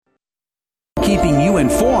keeping you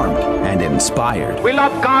informed and inspired. We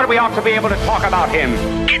love God, we ought to be able to talk about Him.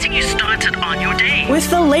 Getting you started on your day. With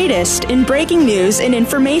the latest in breaking news and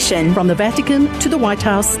information. From the Vatican to the White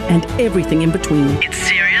House and everything in between. It's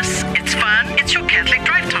serious, it's fun, it's your Catholic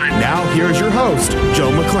Drive Time. Now, here's your host,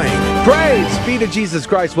 Joe McClain. Praise be to Jesus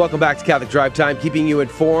Christ. Welcome back to Catholic Drive Time, keeping you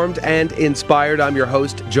informed and inspired. I'm your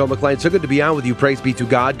host, Joe McClain. So good to be on with you. Praise be to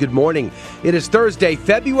God. Good morning. It is Thursday,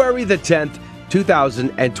 February the 10th,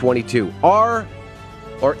 2022.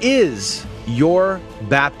 Is your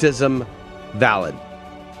baptism valid?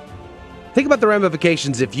 Think about the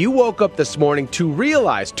ramifications if you woke up this morning to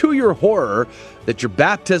realize, to your horror, that your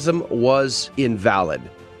baptism was invalid.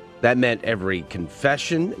 That meant every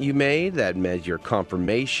confession you made. That meant your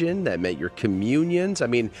confirmation. That meant your communions. I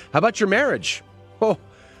mean, how about your marriage? Oh,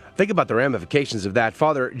 think about the ramifications of that.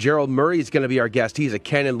 Father Gerald Murray is going to be our guest. He's a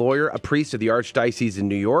canon lawyer, a priest of the Archdiocese in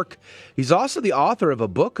New York. He's also the author of a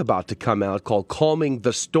book about to come out called Calming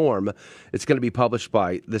the Storm. It's going to be published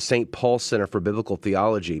by the St. Paul Center for Biblical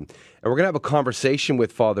Theology. And we're going to have a conversation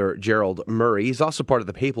with Father Gerald Murray. He's also part of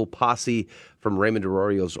the papal posse from Raymond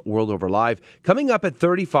Arroyo's World Over Live, coming up at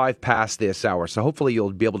 35 past this hour. So hopefully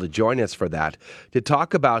you'll be able to join us for that, to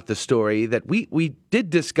talk about the story that we did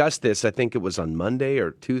discuss this. I think it was on Monday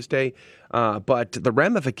or Tuesday. But the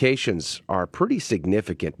ramifications are pretty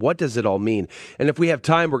significant. What does it all mean? And if we have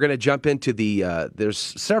time, we're going to jump into there's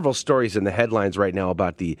several stories in the headlines right now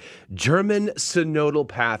about the German synodal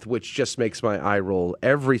path, which just makes my eye roll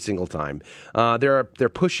every single time. They're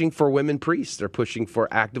pushing for women priests. They're pushing for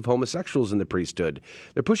active homosexuals in the priesthood.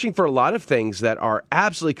 They're pushing for a lot of things that are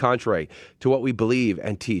absolutely contrary to what we believe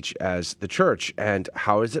and teach as the church. And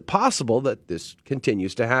how is it possible that this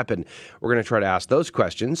continues to happen? We're going to try to ask those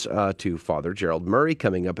questions to Father Gerald Murray,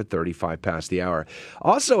 coming up at 35 past the hour.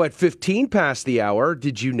 Also at 15 past the hour,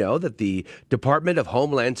 did you know that the Department of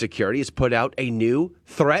Homeland Security has put out a new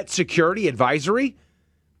threat security advisory?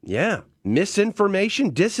 Yeah.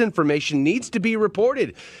 Misinformation, disinformation needs to be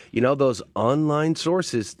reported. You know, those online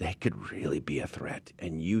sources, they could really be a threat,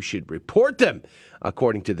 and you should report them,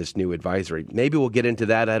 according to this new advisory. Maybe we'll get into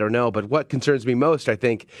that, I don't know. But what concerns me most, I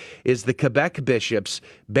think, is the Quebec bishops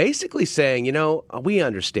basically saying, you know, we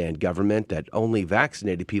understand, government, that only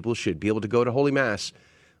vaccinated people should be able to go to Holy Mass.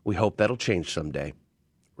 We hope that'll change someday.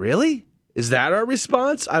 Really? Is that our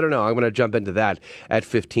response? I don't know. I'm going to jump into that at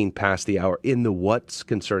 15 past the hour in the What's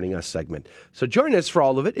Concerning Us segment. So join us for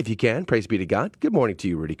all of it if you can. Praise be to God. Good morning to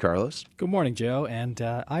you, Rudy Carlos. Good morning, Joe. And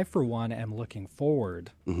I, for one, am looking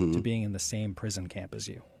forward to being in the same prison camp as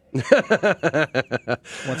you.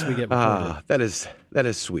 Once we get recorded. That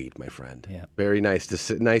is sweet, my friend. Yeah. Very nice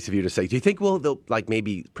of you to say. Do you think they'll like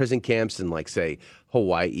maybe prison camps in like say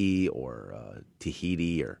Hawaii or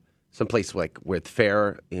Tahiti or someplace like with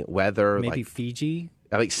fair weather? Maybe like Fiji?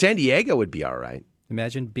 Like San Diego would be all right.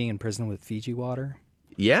 Imagine being in prison with Fiji water.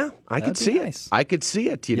 Yeah, I could see it. I could see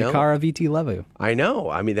it, you know. Yakara VT Levu. I know.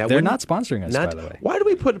 I mean, they're not sponsoring us, by the way. Why do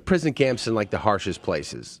we put prison camps in like the harshest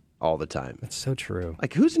places all the time? That's so true.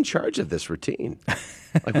 Like, who's in charge of this routine?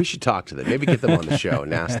 Like, we should talk to them. Maybe get them on the show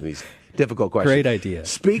and ask them these difficult questions. Great idea.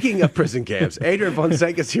 Speaking of prison camps, Adrian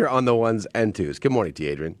Fonseca is here on the ones and twos. Good morning to you,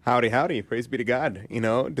 Adrian. Howdy, howdy. Praise be to God. You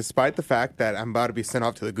know, despite the fact that I'm about to be sent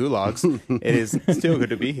off to the gulags, it is still good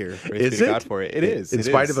to be here. Praise be to God for it. It is. In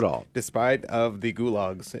spite of it all. Despite of the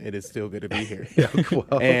gulags, it is still good to be here. Yeah,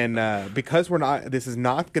 well. And because this is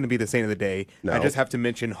not going to be the saint of the day, I just have to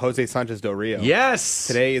mention Jose Sanchez del Rio. Yes.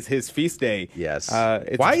 Today is his feast day. Yes.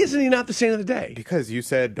 Why isn't he not the saint of the day? Because you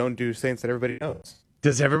said don't do saints that everybody knows.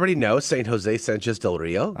 Does everybody know Saint Jose Sanchez del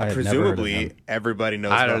Rio? Presumably, everybody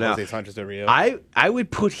knows about Jose Sanchez del Rio. I would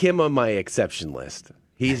put him on my exception list.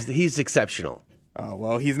 He's exceptional. Oh,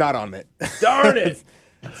 well, he's not on it. Darn it!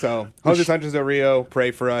 So, Jose Sanchez del Rio, pray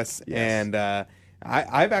for us. Yes. And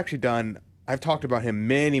I've talked about him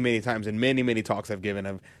many, many times in many, many talks I've given.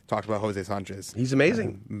 I've talked about Jose Sanchez. He's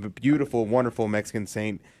amazing. Beautiful, wonderful Mexican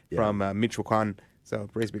saint from Michoacan. So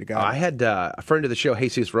praise be to God. I had a friend of the show,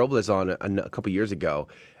 Jesus Robles, on a couple years ago,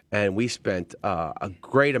 and we spent a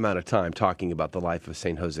great amount of time talking about the life of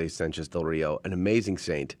Saint Jose Sanchez del Rio, an amazing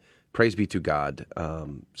saint. Praise be to God.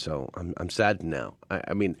 So I'm sad now.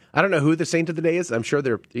 I mean, I don't know who the saint of the day is. I'm sure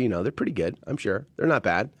they're pretty good. I'm sure they're not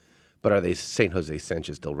bad. But are they Saint Jose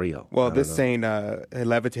Sanchez del Rio? Well, this saint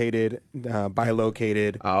levitated,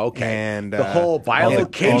 bilocated. Okay. And the whole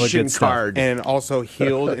bilocation card. And also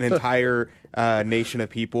healed an entire nation of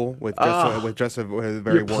people with just a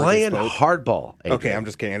very You're playing spoke. hardball. AJ. Okay, I'm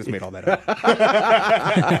just kidding. I just made all that up.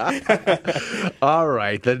 All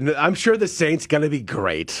right. I'm sure the Saints going to be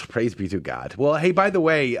great. Praise be to God. Well, hey, by the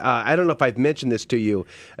way, I don't know if I've mentioned this to you.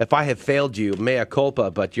 If I have failed you, mea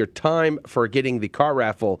culpa, but your time for getting the car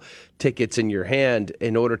raffle tickets in your hand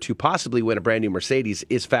in order to possibly win a brand new Mercedes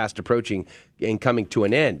is fast approaching and coming to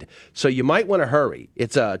an end. So you might want to hurry.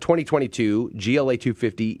 It's a 2022 GLA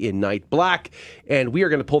 250 in night black, and we are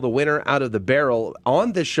going to pull the winner out of the barrel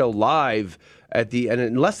on this show live and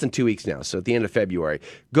in less than 2 weeks now, so at the end of February.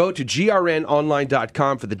 Go to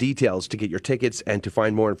grnonline.com for the details to get your tickets and to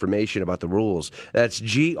find more information about the rules. That's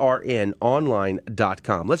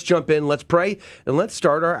grnonline.com. Let's jump in, let's pray, and let's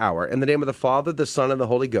start our hour. In the name of the Father, the Son, and the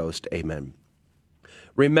Holy Ghost, amen.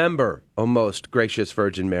 Remember, O most gracious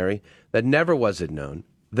Virgin Mary, that never was it known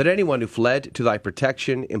that anyone who fled to thy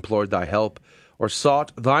protection, implored thy help, or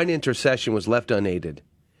sought thine intercession was left unaided.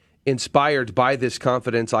 Inspired by this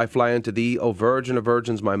confidence, I fly unto thee, O Virgin of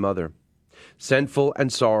Virgins, my mother. Sinful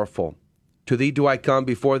and sorrowful, to thee do I come,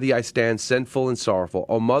 before thee I stand, sinful and sorrowful.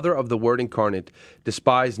 O Mother of the Word incarnate,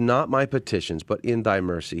 despise not my petitions, but in thy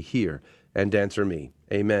mercy hear and answer me.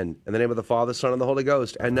 Amen. In the name of the Father, Son, and the Holy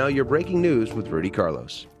Ghost. And now your breaking news with Rudy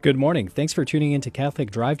Carlos. Good morning. Thanks for tuning in to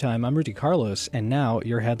Catholic Drive Time. I'm Rudy Carlos, and now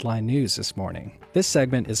your headline news this morning. This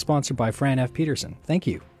segment is sponsored by Fran F. Peterson. Thank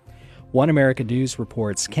you. One American News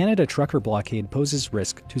reports Canada trucker blockade poses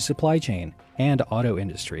risk to supply chain and auto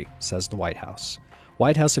industry, says the White House.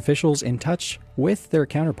 White House officials in touch with their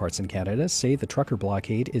counterparts in Canada say the trucker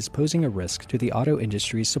blockade is posing a risk to the auto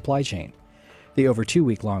industry's supply chain. The over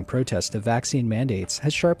 2-week-long protest of vaccine mandates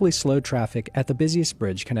has sharply slowed traffic at the busiest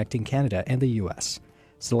bridge connecting Canada and the U.S.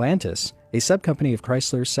 Stellantis, a subcompany of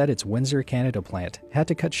Chrysler, said its Windsor, Canada plant had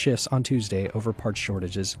to cut shifts on Tuesday over parts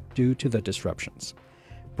shortages due to the disruptions.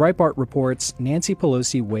 Breitbart reports Nancy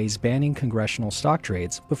Pelosi weighs banning congressional stock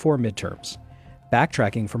trades before midterms.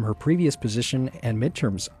 Backtracking from her previous position and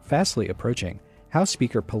midterms fastly approaching, House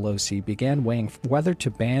Speaker Pelosi began weighing whether to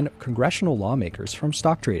ban congressional lawmakers from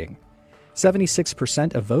stock trading.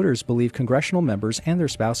 76% of voters believe congressional members and their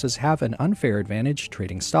spouses have an unfair advantage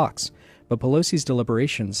trading stocks, but Pelosi's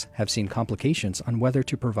deliberations have seen complications on whether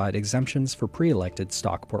to provide exemptions for pre-elected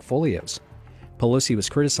stock portfolios. Pelosi was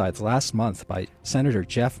criticized last month by Senator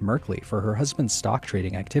Jeff Merkley for her husband's stock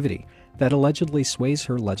trading activity that allegedly sways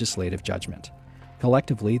her legislative judgment.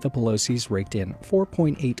 Collectively, the Pelosi's raked in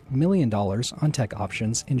 $4.8 million on tech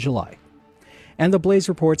options in July. And the Blaze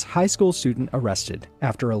reports high school student arrested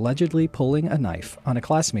after allegedly pulling a knife on a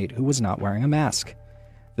classmate who was not wearing a mask.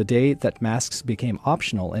 The day that masks became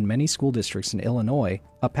optional in many school districts in Illinois,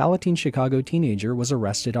 a Palatine, Chicago teenager was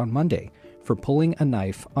arrested on Monday for pulling a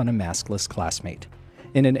knife on a maskless classmate.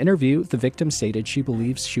 In an interview, the victim stated she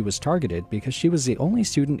believes she was targeted because she was the only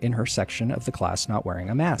student in her section of the class not wearing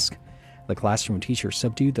a mask. The classroom teacher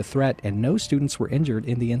subdued the threat and no students were injured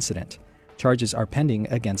in the incident. Charges are pending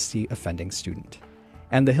against the offending student.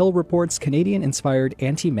 And The Hill reports Canadian-inspired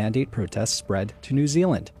anti-mandate protests spread to New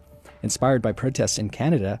Zealand. Inspired by protests in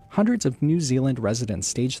Canada, hundreds of New Zealand residents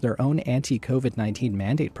staged their own anti-COVID-19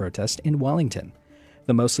 mandate protest in Wellington.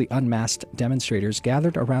 The mostly unmasked demonstrators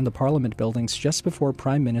gathered around the Parliament buildings just before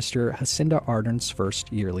Prime Minister Jacinda Ardern's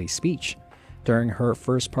first yearly speech. During her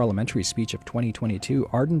first parliamentary speech of 2022,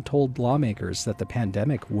 Ardern told lawmakers that the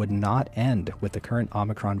pandemic would not end with the current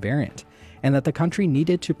Omicron variant, and that the country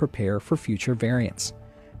needed to prepare for future variants.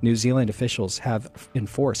 New Zealand officials have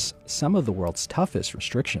enforced some of the world's toughest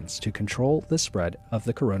restrictions to control the spread of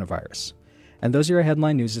the coronavirus. And those are your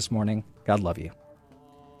headline news this morning. God love you.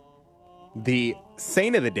 The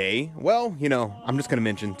saint of the day, well, I'm just going to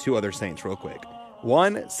mention two other saints real quick.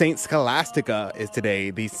 One, Saint Scholastica is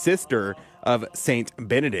today, the sister of Saint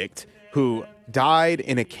Benedict, who died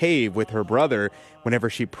in a cave with her brother whenever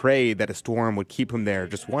she prayed that a storm would keep him there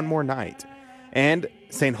just one more night. And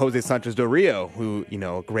Saint Jose Sanchez del Rio, who,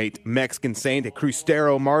 a great Mexican saint, a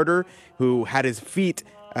Cristero martyr, who had his feet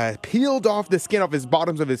peeled off the skin off his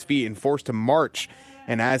bottoms of his feet and forced to march.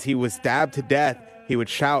 And as he was stabbed to death, he would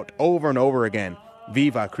shout over and over again,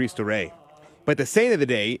 "Viva Cristo Rey." But the saint of the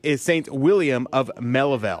day is Saint William of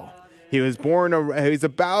Melville. He was born, he's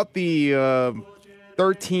about the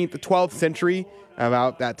 13th, 12th century,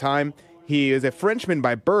 about that time. He is a Frenchman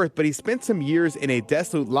by birth, but he spent some years in a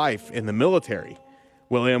dissolute life in the military.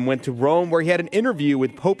 William went to Rome, where he had an interview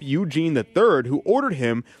with Pope Eugene III, who ordered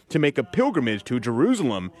him to make a pilgrimage to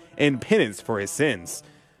Jerusalem in penance for his sins.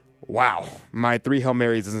 Wow, my 3 Hail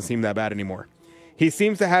Marys doesn't seem that bad anymore. He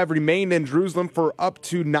seems to have remained in Jerusalem for up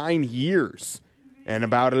to 9 years. And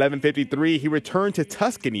about 1153, he returned to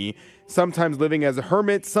Tuscany, sometimes living as a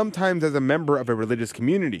hermit, sometimes as a member of a religious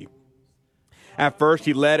community. At first,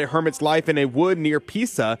 he led a hermit's life in a wood near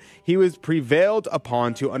Pisa. He was prevailed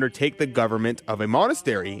upon to undertake the government of a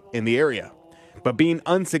monastery in the area. But being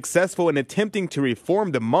unsuccessful in attempting to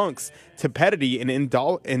reform the monks' tepidity and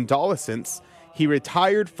indolence, he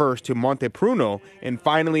retired first to Montepruno and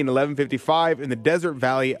finally in 1155 in the desert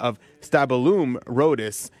valley of Stabulum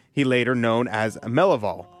Rhodus, he later known as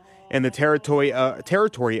Melival, in the territory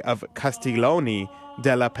of Castiglione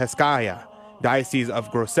della Pescaia, diocese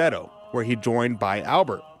of Grosseto, where he joined by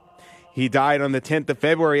Albert. He died on the 10th of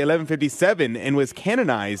February 1157 and was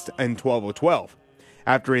canonized in 1212.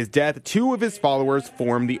 After his death, two of his followers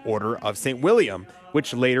formed the Order of St. William,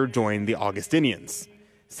 which later joined the Augustinians.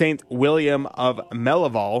 St. William of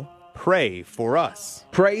Melival, pray for us.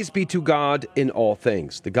 Praise be to God in all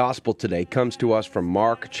things. The gospel today comes to us from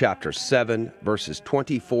Mark chapter 7, verses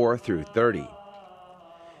 24 through 30.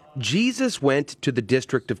 Jesus went to the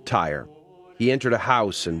district of Tyre. He entered a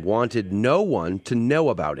house and wanted no one to know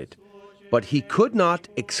about it, but he could not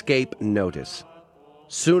escape notice.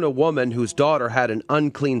 Soon a woman whose daughter had an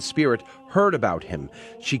unclean spirit heard about him.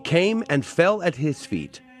 She came and fell at his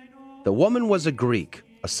feet. The woman was a Greek,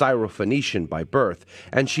 a Syrophoenician by birth,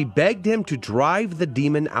 and she begged him to drive the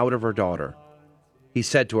demon out of her daughter. He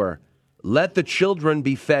said to her, "Let the children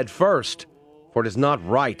be fed first, for it is not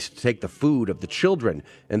right to take the food of the children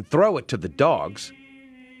and throw it to the dogs."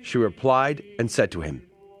 She replied and said to him,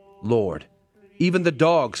 "Lord, even the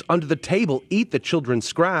dogs under the table eat the children's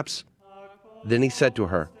scraps." Then he said to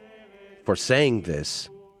her, "For saying this,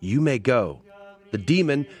 you may go. The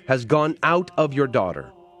demon has gone out of your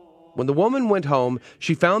daughter." When the woman went home,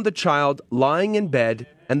 she found the child lying in bed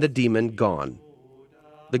and the demon gone.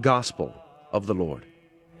 The Gospel of the Lord.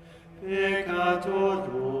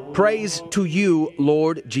 Praise to you,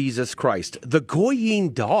 Lord Jesus Christ. The Goyim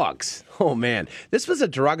dogs. Oh man, this was a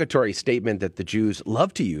derogatory statement that the Jews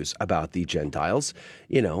love to use about the Gentiles.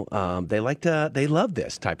 They love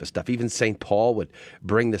this type of stuff. Even St. Paul would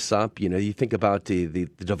bring this up. You think about the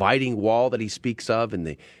dividing wall that he speaks of in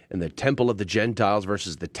the temple of the Gentiles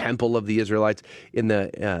versus the temple of the Israelites, in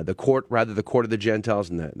the court of the Gentiles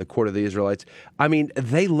and the court of the Israelites. I mean,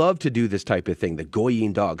 they love to do this type of thing, the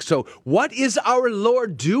Goyim dog. So what is our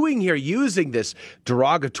Lord doing here, using this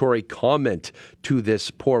derogatory comment to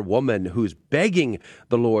this poor woman who's begging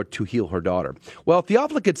the Lord to heal her daughter? Well,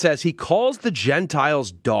 Theophilus says he calls the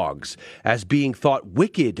Gentiles dogs as being thought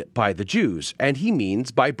wicked by the Jews, and he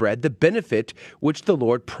means by bread the benefit which the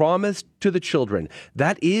Lord promised to the children,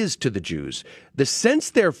 that is to the Jews. The sense,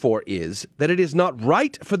 therefore, is that it is not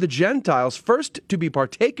right for the Gentiles first to be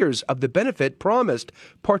partakers of the benefit promised,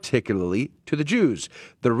 particularly to the Jews.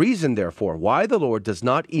 The reason, therefore, why the Lord does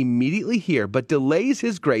not immediately hear but delays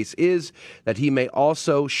his grace is that he may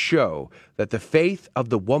also show that the faith of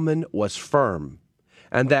the woman was firm,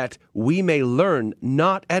 and that we may learn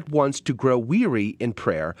not at once to grow weary in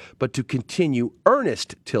prayer, but to continue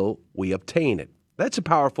earnest till we obtain it. That's a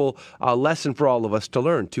powerful lesson for all of us to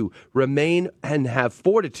learn, to remain and have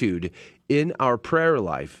fortitude in our prayer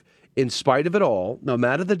life, in spite of it all, no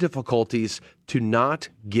matter the difficulties, to not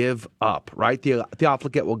give up, right?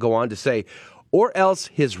 Theophilus will go on to say, or else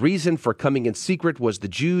his reason for coming in secret was the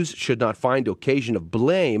Jews should not find occasion of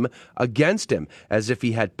blame against him, as if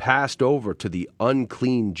he had passed over to the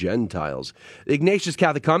unclean Gentiles. Ignatius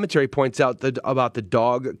Catholic Commentary points out about the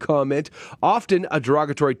dog comment, often a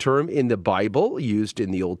derogatory term in the Bible, used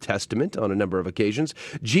in the Old Testament on a number of occasions.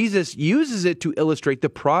 Jesus uses it to illustrate the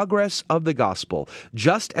progress of the gospel.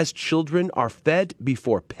 Just as children are fed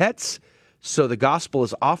before pets, so the gospel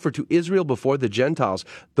is offered to Israel before the Gentiles.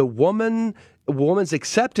 The woman's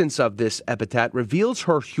acceptance of this epithet reveals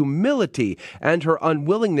her humility, and her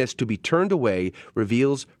unwillingness to be turned away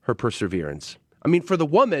reveals her perseverance. I mean, for the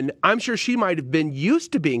woman, I'm sure she might have been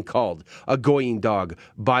used to being called a Goyim dog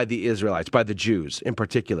by the Israelites, by the Jews in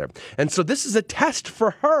particular. And so this is a test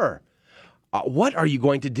for her. What are you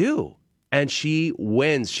going to do? And she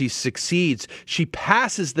wins. She succeeds. She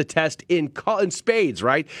passes the test in spades,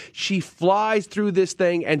 right? She flies through this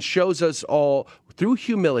thing and shows us all, through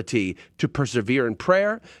humility, to persevere in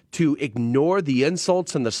prayer, to ignore the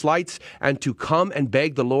insults and the slights, and to come and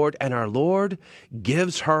beg the Lord. And our Lord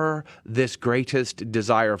gives her this greatest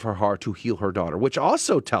desire of her heart to heal her daughter, which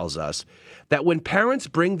also tells us that when parents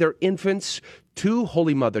bring their infants to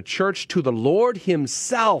Holy Mother Church, to the Lord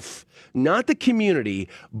himself, not the community,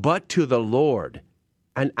 but to the Lord,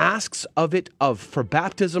 and asks for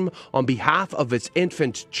baptism on behalf of its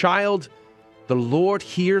infant child, The Lord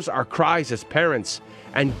hears our cries as parents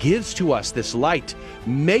and gives to us this light,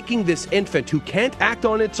 making this infant who can't act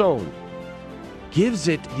on its own, gives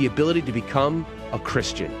it the ability to become a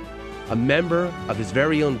Christian, a member of his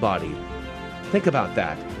very own body. Think about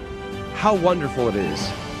that. How wonderful it is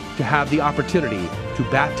to have the opportunity to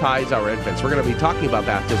baptize our infants. We're going to be talking about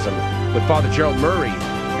baptism with Father Gerald Murray,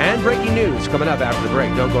 and breaking news coming up after the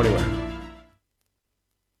break. Don't go anywhere.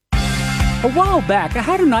 A while back, I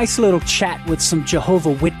had a nice little chat with some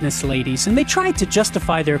Jehovah's Witness ladies, and they tried to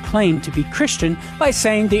justify their claim to be Christian by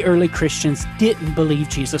saying the early Christians didn't believe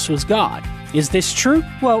Jesus was God. Is this true?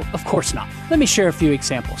 Well, of course not. Let me share a few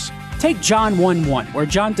examples. Take John 1:1, where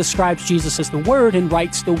John describes Jesus as the Word and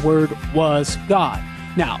writes the Word was God.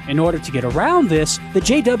 Now, in order to get around this, the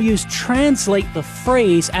JWs translate the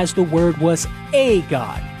phrase as the Word was a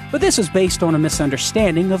God. But this is based on a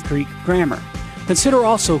misunderstanding of Greek grammar. Consider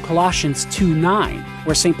also Colossians 2:9,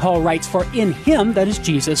 where St. Paul writes, "For in him," that is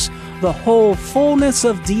Jesus, "the whole fullness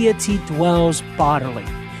of deity dwells bodily."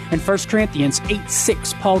 In 1 Corinthians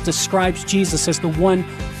 8:6, Paul describes Jesus as the one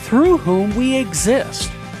through whom we exist.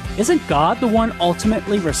 Isn't God the one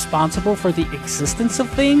ultimately responsible for the existence of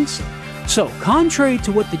things? So, contrary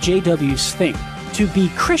to what the JWs think, to be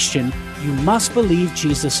Christian, you must believe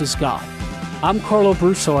Jesus is God. I'm Carlo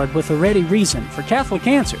Broussard with a ready reason for Catholic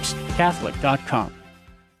Answers, Catholic.com.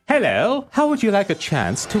 Hello, how would you like a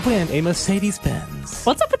chance to win a Mercedes-Benz?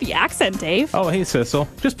 What's up with the accent, Dave? Oh, hey, Sissel.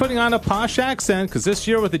 Just putting on a posh accent, because this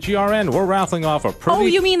year with the GRN, we're raffling off a pretty... Oh,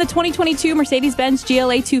 you mean the 2022 Mercedes-Benz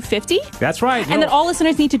GLA 250? That's right. And that all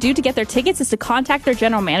listeners need to do to get their tickets is to contact their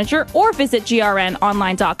general manager or visit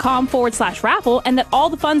grnonline.com/raffle, and that all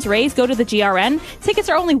the funds raised go to the GRN. Tickets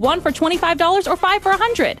are only 1 for $25 or 5 for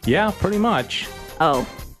 $100. Yeah, pretty much. Oh,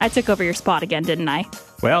 I took over your spot again, didn't I?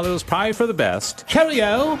 Well, it was probably for the best.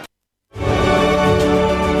 Cheerio!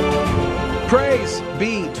 Praise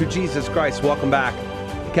be to Jesus Christ. Welcome back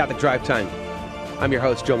to Catholic Drive Time. I'm your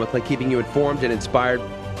host, Joe McClain, keeping you informed and inspired.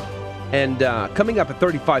 And coming up at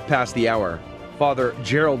 35 past the hour, Father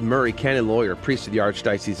Gerald Murray, canon lawyer, priest of the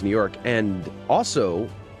Archdiocese of New York, and also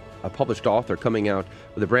a published author coming out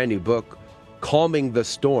with a brand new book, Calming the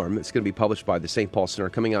Storm. It's going to be published by the St. Paul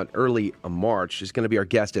Center, coming out early March. He's going to be our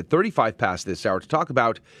guest at 35 past this hour to talk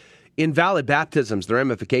about invalid baptisms, the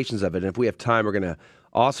ramifications of it. And if we have time, we're going to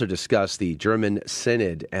also discuss the German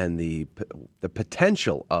Synod and the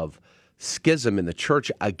potential of schism in the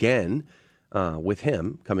church again with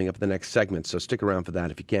him coming up in the next segment. So stick around for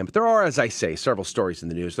that if you can. But there are, as I say, several stories in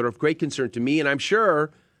the news that are of great concern to me, and I'm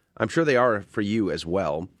sure they are for you as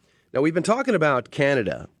well. Now, we've been talking about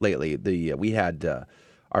Canada lately. We had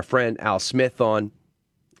our friend Al Smith on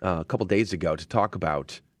a couple days ago to talk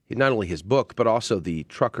about not only his book, but also the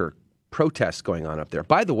trucker protests going on up there.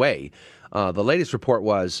 By the way, the latest report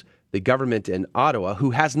was the government in Ottawa,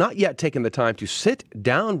 who has not yet taken the time to sit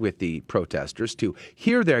down with the protesters to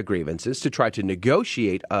hear their grievances, to try to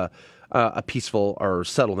negotiate a peaceful or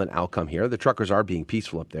settlement outcome here. The truckers are being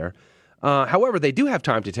peaceful up there. However, they do have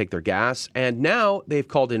time to take their gas, and now they've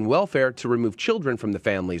called in welfare to remove children from the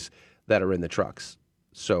families that are in the trucks.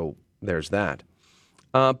 So there's that.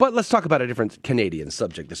 But let's talk about a different Canadian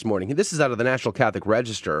subject this morning. This is out of the National Catholic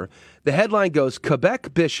Register. The headline goes,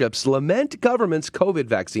 Quebec bishops lament government's COVID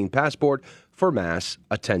vaccine passport for mass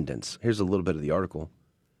attendance. Here's a little bit of the article.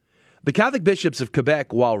 The Catholic bishops of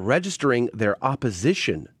Quebec, while registering their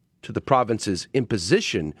opposition to the province's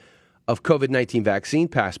imposition of COVID-19 vaccine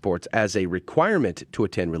passports as a requirement to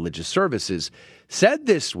attend religious services, said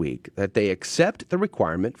this week that they accept the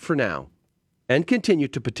requirement for now and continue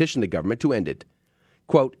to petition the government to end it.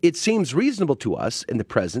 Quote, it seems reasonable to us in the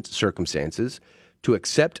present circumstances to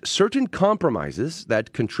accept certain compromises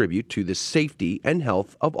that contribute to the safety and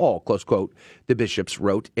health of all, close quote, the bishops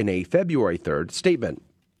wrote in a February 3rd statement.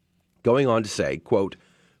 Going on to say, quote,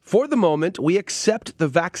 for the moment, we accept the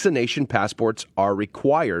vaccination passports are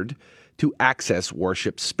required to access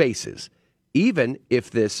worship spaces, even if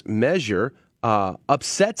this measure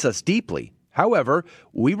upsets us deeply. However,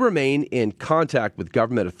 we remain in contact with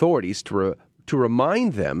government authorities to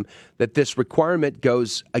remind them that this requirement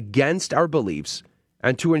goes against our beliefs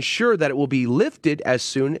and to ensure that it will be lifted as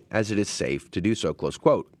soon as it is safe to do so, close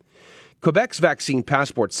quote. Quebec's vaccine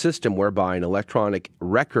passport system, whereby an electronic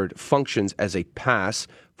record functions as a pass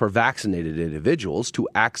for vaccinated individuals to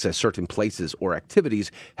access certain places or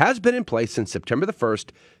activities, has been in place since September the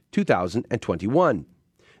 1st, 2021.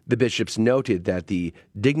 The bishops noted that the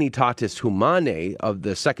Dignitatis Humanae of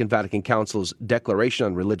the Second Vatican Council's Declaration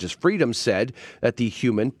on Religious Freedom said that the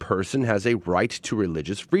human person has a right to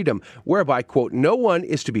religious freedom, whereby, quote, no one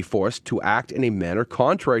is to be forced to act in a manner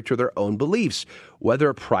contrary to their own beliefs,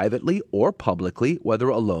 whether privately or publicly, whether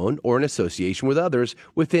alone or in association with others,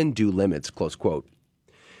 within due limits, close quote.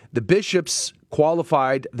 The bishops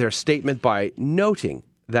qualified their statement by noting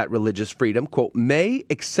that religious freedom, quote, may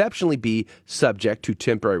exceptionally be subject to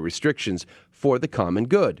temporary restrictions for the common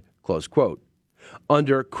good, close quote.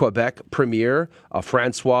 Under Quebec Premier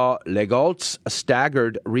Francois Legault's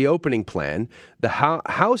staggered reopening plan, the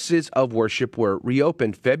houses of worship were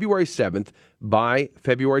reopened February 7th. By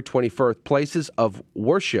February 21st, places of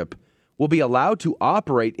worship will be allowed to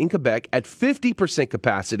operate in Quebec at 50%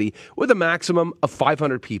 capacity with a maximum of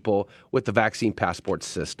 500 people with the vaccine passport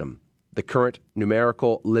system. The current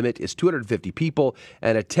numerical limit is 250 people,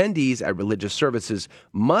 and attendees at religious services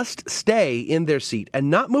must stay in their seat and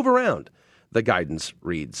not move around, the guidance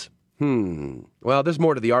reads. Well, there's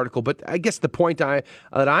more to the article, but I guess the point that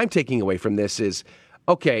I'm taking away from this is,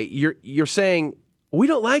 okay, you're saying, we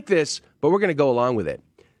don't like this, but we're going to go along with it.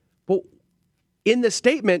 Well, in the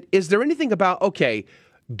statement, is there anything about, okay,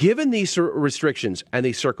 given these restrictions and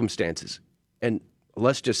these circumstances, and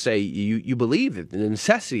let's just say you believe that the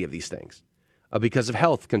necessity of these things because of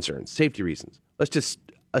health concerns, safety reasons. Let's just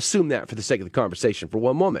assume that for the sake of the conversation for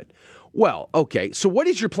one moment. Well, okay, so what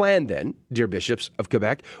is your plan then, dear bishops of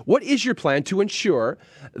Quebec? What is your plan to ensure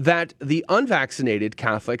that the unvaccinated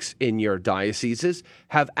Catholics in your dioceses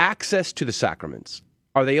have access to the sacraments?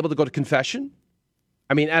 Are they able to go to confession?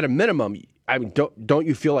 I mean, at a minimum, don't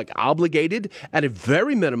you feel like obligated at a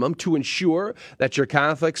very minimum to ensure that your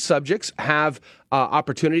Catholic subjects have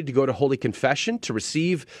opportunity to go to Holy Confession, to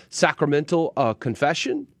receive sacramental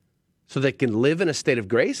confession, so they can live in a state of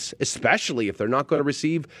grace, especially if they're not going to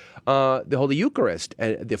receive the Holy Eucharist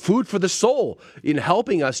and the food for the soul in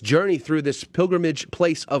helping us journey through this pilgrimage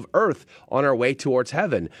place of earth on our way towards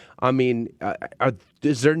heaven? I mean,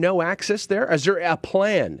 is there no access there? Is there a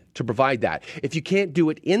plan to provide that? If you can't do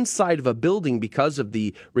it inside of a building because of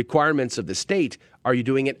the requirements of the state, are you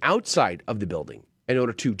doing it outside of the building in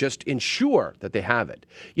order to just ensure that they have it?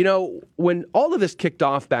 You know, when all of this kicked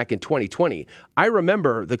off back in 2020, I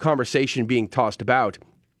remember the conversation being tossed about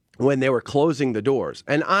when they were closing the doors.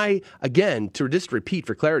 And I, again, to just repeat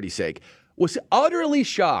for clarity's sake, was utterly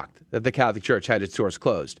shocked that the Catholic Church had its doors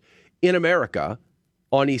closed in America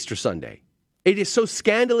on Easter Sunday. It is so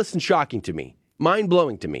scandalous and shocking to me,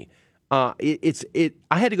 mind-blowing to me. I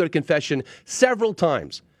had to go to confession several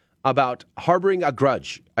times about harboring a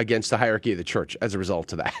grudge against the hierarchy of the church as a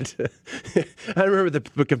result of that. I remember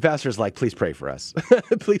the confessor's like, please pray for us.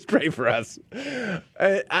 Please pray for us.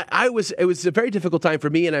 It was a very difficult time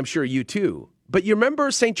for me, and I'm sure you too. But you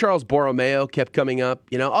remember St. Charles Borromeo kept coming up?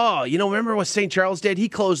 Remember what St. Charles did? He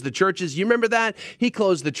closed the churches. You remember that? He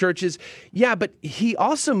closed the churches. Yeah, but he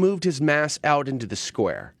also moved his Mass out into the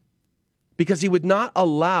square, because he would not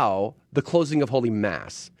allow the closing of Holy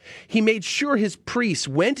Mass. He made sure his priests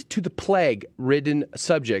went to the plague-ridden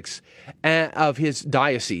subjects of his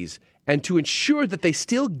diocese and to ensure that they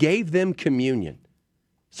still gave them communion.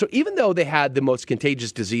 So even though they had the most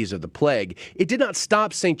contagious disease of the plague, it did not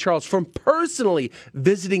stop St. Charles from personally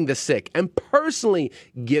visiting the sick and personally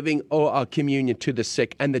giving communion to the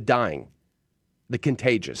sick and the dying, the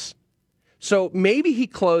contagious. So maybe he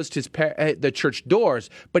closed the church doors,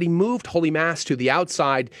 but he moved Holy Mass to the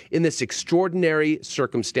outside in this extraordinary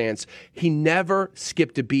circumstance. He never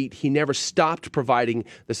skipped a beat. He never stopped providing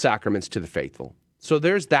the sacraments to the faithful. So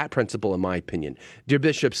there's that principle, in my opinion. Dear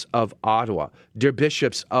bishops of Ottawa, dear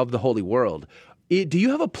bishops of the Holy World, do you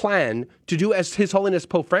have a plan to do as His Holiness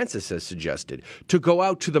Pope Francis has suggested, to go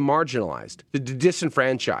out to the marginalized, the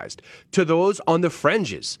disenfranchised, to those on the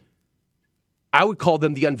fringes? I would call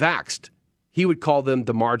them the unvaxxed. He would call them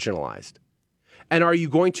the marginalized. And are you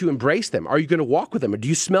going to embrace them? Are you going to walk with them? Or do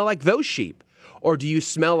you smell like those sheep? Or do you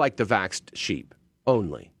smell like the vaxxed sheep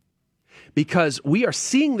only? Because we are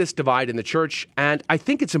seeing this divide in the church, and I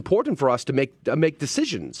think it's important for us to make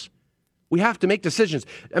decisions. We have to make decisions.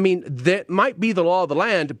 I mean, that might be the law of the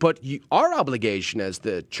land, but our obligation as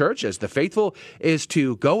the church, as the faithful, is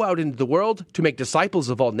to go out into the world to make disciples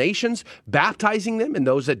of all nations, baptizing them, and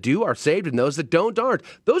those that do are saved, and those that don't aren't.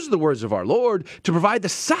 Those are the words of our Lord, to provide the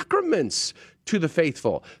sacraments to the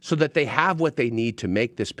faithful so that they have what they need to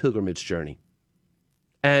make this pilgrimage journey.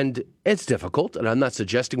 And it's difficult, and I'm not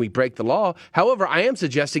suggesting we break the law. However, I am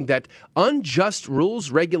suggesting that unjust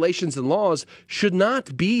rules, regulations, and laws should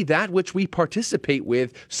not be that which we participate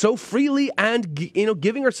with so freely and,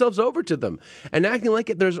 giving ourselves over to them and acting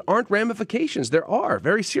like there aren't ramifications. There are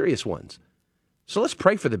very serious ones. So let's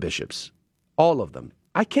pray for the bishops, all of them.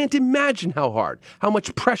 I can't imagine how hard, how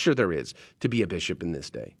much pressure there is to be a bishop in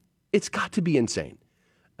this day. It's got to be insane.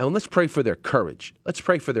 And let's pray for their courage. Let's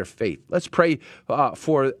pray for their faith. Let's pray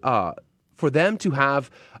for them to have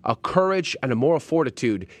a courage and a moral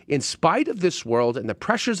fortitude in spite of this world and the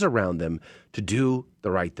pressures around them to do the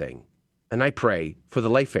right thing. And I pray for the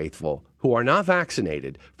lay faithful who are not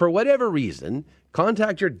vaccinated for whatever reason.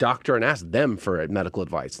 Contact your doctor and ask them for medical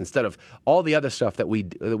advice instead of all the other stuff that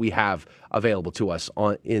we have available to us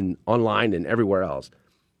online and everywhere else.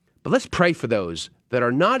 But let's pray for those that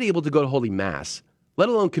are not able to go to Holy Mass, let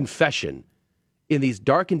alone confession, in these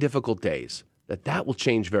dark and difficult days, that will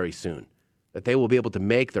change very soon, that they will be able to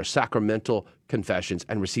make their sacramental confessions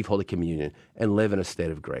and receive Holy Communion and live in a state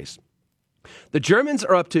of grace. The Germans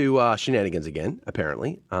are up to shenanigans again,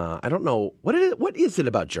 apparently. I don't know. What is it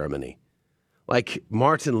about Germany? Like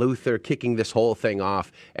Martin Luther kicking this whole thing off,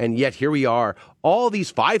 and yet here we are, all these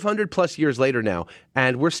 500 plus years later now,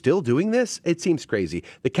 and we're still doing this? It seems crazy.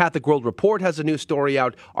 The Catholic World Report has a new story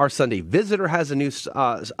out. Our Sunday Visitor has a new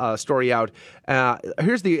story out.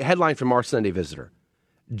 Here's the headline from Our Sunday Visitor.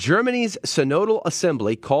 Germany's Synodal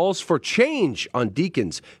Assembly calls for change on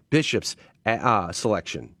deacons, bishops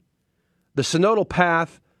selection. The synodal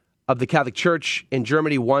path of the Catholic Church in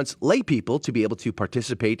Germany wants lay people to be able to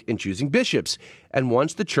participate in choosing bishops and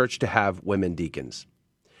wants the church to have women deacons.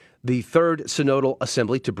 The Third Synodal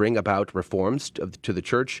Assembly to bring about reforms to the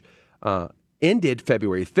church ended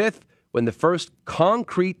February 5th when the first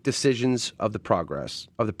concrete decisions of the process.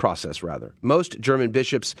 Most German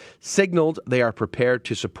bishops signaled they are prepared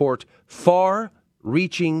to support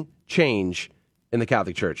far-reaching change in the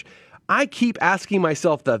Catholic Church. I keep asking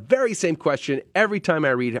myself the very same question every time I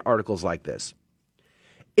read articles like this.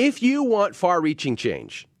 If you want far-reaching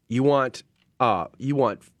change, you want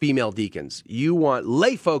female deacons, you want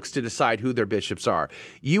lay folks to decide who their bishops are,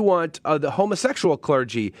 you want the homosexual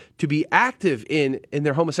clergy to be active in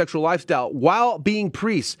their homosexual lifestyle while being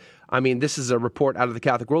priests. I mean, this is a report out of the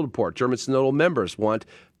Catholic World Report. German synodal members want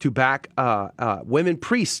to back women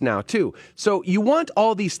priests now, too. So you want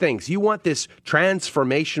all these things. You want this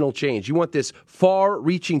transformational change. You want this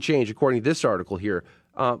far-reaching change, according to this article here.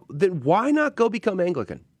 Then why not go become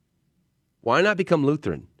Anglican? Why not become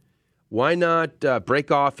Lutheran? Why not break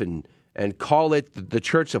off and call it the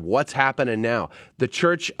church of what's happening now? The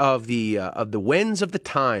church of the winds of the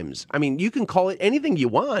times. I mean, you can call it anything you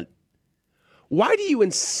want. Why do you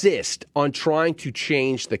insist on trying to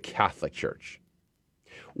change the Catholic Church?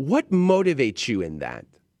 What motivates you in that?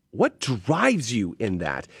 What drives you in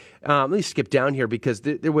that? Let me skip down here because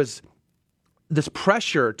there was this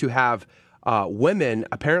pressure to have women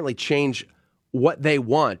apparently change what they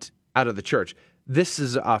want out of the church. This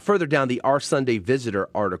is further down the Our Sunday Visitor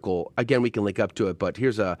article. Again, we can link up to it, but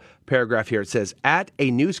here's a paragraph here. It says, at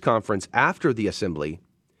a news conference after the assembly,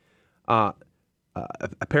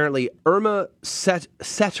 apparently Irma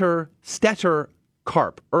Stetter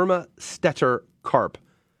Karp,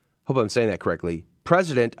 hope I'm saying that correctly,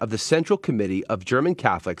 president of the Central Committee of German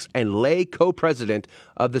Catholics and lay co-president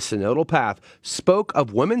of the Synodal Path, spoke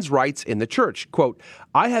of women's rights in the church. Quote,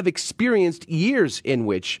 I have experienced years in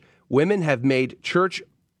which women have made church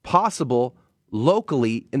possible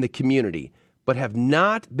locally in the community, but have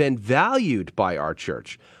not been valued by our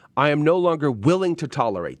church. I am no longer willing to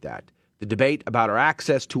tolerate that. The debate about our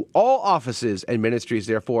access to all offices and ministries,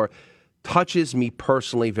 therefore, touches me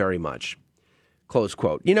personally very much. Close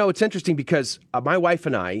quote. You know, it's interesting because my wife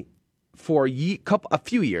and I, for a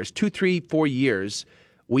few years, 2, 3, 4 years,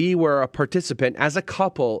 we were a participant as a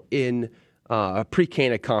couple in a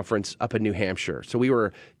pre-Cana conference up in New Hampshire. So we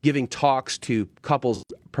were giving talks to couples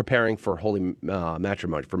preparing for holy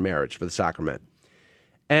matrimony, for marriage, for the sacrament.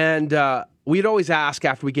 And we'd always ask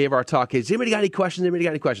after we gave our talk, has anybody got any questions? Anybody got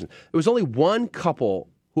any questions? There was only one couple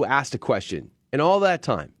who asked a question in all that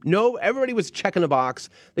time. No, everybody was checking a box.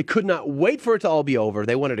 They could not wait for it to all be over.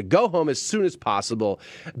 They wanted to go home as soon as possible,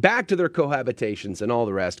 back to their cohabitations and all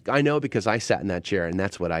the rest. I know because I sat in that chair, and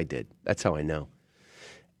that's what I did. That's how I know.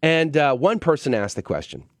 And one person asked the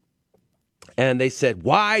question, and they said,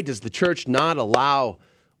 why does the church not allow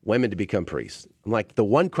women to become priests? I'm like, the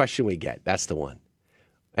one question we get, that's the one.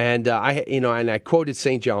 And I quoted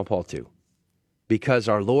St. John Paul II, because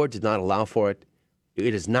our Lord did not allow for it.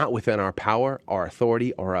 It is not within our power, our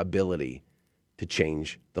authority, or our ability to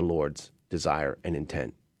change the Lord's desire and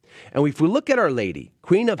intent. And if we look at Our Lady,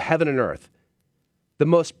 Queen of Heaven and Earth, the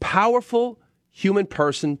most powerful human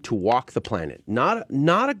person to walk the planet, not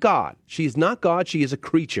a god. She is not God. She is a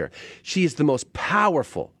creature. She is the most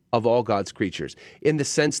powerful of all God's creatures in the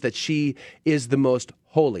sense that she is the most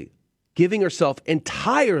holy, giving herself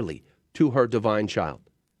entirely to her divine child.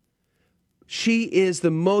 She is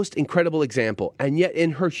the most incredible example, and yet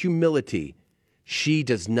in her humility, she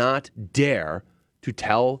does not dare to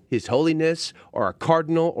tell His Holiness or a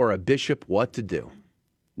cardinal or a bishop what to do,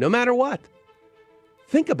 no matter what.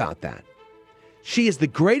 Think about that. She is the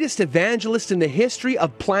greatest evangelist in the history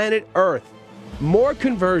of planet Earth. More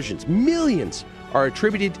conversions, millions, are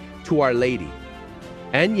attributed to Our Lady.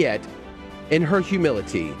 And yet, in her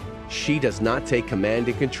humility, she does not take command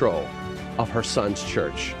and control of her son's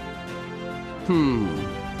church.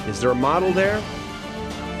 Is there a model there?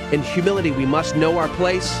 In humility, we must know our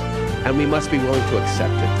place, and we must be willing to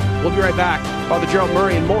accept it. We'll be right back. Father Gerald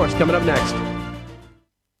Murray and more is coming up next.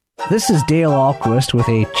 This is Dale Ahlquist with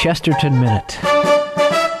a Chesterton Minute.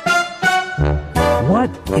 What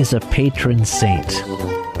is a patron saint?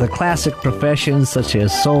 The classic professions such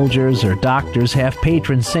as soldiers or doctors have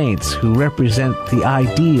patron saints who represent the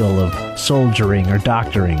ideal of soldiering or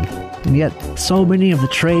doctoring. And yet, so many of the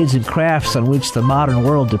trades and crafts on which the modern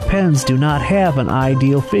world depends do not have an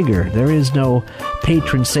ideal figure. There is no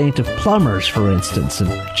patron saint of plumbers, for instance, and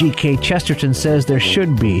G.K. Chesterton says there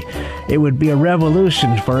should be. It would be a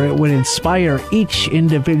revolution, for it would inspire each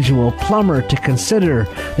individual plumber to consider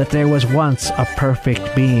that there was once a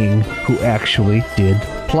perfect being who actually did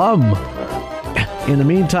plumb. In the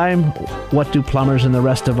meantime, what do plumbers and the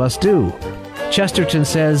rest of us do? Chesterton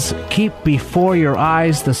says, keep before your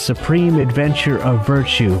eyes the supreme adventure of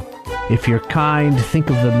virtue. If you're kind, think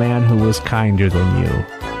of the man who was kinder than you.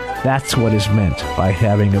 That's what is meant by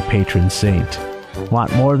having a patron saint.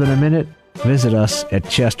 Want more than a minute? Visit us at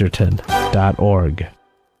chesterton.org.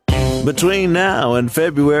 Between now and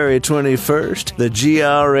February 21st, the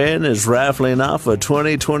GRN is raffling off a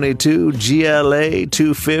 2022 GLA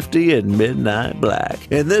 250 in midnight black.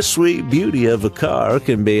 And this sweet beauty of a car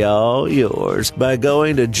can be all yours by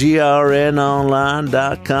going to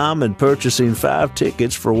grnonline.com and purchasing 5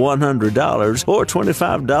 tickets for $100 or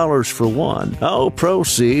 $25 for one. All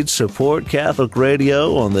proceeds support Catholic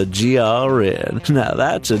radio on the GRN. Now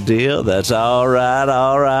that's a deal that's all right.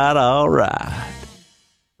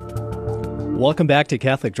 Welcome back to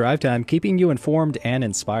Catholic Drive Time, keeping you informed and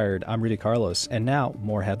inspired. I'm Rudy Carlos, and now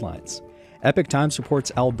more headlines. Epoch Times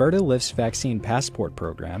reports Alberta lifts vaccine passport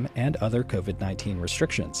program and other COVID-19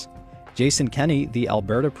 restrictions. Jason Kenney, the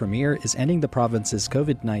Alberta Premier, is ending the province's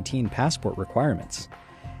COVID-19 passport requirements.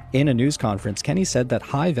 In a news conference, Kenney said that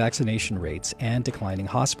high vaccination rates and declining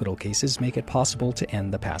hospital cases make it possible to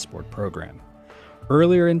end the passport program.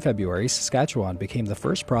 Earlier in February, Saskatchewan became the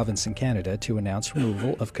first province in Canada to announce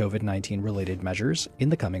removal of COVID-19 related measures in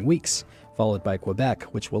the coming weeks, followed by Quebec,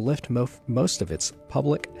 which will lift most of its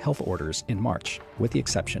public health orders in March, with the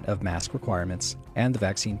exception of mask requirements and the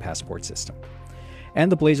vaccine passport system. And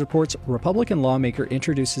the Blaze reports Republican lawmaker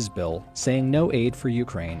introduces bill saying no aid for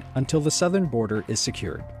Ukraine until the southern border is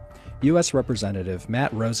secured. U.S. Representative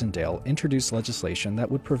Matt Rosendale introduced legislation that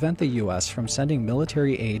would prevent the U.S. from sending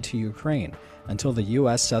military aid to Ukraine until the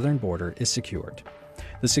U.S. southern border is secured.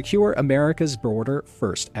 The Secure America's Border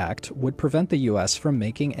First Act would prevent the U.S. from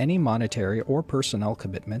making any monetary or personnel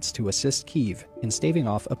commitments to assist Kyiv in staving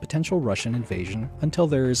off a potential Russian invasion until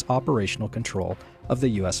there is operational control of the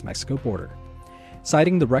U.S.-Mexico border.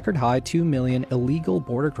 Citing the record-high 2 million illegal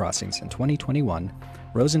border crossings in 2021,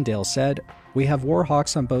 Rosendale said, "We have war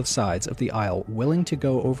hawks on both sides of the aisle willing to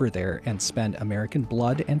go over there and spend American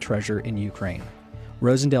blood and treasure in Ukraine."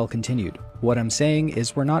 Rosendale continued, "What I'm saying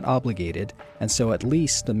is we're not obligated, and so at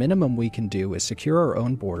least the minimum we can do is secure our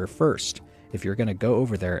own border first, if you're going to go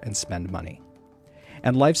over there and spend money."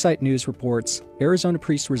 And LifeSite News reports, Arizona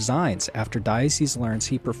priest resigns after diocese learns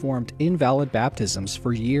he performed invalid baptisms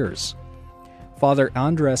for years. Father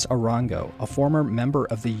Andres Arango, a former member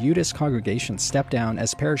of the Eudes congregation, stepped down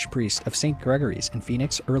as parish priest of St. Gregory's in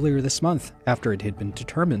Phoenix earlier this month after it had been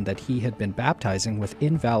determined that he had been baptizing with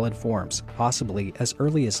invalid forms, possibly as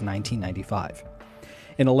early as 1995.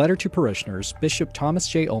 In a letter to parishioners, Bishop Thomas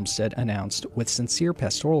J. Olmsted announced with sincere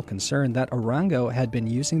pastoral concern that Arango had been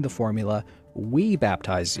using the formula, "We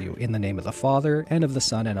baptize you in the name of the Father, and of the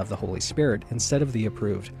Son, and of the Holy Spirit," instead of the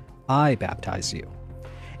approved, "I baptize you."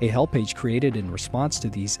 A hell page created in response to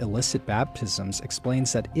these illicit baptisms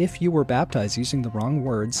explains that if you were baptized using the wrong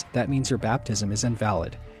words, that means your baptism is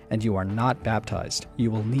invalid, and you are not baptized. You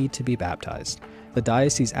will need to be baptized. The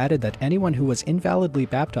diocese added that anyone who was invalidly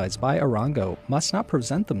baptized by Arango must not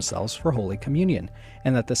present themselves for Holy Communion,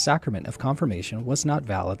 and that the sacrament of confirmation was not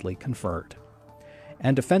validly conferred.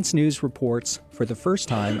 And Defense News reports, for the first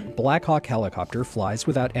time, Black Hawk helicopter flies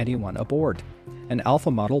without anyone aboard. An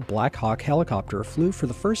Alpha model Black Hawk helicopter flew for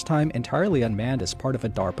the first time entirely unmanned as part of a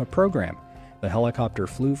DARPA program. The helicopter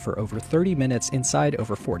flew for over 30 minutes inside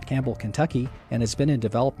over Fort Campbell, Kentucky, and has been in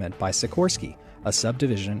development by Sikorsky, a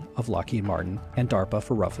subdivision of Lockheed Martin, and DARPA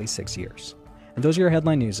for roughly 6 years. And those are your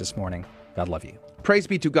headline news this morning. God love you. Praise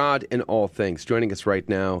be to God in all things. Joining us right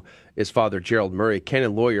now is Father Gerald Murray,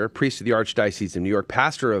 canon lawyer, priest of the Archdiocese of New York,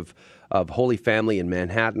 pastor of Holy Family in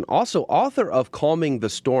Manhattan, also author of Calming the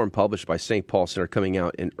Storm, published by St. Paul Center, coming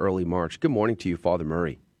out in early March. Good morning to you, Father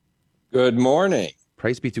Murray. Good morning.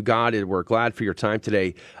 Praise be to God, and we're glad for your time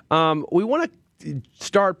today. We want to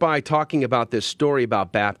start by talking about this story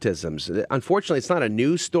about baptisms. Unfortunately, it's not a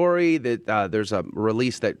news story. That there's a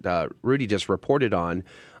release that Rudy just reported on,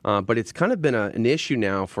 but it's kind of been an issue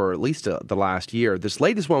now for at least the last year. This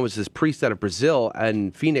latest one was this priest out of Brazil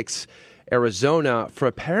and Phoenix, Arizona, for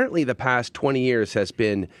apparently the past 20 years has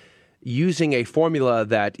been using a formula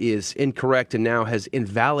that is incorrect and now has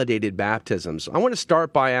invalidated baptisms. I want to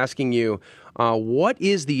start by asking you, what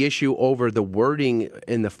is the issue over the wording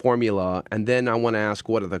in the formula? And then I want to ask,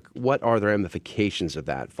 what are the ramifications of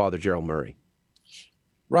that? Father Gerald Murray.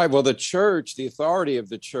 Right. Well, the church, the authority of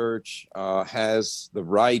the church has the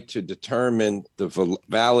right to determine the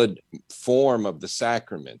valid form of the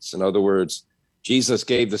sacraments. In other words, Jesus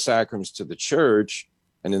gave the sacraments to the church.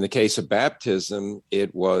 And in the case of baptism,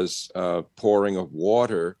 it was pouring of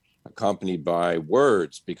water accompanied by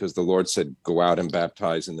words, because the Lord said, go out and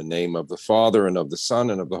baptize in the name of the Father and of the Son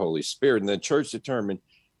and of the Holy Spirit. And the church determined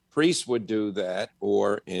priests would do that,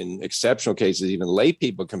 or in exceptional cases, even lay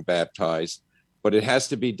people can baptize, but it has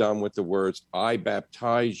to be done with the words, I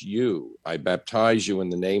baptize you. I baptize you in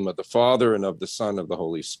the name of the Father and of the Son and of the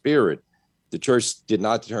Holy Spirit. The church did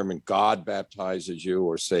not determine God baptizes you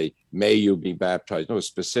or say, may you be baptized. No,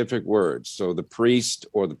 specific words. So the priest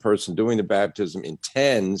or the person doing the baptism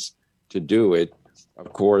intends to do it.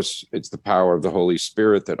 Of course, it's the power of the Holy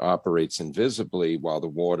Spirit that operates invisibly while the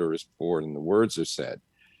water is poured and the words are said.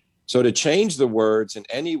 So to change the words in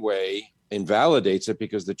any way invalidates it,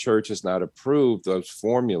 because the church has not approved those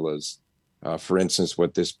formulas. For instance,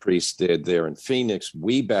 what this priest did there in Phoenix,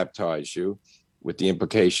 we baptize you, with the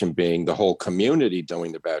implication being the whole community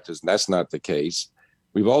doing the baptism. That's not the case.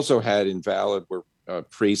 We've also had invalid where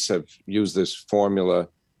priests have used this formula,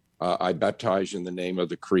 I baptize you in the name of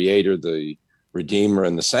the Creator, the Redeemer,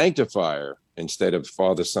 and the Sanctifier, instead of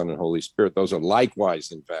Father, Son, and Holy Spirit. Those are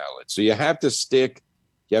likewise invalid. So you have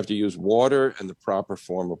to use water and the proper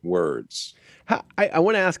form of words. I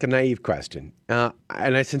want to ask a naive question, and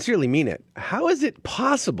I sincerely mean it. How is it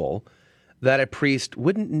possible that a priest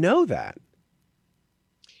wouldn't know that?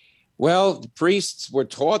 Well, the priests were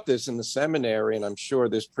taught this in the seminary, and I'm sure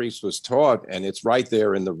this priest was taught, and it's right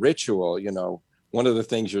there in the ritual. You know, one of the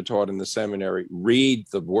things you're taught in the seminary, read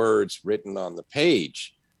the words written on the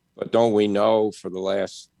page. But don't we know for the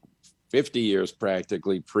last 50 years,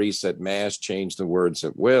 practically, priests at Mass changed the words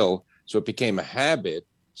at will. So it became a habit.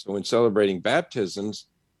 So in celebrating baptisms,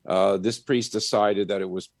 this priest decided that it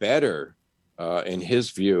was better, in his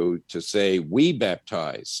view, to say, we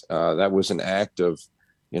baptize. That was an act of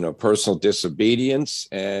personal disobedience.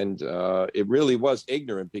 And it really was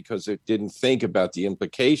ignorant, because it didn't think about the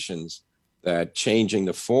implications that changing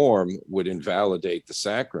the form would invalidate the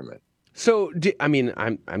sacrament. So,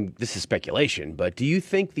 this is speculation, but do you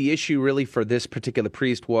think the issue really for this particular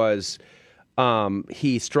priest was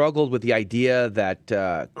he struggled with the idea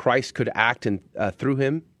that Christ could act through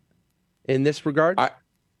him in this regard?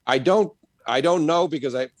 I don't know,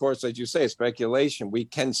 because of course, as you say, speculation. We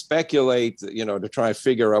can speculate, to try and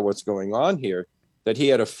figure out what's going on here, that he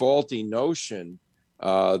had a faulty notion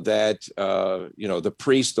that, the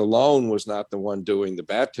priest alone was not the one doing the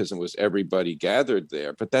baptism, was everybody gathered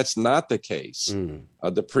there. But that's not the case.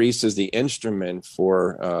 The priest is the instrument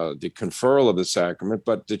for the conferral of the sacrament,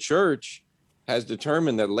 but the church has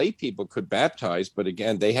determined that lay people could baptize, but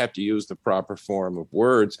again, they have to use the proper form of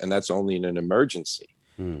words, and that's only in an emergency.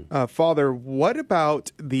 Father, what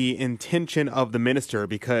about the intention of the minister?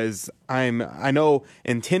 Because I know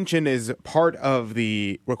intention is part of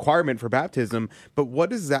the requirement for baptism, but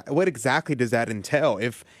what exactly does that entail?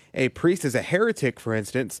 If a priest is a heretic, for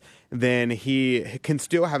instance, then he can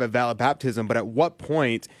still have a valid baptism, but at what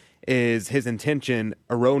point is his intention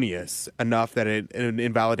erroneous enough that it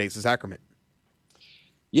invalidates the sacrament?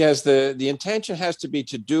 Yes, the intention has to be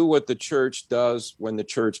to do what the church does when the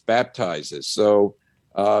church baptizes. So,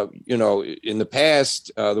 in the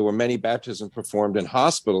past, there were many baptisms performed in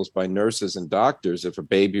hospitals by nurses and doctors if a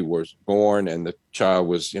baby was born and the child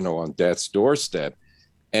was, on death's doorstep.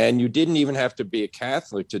 And you didn't even have to be a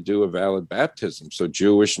Catholic to do a valid baptism. So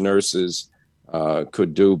Jewish nurses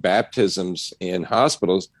could do baptisms in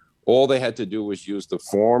hospitals. All they had to do was use the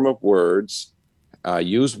form of words,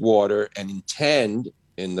 use water, and intend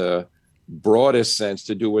in the broadest sense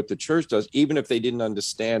to do what the church does, even if they didn't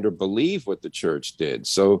understand or believe what the church did.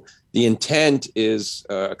 So the intent is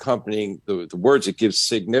accompanying the words. It gives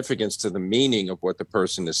significance to the meaning of what the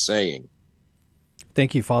person is saying.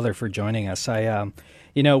 Thank you, Father, for joining us.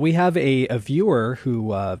 We have a viewer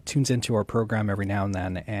who tunes into our program every now and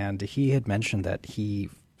then, and he had mentioned that he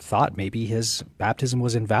thought maybe his baptism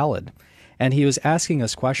was invalid. And he was asking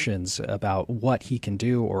us questions about what he can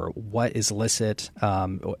do or what is licit.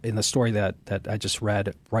 In the story that I just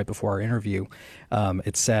read right before our interview,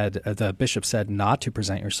 it said, the bishop said not to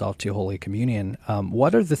present yourself to Holy Communion.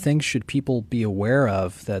 What are the things should people be aware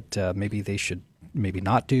of that maybe they should maybe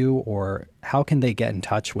not do, or how can they get in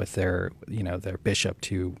touch with their bishop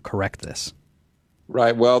to correct this?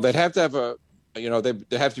 Right. Well, they'd have to have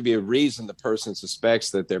there have to be a reason the person suspects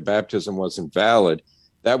that their baptism was invalid.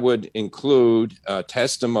 That would include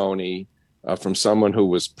testimony from someone who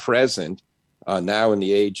was present. Now in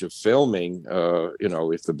the age of filming,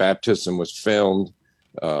 if the baptism was filmed,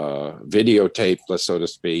 videotaped, so to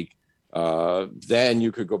speak, then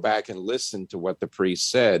you could go back and listen to what the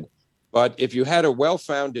priest said. But if you had a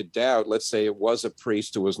well-founded doubt, let's say it was a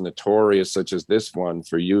priest who was notorious, such as this one,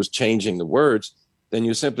 for changing the words, then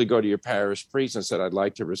you simply go to your parish priest and said, I'd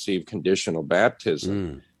like to receive conditional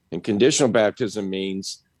baptism. And conditional baptism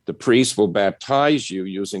means the priest will baptize you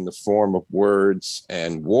using the form of words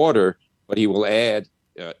and water, but he will add,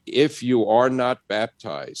 if you are not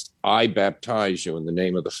baptized, I baptize you in the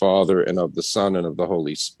name of the Father and of the Son and of the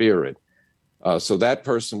Holy Spirit. So that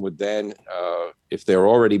person would then, if they're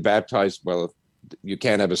already baptized, well, you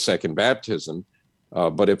can't have a second baptism.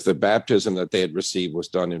 But if the baptism that they had received was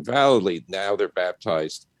done invalidly, now they're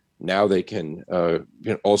baptized. Now they can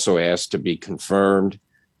also ask to be confirmed.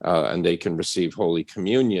 And they can receive Holy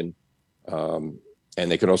Communion, and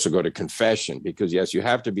they can also go to confession because, yes, you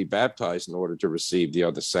have to be baptized in order to receive the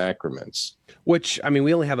other sacraments. Which,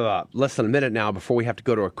 we only have about less than a minute now before we have to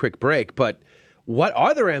go to a quick break, but what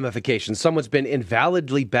are the ramifications? Someone's been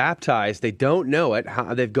invalidly baptized. They don't know it.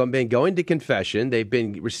 They've been going to confession. They've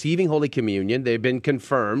been receiving Holy Communion. They've been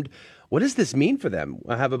confirmed. What does this mean for them?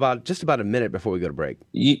 I have just about a minute before we go to break.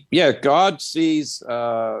 Yeah, God sees,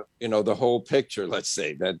 the whole picture, let's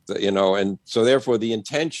say that, and so therefore the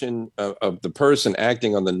intention of the person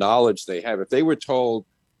acting on the knowledge they have, if they were told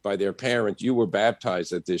by their parent, you were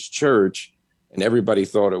baptized at this church and everybody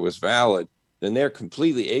thought it was valid, then they're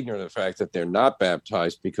completely ignorant of the fact that they're not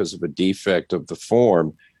baptized because of a defect of the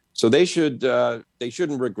form. So they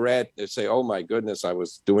shouldn't regret and say, oh my goodness, I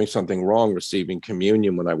was doing something wrong receiving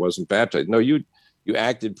communion when I wasn't baptized. No, you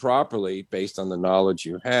acted properly based on the knowledge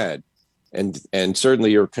you had. And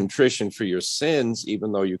certainly your contrition for your sins,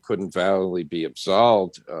 even though you couldn't validly be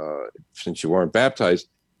absolved since you weren't baptized,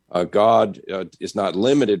 God is not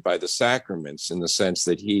limited by the sacraments in the sense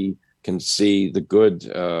that he can see the good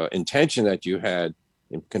intention that you had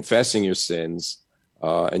in confessing your sins.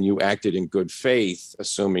 And you acted in good faith,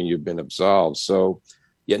 assuming you've been absolved. So,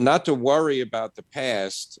 yet not to worry about the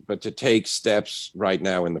past, but to take steps right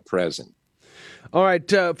now in the present. All right,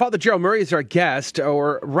 Father Gerald Murray is our guest.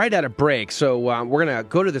 We're right at a break, so we're going to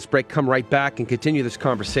go to this break, come right back, and continue this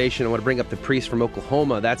conversation. I want to bring up the priest from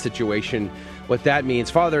Oklahoma, that situation, what that means.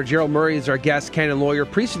 Father Gerald Murray is our guest, canon lawyer,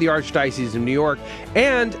 priest of the Archdiocese of New York,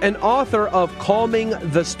 and an author of Calming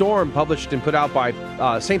the Storm, published and put out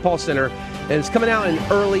by St. Paul Center, and it's coming out in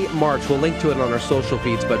early March. We'll link to it on our social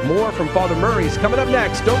feeds, but more from Father Murray is coming up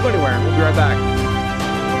next. Don't go anywhere. We'll be right back.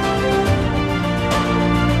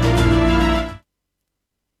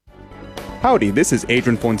 Howdy, this is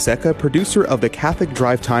Adrian Fonseca, producer of the Catholic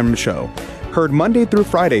Drive Time Show. Heard Monday through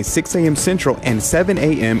Friday, 6 a.m. Central and 7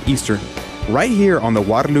 a.m. Eastern, right here on the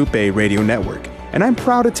Guadalupe Radio Network. And I'm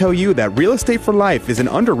proud to tell you that Real Estate for Life is an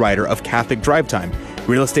underwriter of Catholic Drive Time.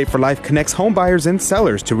 Real Estate for Life connects home buyers and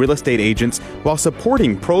sellers to real estate agents while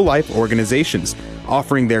supporting pro-life organizations,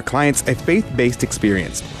 offering their clients a faith-based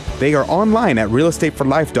experience. They are online at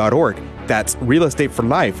realestateforlife.org. That's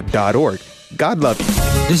realestateforlife.org. God love you.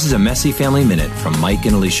 This is a Messy Family Minute from Mike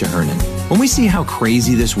and Alicia Hernan. When we see how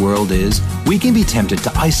crazy this world is, we can be tempted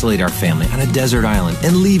to isolate our family on a desert island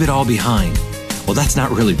and leave it all behind. Well, that's not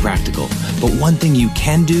really practical, but one thing you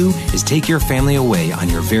can do is take your family away on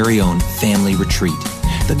your very own family retreat.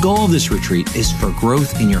 The goal of this retreat is for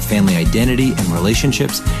growth in your family identity and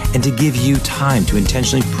relationships, and to give you time to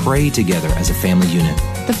intentionally pray together as a family unit.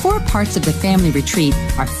 The 4 parts of the family retreat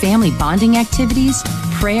are family bonding activities,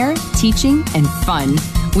 prayer, teaching, and fun.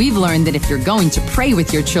 We've learned that if you're going to pray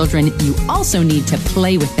with your children, you also need to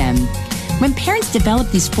play with them. When parents develop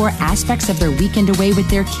these 4 aspects of their weekend away with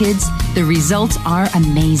their kids, the results are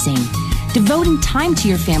amazing. Devoting time to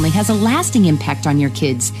your family has a lasting impact on your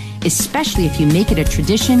kids, especially if you make it a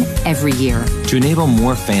tradition every year. To enable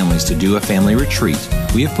more families to do a family retreat,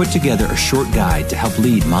 we have put together a short guide to help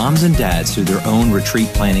lead moms and dads through their own retreat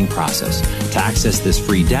planning process. To access this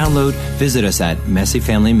free download, visit us at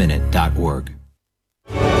messyfamilyminute.org.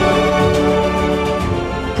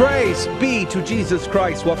 Praise be to Jesus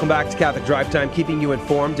Christ. Welcome back to Catholic Drive Time, keeping you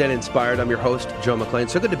informed and inspired. I'm your host, Joe McLean.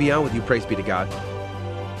 So good to be on with you. Praise be to God.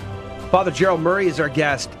 Father Gerald Murray is our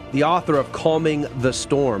guest, the author of Calming the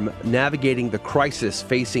Storm, Navigating the Crisis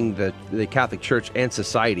Facing the Catholic Church and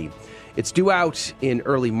Society. It's due out in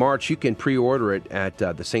early March. You can pre-order it at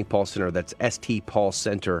the St. Paul Center. That's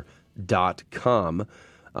stpaulcenter.com.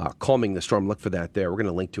 Calming the Storm. Look for that there. We're going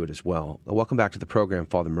to link to it as well. Welcome back to the program,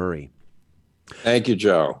 Father Murray. Thank you,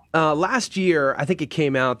 Joe. Last year, I think it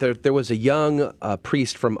came out, there was a young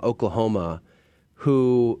priest from Oklahoma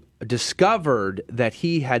who discovered that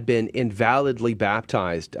he had been invalidly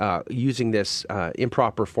baptized using this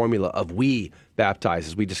improper formula of we baptize,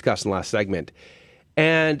 as we discussed in the last segment.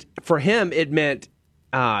 And for him, it meant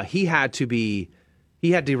he had to be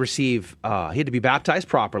baptized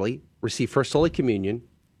properly, receive First Holy Communion,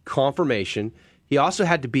 confirmation. He also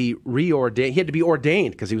had to be reordained. He had to be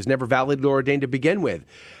ordained because he was never validly ordained to begin with.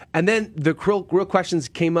 And then the real questions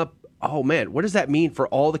came up. Oh, man, what does that mean for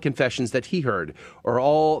all the confessions that he heard or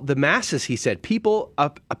all the masses he said? People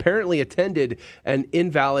apparently attended an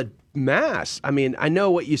invalid mass. I mean, I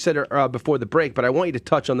know what you said before the break, but I want you to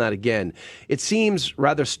touch on that again. It seems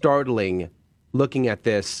rather startling looking at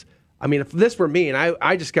this. I mean, if this were me and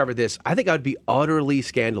I discovered this, I think I would be utterly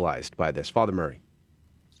scandalized by this. Father Murray.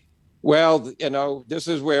 Well, this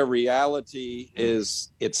is where reality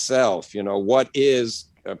is itself. What is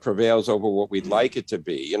prevails over what we'd like it to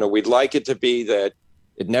be. We'd like it to be that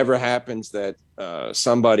it never happens that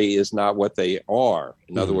somebody is not what they are.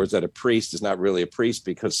 In other words, that a priest is not really a priest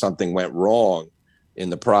because something went wrong in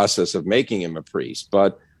the process of making him a priest.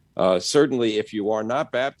 But certainly if you are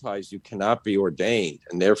not baptized, you cannot be ordained.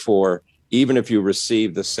 And therefore, even if you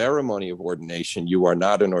receive the ceremony of ordination, you are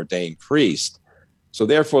not an ordained priest. So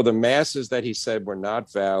therefore, the masses that he said were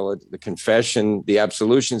not valid, the confession, the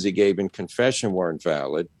absolutions he gave in confession weren't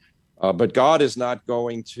valid. But God is not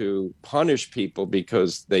going to punish people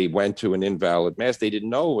because they went to an invalid mass. They didn't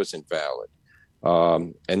know it was invalid.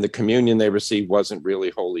 And the communion they received wasn't really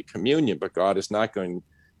Holy Communion, but God is not going,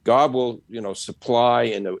 God will, supply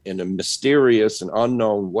in a mysterious and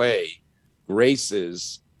unknown way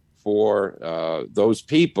graces for those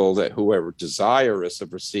people who are desirous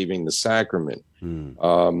of receiving the sacrament.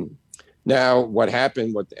 Now, what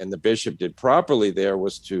happened, and the bishop did properly there,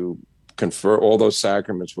 was to confer. All those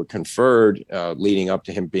sacraments were conferred leading up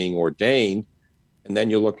to him being ordained. And then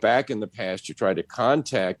you look back in the past, you try to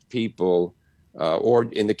contact people, or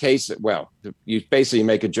in the case, you basically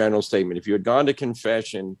make a general statement. If you had gone to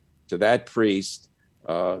confession to that priest,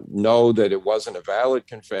 know that it wasn't a valid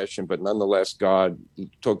confession, but nonetheless, God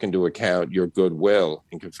took into account your goodwill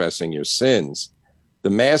in confessing your sins. The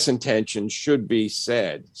mass intention should be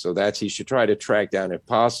said, so he should try to track down, if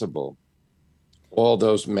possible, all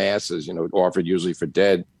those masses, offered usually for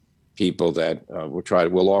dead people that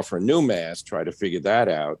we'll offer a new mass, try to figure that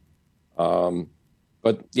out.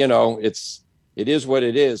 But it is what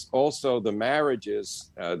it is. Also, the marriages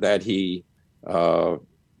that he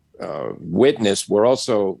witnessed were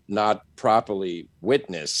also not properly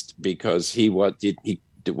witnessed because he was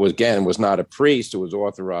not a priest who was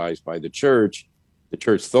authorized by the church. The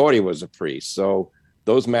church thought he was a priest. So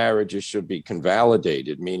those marriages should be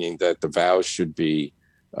convalidated, meaning that the vows should be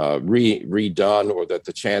redone, or that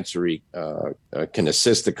the chancery can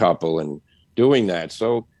assist the couple in doing that.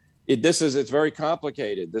 So it's very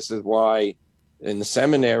complicated. This is why in the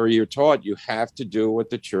seminary you're taught you have to do what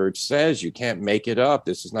the church says. You can't make it up.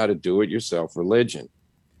 This is not a do-it-yourself religion.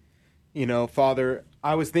 Father,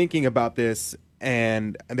 I was thinking about this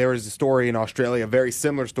and there was a story in Australia, a very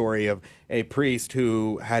similar story of a priest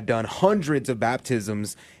who had done hundreds of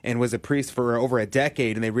baptisms and was a priest for over a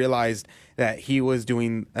decade, and they realized that he was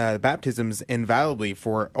doing baptisms invalidly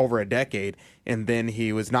for over a decade, and then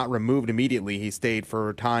he was not removed immediately. He stayed for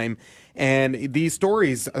a time, and these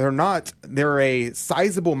stories they're a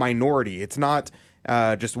sizable minority. It's not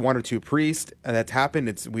just one or two priests that's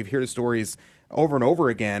happened. We've heard stories over and over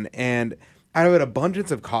again, and out of an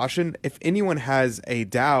abundance of caution, if anyone has a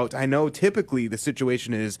doubt, I know typically the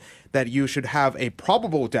situation is that you should have a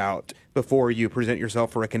probable doubt before you present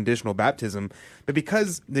yourself for a conditional baptism. But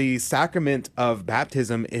because the sacrament of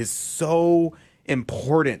baptism is so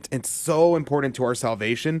important, it's so important to our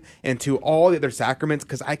salvation and to all the other sacraments,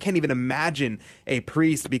 because I can't even imagine a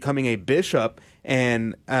priest becoming a bishop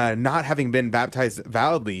and not having been baptized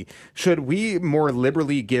validly. Should we more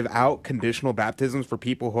liberally give out conditional baptisms for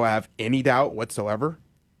people who have any doubt whatsoever?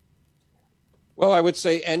 Well, I would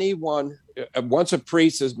say anyone, once a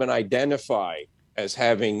priest has been identified as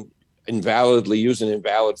having invalidly used an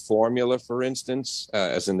invalid formula, for instance,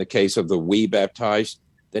 as in the case of the we baptized,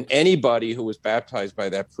 then anybody who was baptized by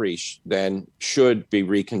that priest then should be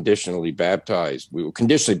reconditionally baptized. We were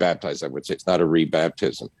conditionally baptized, I would say. It's not a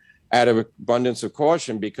rebaptism. Out of abundance of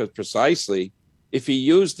caution, because precisely if he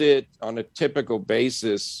used it on a typical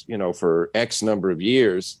basis, for X number of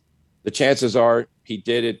years, the chances are he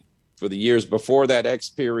did it for the years before that X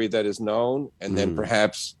period that is known. And then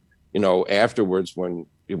perhaps, afterwards when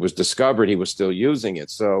it was discovered, he was still using it.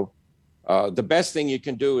 So the best thing you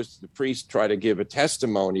can do is the priest try to give a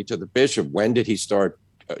testimony to the bishop. When did he start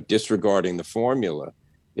disregarding the formula,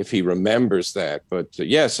 if he remembers that? But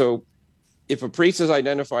so if a priest is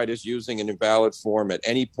identified as using an invalid form at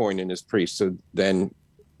any point in his priesthood, then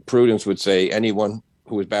prudence would say anyone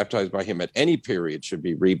who was baptized by him at any period should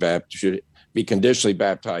be conditionally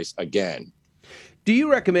baptized again. Do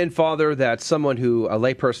you recommend, Father, that a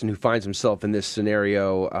layperson who finds himself in this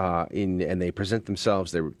scenario and they present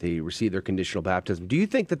themselves, they receive their conditional baptism, do you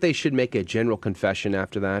think that they should make a general confession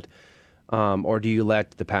after that? Or do you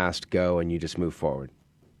let the past go and you just move forward?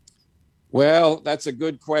 Well, that's a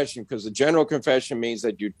good question, because the general confession means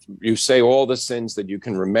that you say all the sins that you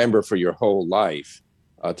can remember for your whole life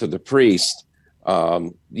to the priest.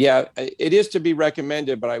 It is to be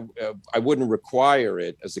recommended, but I wouldn't require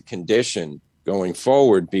it as a condition going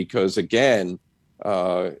forward, because again,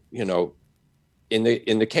 in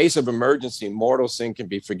the case of emergency, mortal sin can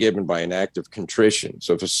be forgiven by an act of contrition.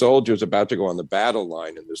 So if a soldier is about to go on the battle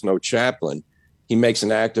line and there's no chaplain, he makes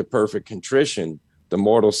an act of perfect contrition. The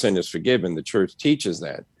mortal sin is forgiven. The church teaches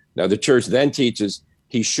that. Now, the church then teaches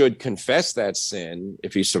he should confess that sin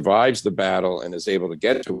if he survives the battle and is able to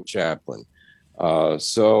get to a chaplain.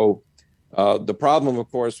 The problem, of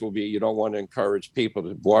course, will be you don't want to encourage people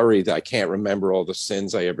to worry that I can't remember all the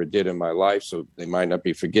sins I ever did in my life, so they might not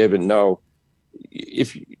be forgiven. No,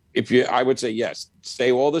 I would say yes,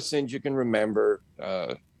 say all the sins you can remember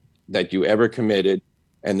that you ever committed,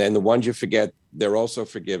 and then the ones you forget, they're also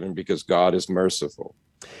forgiven because God is merciful.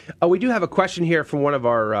 We do have a question here from one of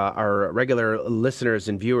our regular listeners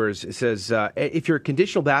and viewers. It says, if your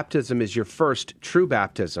conditional baptism is your first true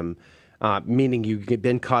baptism, meaning you've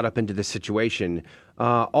been caught up into the situation,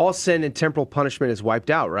 all sin and temporal punishment is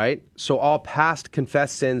wiped out, right? So all past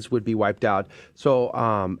confessed sins would be wiped out. So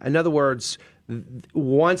in other words,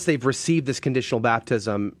 once they've received this conditional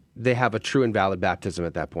baptism, they have a true and valid baptism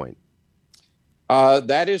at that point.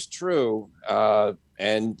 That is true.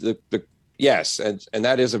 And yes, and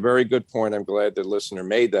that is a very good point. I'm glad the listener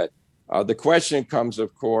made that. The question comes,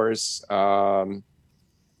 of course,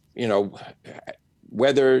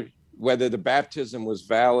 whether the baptism was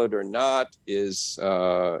valid or not is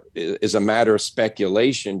a matter of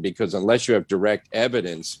speculation, because unless you have direct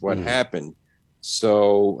evidence what happened.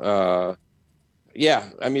 So,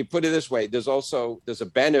 put it this way, there's a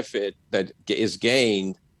benefit that is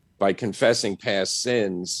gained by confessing past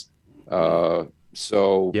sins.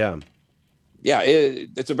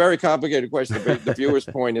 It's a very complicated question. The viewer's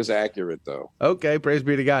point is accurate, though. Okay, praise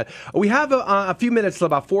be to God. We have a few minutes,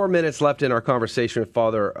 about 4 minutes left in our conversation with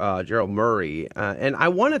Father Gerald Murray. And I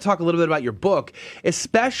want to talk a little bit about your book,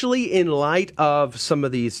 especially in light of some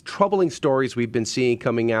of these troubling stories we've been seeing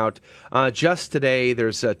coming out. Just today,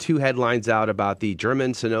 there's 2 headlines out about the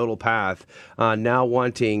German Synodal Path now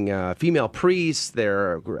wanting female priests.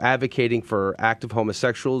 They're advocating for active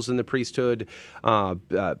homosexuals in the priesthood.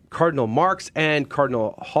 Cardinal Marx and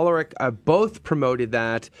Cardinal Hollerich both promoted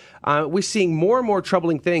that. We're seeing more and more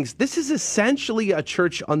troubling things. This is essentially a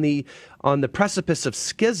church on the precipice of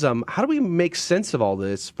schism. How do we make sense of all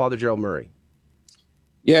this, Father Gerald Murray?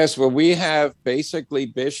 Yes, well, we have basically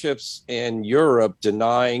bishops in Europe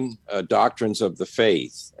denying doctrines of the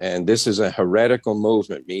faith. And this is a heretical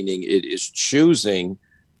movement, meaning it is choosing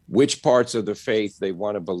which parts of the faith they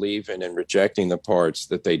want to believe in and rejecting the parts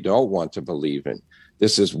that they don't want to believe in.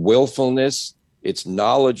 This is willfulness. It's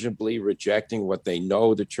knowledgeably rejecting what they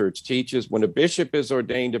know the church teaches. When a bishop is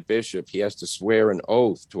ordained a bishop, he has to swear an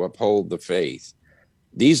oath to uphold the faith.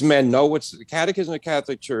 These men know the Catechism of the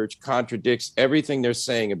Catholic Church contradicts everything they're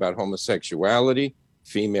saying about homosexuality,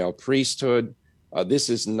 female priesthood. This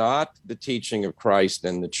is not the teaching of Christ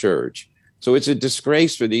and the church. So it's a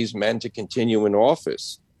disgrace for these men to continue in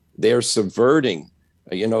office. They're subverting.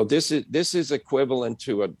 This is equivalent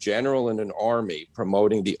to a general in an army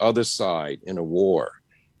promoting the other side in a war.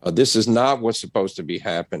 This is not what's supposed to be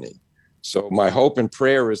happening. So my hope and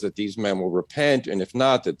prayer is that these men will repent, and if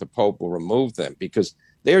not, that the Pope will remove them, because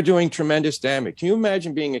they're doing tremendous damage. Can you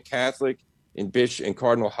imagine being a Catholic in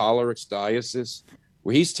Cardinal Hollerich's diocese,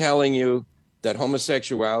 where he's telling you that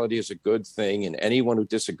homosexuality is a good thing, and anyone who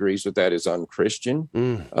disagrees with that is unchristian?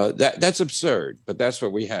 That's absurd, but that's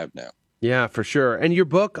what we have now. Yeah, for sure. And your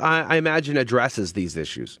book, I imagine, addresses these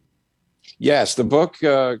issues. Yes, the book,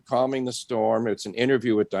 Calming the Storm, it's an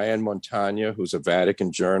interview with Diane Montagna, who's a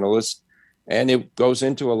Vatican journalist, and it goes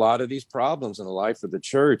into a lot of these problems in the life of the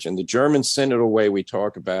church and the German synodal way we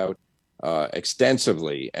talk about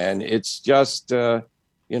extensively. And it's just,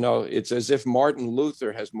 it's as if Martin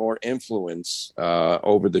Luther has more influence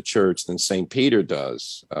over the church than St. Peter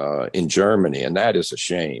does in Germany, and that is a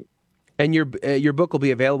shame. And your book will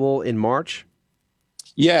be available in March?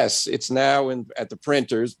 Yes, it's now at the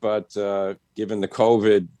printers, but given the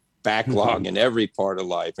COVID backlog in every part of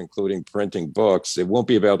life, including printing books, it won't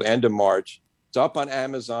be available end of March. It's up on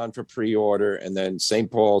Amazon for pre-order, and then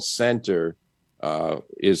St. Paul's Center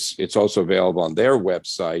it's also available on their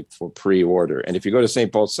website for pre-order. And if you go to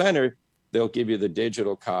St. Paul's Center, they'll give you the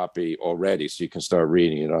digital copy already, so you can start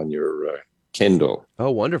reading it on your Kindle.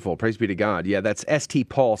 Oh, wonderful. Praise be to God. Yeah, that's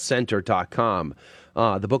stpaulcenter.com.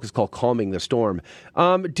 The book is called Calming the Storm.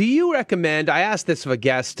 Do you recommend, I asked this of a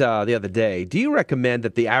guest the other day, do you recommend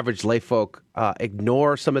that the average layfolk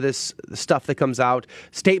ignore some of this stuff that comes out,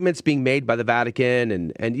 statements being made by the Vatican,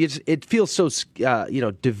 and it feels so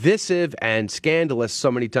divisive and scandalous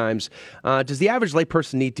so many times. Does the average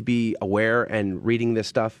layperson need to be aware and reading this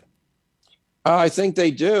stuff? I think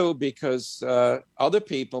they do, because other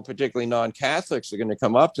people, particularly non-Catholics, are going to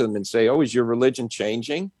come up to them and say, "Oh, is your religion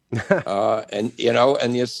changing?" And you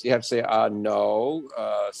have to say, "No."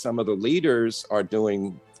 Some of the leaders are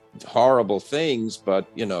doing horrible things, but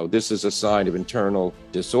this is a sign of internal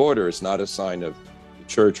disorder. It's not a sign of the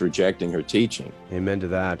church rejecting her teaching. Amen to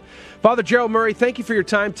that. Father Gerald Murray, thank you for your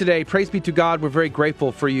time today. Praise be to God. We're very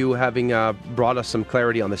grateful for you having brought us some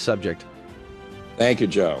clarity on the subject. Thank you,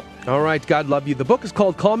 Joe. All right, God love you. The book is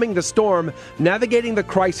called Calming the Storm, Navigating the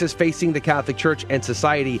Crisis Facing the Catholic Church and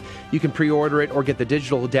Society. You can pre-order it or get the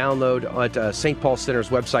digital download at St. Paul Center's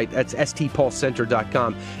website. That's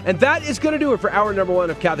stpaulcenter.com. And that is going to do it for hour number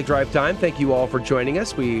 1 of Catholic Drive Time. Thank you all for joining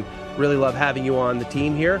us. We really love having you on the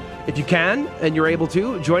team here. If you can and you're able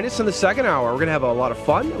to, join us in the second hour. We're going to have a lot of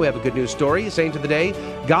fun. We have a good news story, Saint of the Day,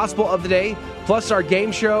 Gospel of the Day, plus our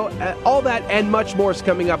game show. All that and much more is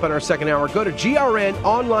coming up in our second hour. Go to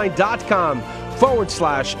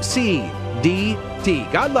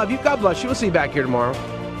grnonline.com/CDT. God love you. God bless you. We'll see you back here tomorrow.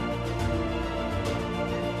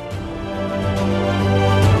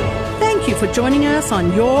 Thank you for joining us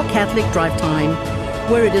on Your Catholic Drive Time,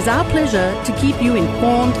 where it is our pleasure to keep you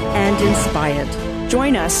informed and inspired.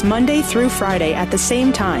 Join us Monday through Friday at the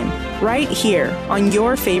same time, right here on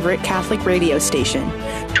your favorite Catholic radio station.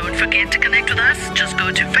 Don't forget to connect with us. Just go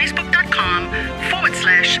to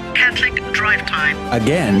facebook.com/Catholic Drive Time.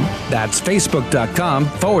 Again, that's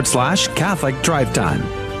facebook.com/Catholic Drive Time.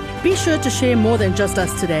 Be sure to share more than just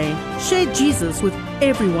us today. Share Jesus with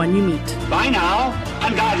everyone you meet. Bye now,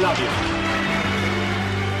 and God love you.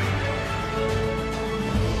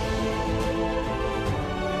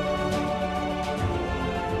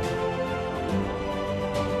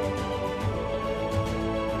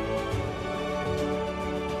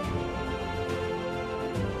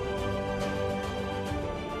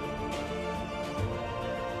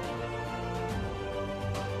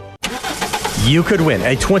 You could win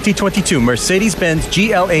a 2022 Mercedes-Benz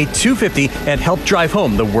GLA 250 and help drive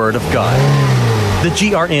home the Word of God. The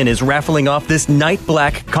GRN is raffling off this night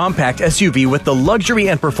black compact SUV with the luxury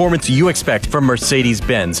and performance you expect from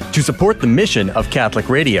Mercedes-Benz to support the mission of Catholic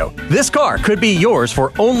Radio. This car could be yours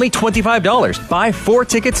for only $25. Buy 4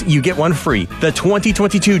 tickets, you get 1 free. The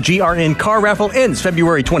 2022 GRN car raffle ends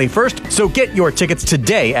February 21st, so get your tickets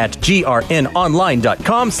today at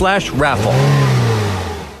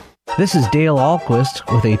grnonline.com/raffle. This is Dale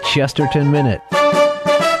Ahlquist with a Chesterton Minute.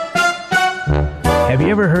 Have you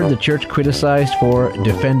ever heard the church criticized for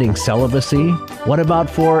defending celibacy? What about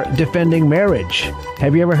for defending marriage?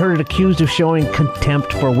 Have you ever heard it accused of showing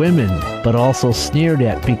contempt for women, but also sneered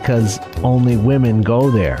at because only women go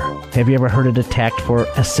there? Have you ever heard it attacked for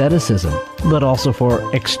asceticism, but also for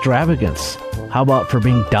extravagance? How about for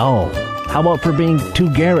being dull? How about for being too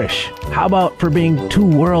garish? How about for being too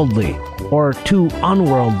worldly or too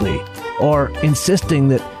unworldly? Or insisting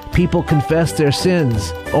that people confess their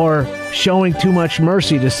sins, or showing too much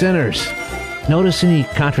mercy to sinners? Notice any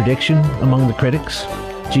contradiction among the critics?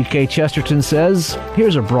 G.K. Chesterton says,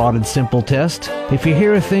 here's a broad and simple test. If you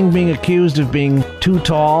hear a thing being accused of being too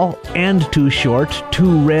tall and too short,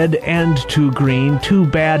 too red and too green, too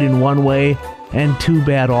bad in one way and too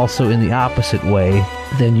bad also in the opposite way,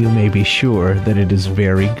 then you may be sure that it is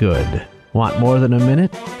very good. Want more than a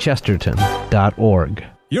minute? Chesterton.org.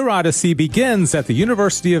 Your Odyssey begins at the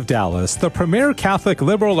University of Dallas, the premier Catholic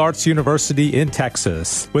liberal arts university in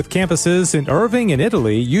Texas. With campuses in Irving and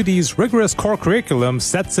Italy, UD's rigorous core curriculum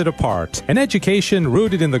sets it apart. An education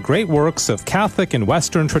rooted in the great works of Catholic and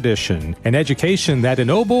Western tradition. An education that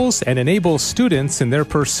ennobles and enables students in their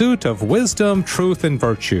pursuit of wisdom, truth, and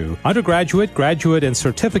virtue. Undergraduate, graduate, and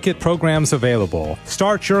certificate programs available.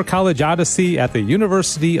 Start your college odyssey at the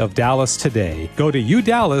University of Dallas today. Go to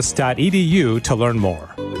udallas.edu to learn more.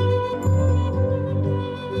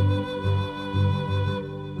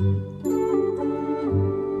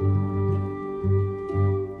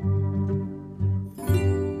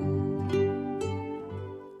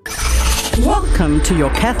 Welcome to your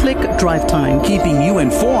Catholic Drive Time, keeping you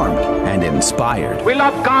informed and inspired. We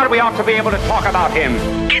love God, we ought to be able to talk about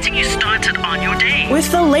Him. Getting you started on your day.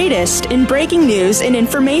 With the latest in breaking news and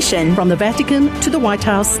information from the Vatican to the White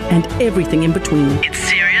House and everything in between. It's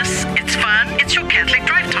serious, it's fun, it's your Catholic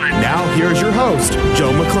Drive Time. Now, here's your host,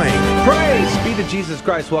 Joe McClain. Praise be to Jesus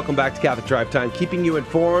Christ. Welcome back to Catholic Drive Time, keeping you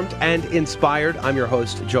informed and inspired. I'm your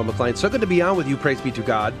host, Joe McClain. So good to be on with you. Praise be to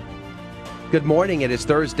God. Good morning. It is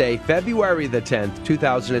Thursday, February the 10th,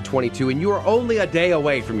 2022, and you are only a day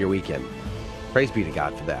away from your weekend. Praise be to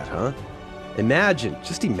God for that, huh?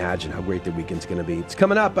 Just imagine how great the weekend's going to be. It's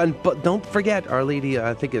coming up, but don't forget Our Lady,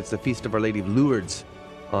 I think it's the Feast of Our Lady of Lourdes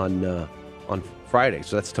on Friday,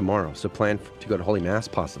 so that's tomorrow. So plan to go to Holy Mass,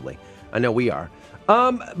 possibly. I know we are.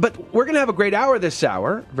 But we're going to have a great hour this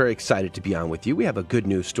hour. Very excited to be on with you. We have a good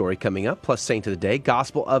news story coming up, plus Saint of the Day,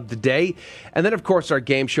 Gospel of the Day, and then, of course, our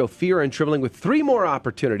game show, Fear and Trembling, with 3 more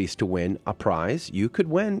opportunities to win a prize. You could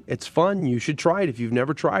win. It's fun. You should try it if you've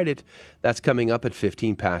never tried it. That's coming up at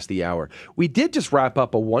 15 past the hour. We did just wrap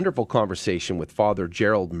up a wonderful conversation with Father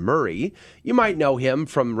Gerald Murray. You might know him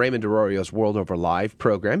from Raymond DeRorio's World Over Live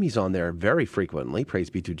program. He's on there very frequently. Praise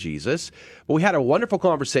be to Jesus. But we had a wonderful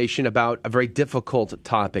conversation about a very difficult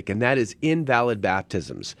topic, and that is invalid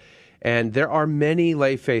baptisms. And there are many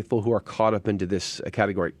lay faithful who are caught up into this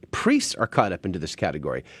category. Priests are caught up into this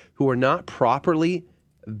category who are not properly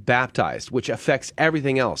baptized, which affects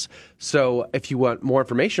everything else. So if you want more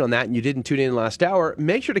information on that and you didn't tune in last hour,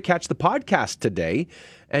 make sure to catch the podcast today.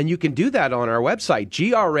 And you can do that on our website,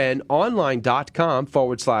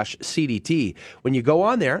 grnonline.com/CDT. When you go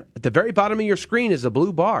on there, at the very bottom of your screen is a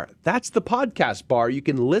blue bar. That's the podcast bar. You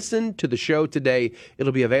can listen to the show today.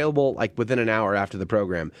 It'll be available like within an hour after the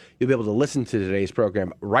program. You'll be able to listen to today's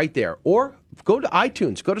program right there. Or go to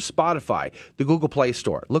iTunes, go to Spotify, the Google Play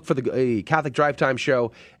Store. Look for the Catholic Drive Time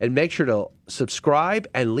show and make sure to subscribe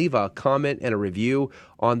and leave a comment and a review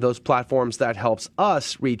on those platforms. That helps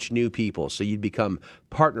us reach new people, so you'd become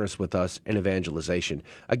partners with us in evangelization.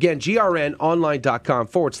 Again,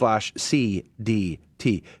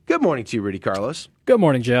 grnonline.com/CDT. Good morning to you, Rudy Carlos. Good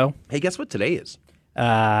morning, Joe. Hey, guess what today is?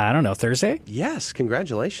 I don't know, Thursday? Yes,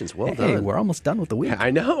 congratulations. Well Hey, done. we're almost done with the week.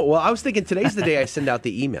 I know. Well, I was thinking today's the day I send out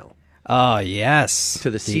the email. Oh, yes. To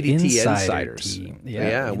the CDT insiders. Team.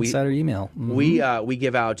 Yeah, insider email. Mm-hmm. We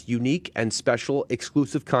give out unique and special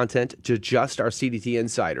exclusive content to just our CDT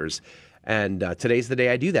insiders. And today's the day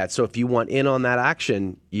I do that. So if you want in on that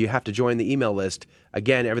action, you have to join the email list.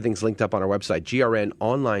 Again, everything's linked up on our website,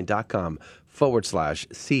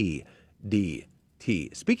 grnonline.com/CDT.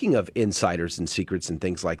 CDT. Speaking of insiders and secrets and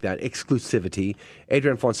things like that, exclusivity,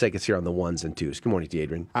 Adrian Fonseca is here on the ones and twos. Good morning to you,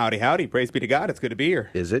 Adrian. Howdy, howdy. Praise be to God. It's good to be here.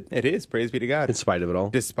 Is it? It is. Praise be to God. In spite of it all?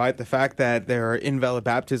 Despite the fact that there are invalid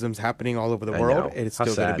baptisms happening all over the world, it's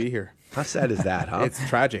still good to be here. How sad is that, huh? It's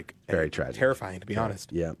tragic. Very tragic. Terrifying, to be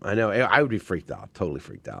honest. Yeah, I know. I would be freaked out. Totally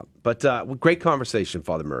freaked out. But great conversation,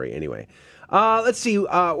 Father Murray, anyway. Let's see.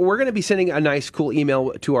 We're going to be sending a nice, cool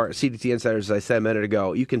email to our CDT Insiders, as I said a minute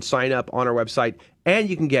ago. You can sign up on our website, and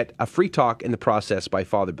you can get a free talk in the process by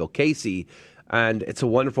Father Bill Casey. And it's a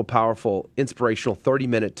wonderful, powerful, inspirational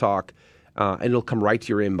 30-minute talk, and it'll come right to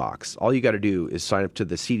your inbox. All you got to do is sign up to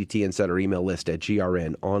the CDT Insider email list at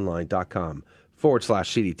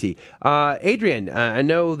grnonline.com/CDT. Adrian, I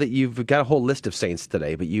know that you've got a whole list of saints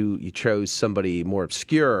today, but you chose somebody more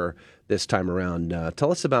obscure this time around.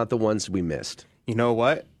 Tell us about the ones we missed. You know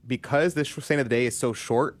what? Because this Saint of the Day is so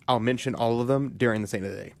short, I'll mention all of them during the Saint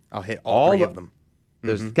of the Day. I'll hit all three of them.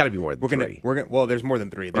 There's got to be more than three. Well, there's more than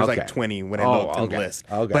three. There's like 20 when I looked on the list.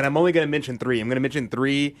 Okay. But I'm only going to mention three. I'm going to mention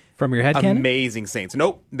three from your head canon? Amazing saints.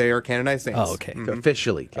 Nope, they are canonized saints. Oh, okay.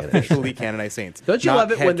 Officially canonized. Officially canonized saints. Don't you Not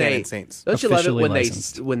love it when they? saints. Don't you love it when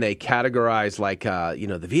licensed. when they categorize like the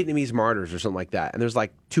Vietnamese martyrs or something like that, and there's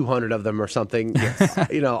like 200 of them or something,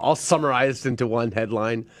 all summarized into one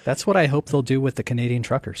headline. That's what I hope they'll do with the Canadian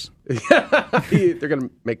truckers. They're going to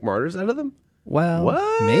make martyrs out of them. Well,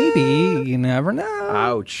 What? maybe. You never know.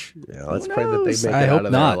 Ouch. Yeah, let's pray that they make I it hope out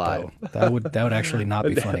of there not, alive. though. That would actually not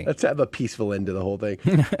be funny. Let's have a peaceful end to the whole thing.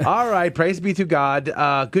 All right, praise be to God.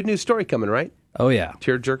 Good news story coming, right? Oh, yeah.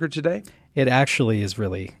 Tearjerker today? It actually is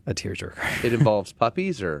really a tearjerker. It involves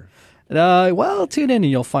puppies or? Well, tune in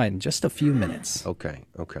and you'll find in just a few minutes. Okay.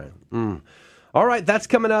 All right, that's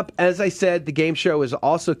coming up. As I said, the game show is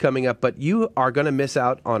also coming up, but you are going to miss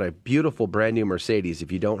out on a beautiful brand new Mercedes if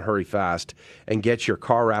you don't hurry fast and get your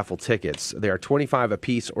car raffle tickets. They are $25 a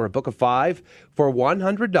piece or a book of 5 for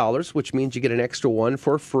 $100, which means you get an extra one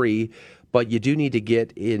for free. But you do need to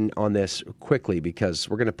get in on this quickly because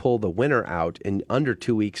we're going to pull the winner out in under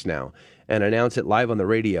 2 weeks now and announce it live on the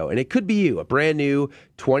radio. And it could be you, a brand new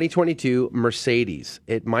 2022 Mercedes.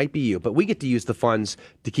 It might be you, but we get to use the funds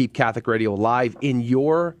to keep Catholic Radio live in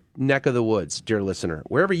your neck of the woods, dear listener.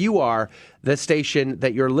 Wherever you are, the station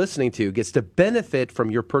that you're listening to gets to benefit from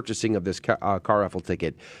your purchasing of this car raffle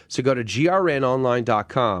ticket. So go to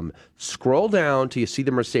grnonline.com, scroll down till you see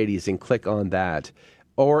the Mercedes and click on that.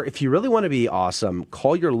 Or if you really want to be awesome,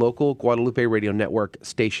 call your local Guadalupe Radio Network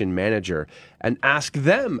station manager and ask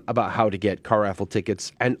them about how to get car raffle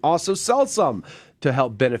tickets and also sell some to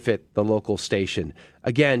help benefit the local station.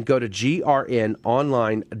 Again, go to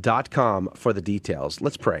grnonline.com for the details.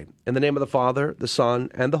 Let's pray. In the name of the Father, the Son,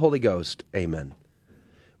 and the Holy Ghost. Amen.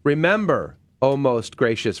 Remember, O most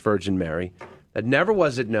gracious Virgin Mary, that never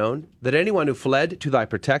was it known that anyone who fled to thy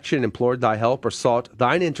protection, implored thy help, or sought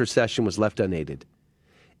thine intercession was left unaided.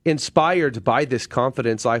 Inspired by this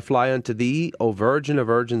confidence, I fly unto thee, O Virgin of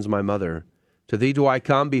Virgins, my mother. To thee do I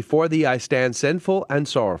come, before thee I stand sinful and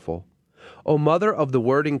sorrowful. O Mother of the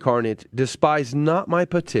Word incarnate, despise not my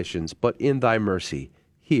petitions, but in thy mercy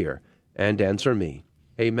hear and answer me.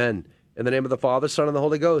 Amen. In the name of the Father, Son, and the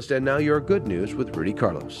Holy Ghost. And now your good news with Rudy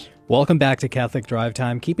Carlos. Welcome back to Catholic Drive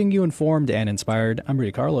Time, keeping you informed and inspired. I'm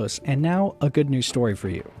Rudy Carlos, and now a good news story for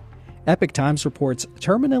you. Epic Times reports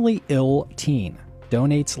terminally ill teen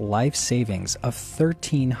donates life savings of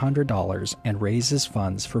 $1,300 and raises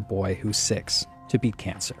funds for boy who's 6 to beat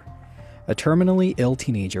cancer. A terminally ill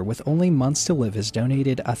teenager with only months to live has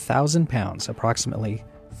donated £1,000, approximately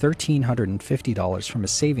 $1,350 from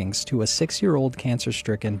his savings, to a 6-year-old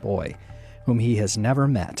cancer-stricken boy whom he has never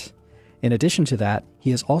met. In addition to that,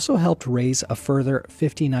 he has also helped raise a further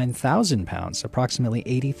 £59,000, approximately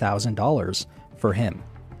 $80,000, for him.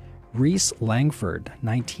 Reese Langford,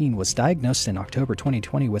 19, was diagnosed in October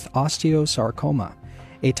 2020 with osteosarcoma,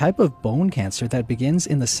 a type of bone cancer that begins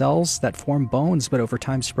in the cells that form bones but over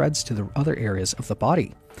time spreads to the other areas of the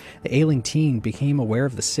body. The ailing teen became aware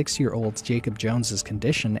of the 6-year-old Jacob Jones's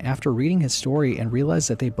condition after reading his story and realized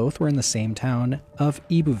that they both were in the same town of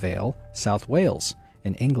Ebbw Vale, South Wales,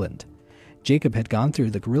 in England. Jacob had gone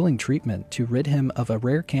through the grueling treatment to rid him of a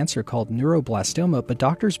rare cancer called neuroblastoma, but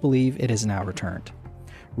doctors believe it has now returned.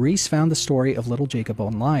 Reese found the story of little Jacob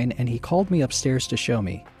online, and he called me upstairs to show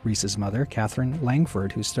me, Reese's mother, Catherine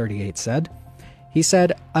Langford, who's 38, said. He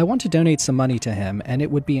said, I want to donate some money to him, and it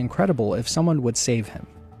would be incredible if someone would save him.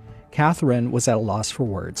 Catherine was at a loss for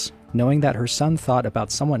words, knowing that her son thought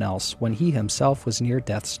about someone else when he himself was near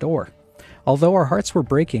death's door. Although our hearts were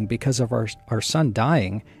breaking because of our son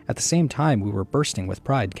dying, at the same time we were bursting with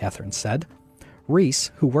pride, Catherine said.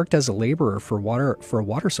 Reese, who worked as a laborer for a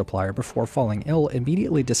water supplier before falling ill,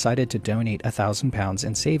 immediately decided to donate 1,000 pounds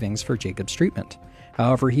in savings for Jacob's treatment.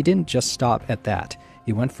 However, he didn't just stop at that.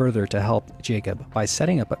 He went further to help Jacob by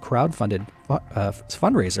setting up a crowd-funded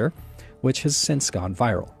fundraiser, which has since gone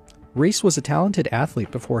viral. Reese was a talented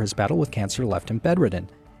athlete before his battle with cancer left him bedridden.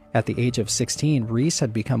 At the age of 16, Reese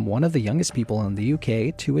had become one of the youngest people in the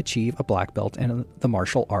UK to achieve a black belt in the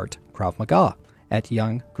martial art Krav Maga at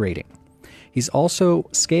young grading. He's also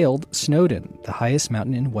scaled Snowdon, the highest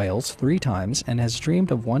mountain in Wales, 3 times, and has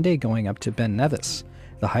dreamed of one day going up to Ben Nevis,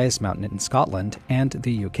 the highest mountain in Scotland and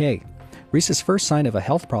the UK. Reese's first sign of a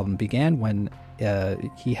health problem began when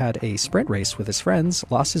he had a sprint race with his friends,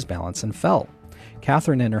 lost his balance, and fell.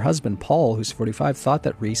 Catherine and her husband, Paul, who's 45, thought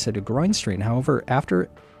that Reese had a groin strain. However, after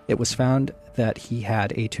it was found that he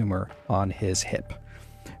had a tumor on his hip.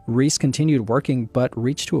 Reese continued working, but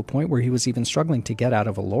reached to a point where he was even struggling to get out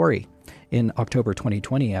of a lorry. In October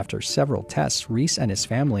 2020, after several tests, Reese and his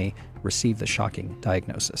family received the shocking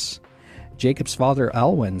diagnosis. Jacob's father,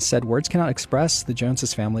 Alwyn, said words cannot express the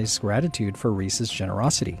Joneses family's gratitude for Reese's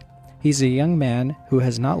generosity. He's a young man who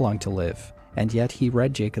has not long to live, and yet he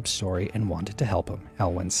read Jacob's story and wanted to help him,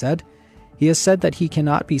 Alwyn said. He has said that he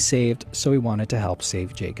cannot be saved, so he wanted to help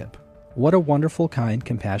save Jacob. What a wonderful, kind,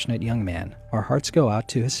 compassionate young man. Our hearts go out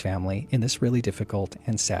to his family in this really difficult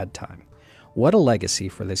and sad time. What a legacy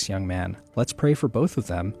for this young man. Let's pray for both of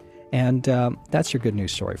them. And that's your good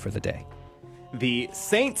news story for the day. The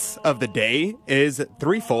saints of the day is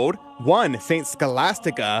threefold. 1, Saint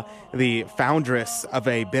Scholastica, the foundress of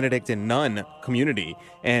a Benedictine nun community,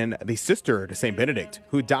 and the sister to Saint Benedict,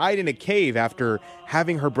 who died in a cave after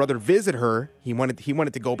having her brother visit her. He wanted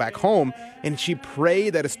to go back home, and she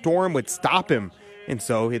prayed that a storm would stop him, and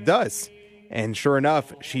so it does. And sure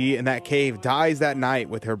enough, she in that cave dies that night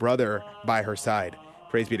with her brother by her side.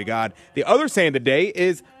 Praise be to God. The other saint of the day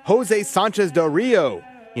is Jose Sanchez del Rio.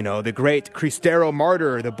 You know, the great Cristero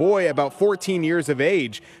martyr, the boy about 14 years of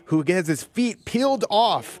age who gets his feet peeled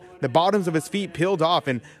off, the bottoms of his feet peeled off,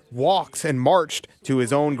 and walks and marched to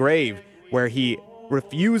his own grave, where he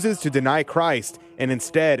refuses to deny Christ and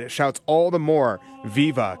instead shouts all the more,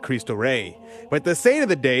 Viva Cristo Rey. But the saint of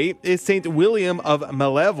the day is Saint William of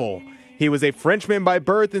Meleville. He was a Frenchman by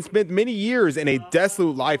birth and spent many years in a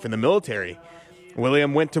dissolute life in the military.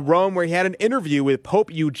 William went to Rome, where he had an interview with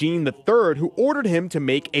Pope Eugene III, who ordered him to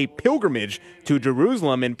make a pilgrimage to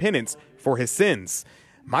Jerusalem in penance for his sins.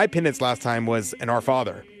 My penance last time was an Our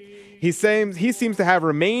Father. He seems to have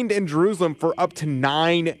remained in Jerusalem for up to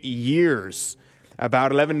 9 years.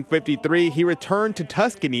 About 1153, he returned to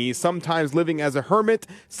Tuscany, sometimes living as a hermit,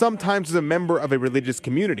 sometimes as a member of a religious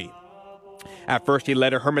community. At first, he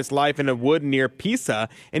led a hermit's life in a wood near Pisa,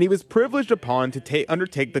 and he was privileged upon to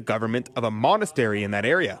undertake the government of a monastery in that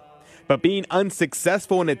area. But being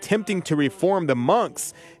unsuccessful in attempting to reform the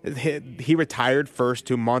monks, he retired first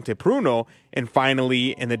to Montepruno and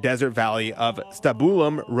finally in the desert valley of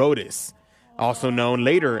Stabulum Rhodus, also known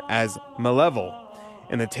later as Meleville,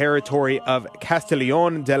 in the territory of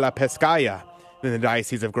Castiglione della Pescaia, in the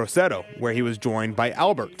Diocese of Grosseto, where he was joined by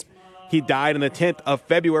Albert. He died on the 10th of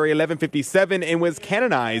February 1157 and was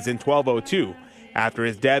canonized in 1202. After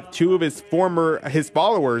his death, 2 of his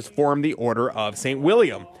followers formed the Order of St.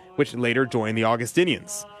 William, which later joined the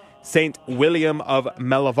Augustinians. St. William of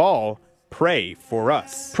Meleville, pray for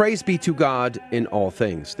us. Praise be to God in all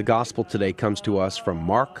things. The gospel today comes to us from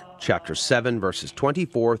Mark chapter 7, verses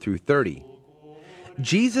 24 through 30.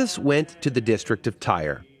 Jesus went to the district of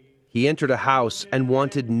Tyre. He entered a house and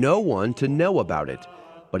wanted no one to know about it,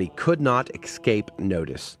 but he could not escape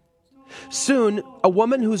notice. Soon, a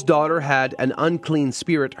woman whose daughter had an unclean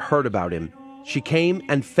spirit heard about him. She came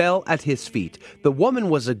and fell at his feet. The woman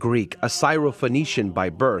was a Greek, a Syrophoenician by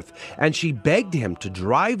birth, and she begged him to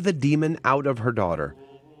drive the demon out of her daughter.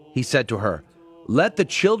 He said to her, "Let the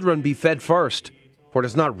children be fed first, for it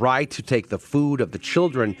is not right to take the food of the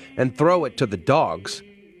children and throw it to the dogs."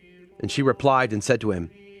 And she replied and said to him,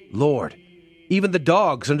 "Lord, even the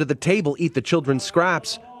dogs under the table eat the children's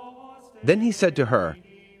scraps." Then he said to her,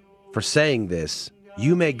 "For saying this,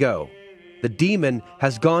 you may go. The demon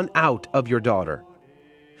has gone out of your daughter."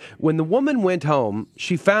 When the woman went home,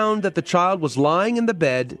 she found that the child was lying in the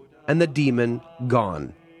bed and the demon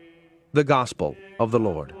gone. The Gospel of the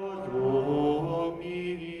Lord.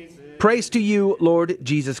 Praise to you, Lord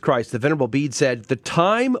Jesus Christ. The Venerable Bede said, "The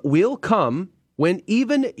time will come when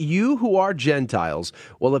even you who are Gentiles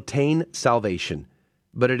will obtain salvation.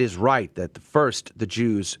 But it is right that first the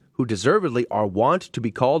Jews who who deservedly are wont to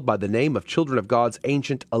be called by the name of children of God's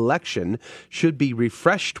ancient election, should be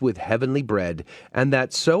refreshed with heavenly bread, and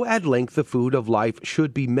that so at length the food of life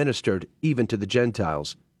should be ministered even to the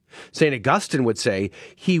Gentiles. St. Augustine would say,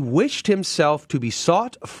 he wished himself to be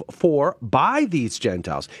sought for by these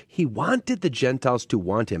Gentiles. He wanted the Gentiles to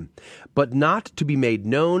want him, but not to be made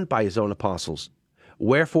known by his own apostles.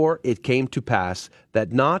 Wherefore it came to pass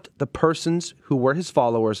that not the persons who were his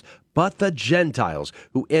followers, but the Gentiles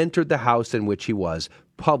who entered the house in which he was,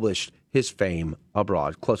 published his fame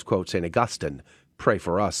abroad. Close quote, St. Augustine. Pray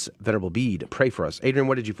for us. Venerable Bede, pray for us. Adrian,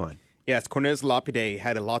 what did you find? Yes, Cornelius Lapide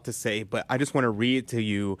had a lot to say, but I just want to read to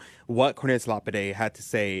you what Cornelius Lapide had to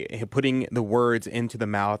say, putting the words into the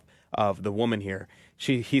mouth of the woman here.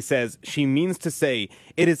 He says, she means to say,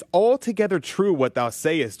 it is altogether true what thou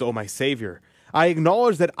sayest, O my Savior. I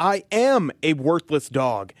acknowledge that I am a worthless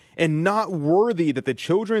dog, and not worthy that the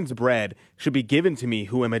children's bread should be given to me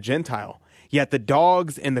who am a Gentile. Yet the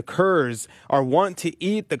dogs and the curs are wont to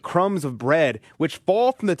eat the crumbs of bread which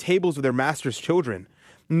fall from the tables of their master's children.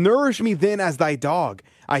 Nourish me then as thy dog.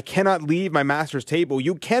 I cannot leave my master's table.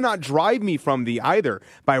 You cannot drive me from thee either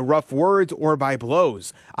by rough words or by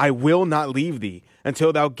blows. I will not leave thee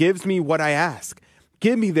until thou givest me what I ask.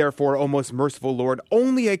 Give me therefore, O most merciful Lord,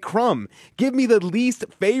 only a crumb. Give me the least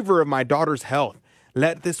favor of my daughter's health.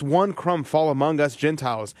 Let this one crumb fall among us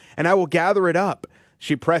Gentiles, and I will gather it up.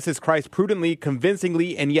 She presses Christ prudently,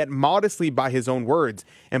 convincingly, and yet modestly by his own words,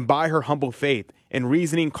 and by her humble faith. And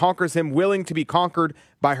reasoning conquers him, willing to be conquered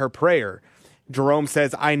by her prayer. Jerome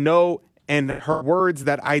says, I know in her words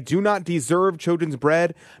that I do not deserve children's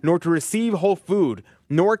bread, nor to receive whole food,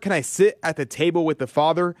 nor can I sit at the table with the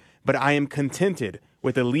Father, but I am contented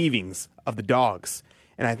with the leavings of the dogs.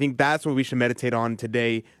 And I think that's what we should meditate on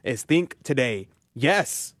today, is think today,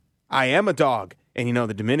 yes, I am a dog. And you know,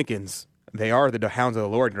 the Dominicans, they are the hounds of the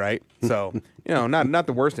Lord, right? So, not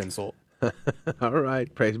the worst insult. All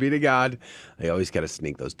right. Praise be to God. I always got to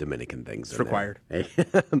sneak those Dominican things. It's required.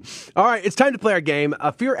 All right. It's time to play our game,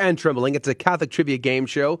 Fear and Trembling. It's a Catholic trivia game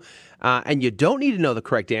show, and you don't need to know the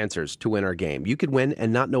correct answers to win our game. You could win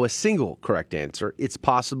and not know a single correct answer. It's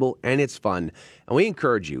possible, and it's fun. And we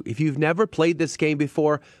encourage you, if you've never played this game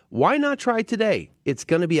before, why not try today? It's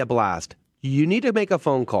going to be a blast. You need to make a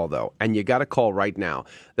phone call, though, and you got to call right now.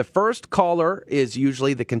 The first caller is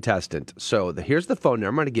usually the contestant. So here's the phone number.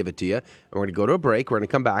 I'm going to give it to you. And we're going to go to a break. We're going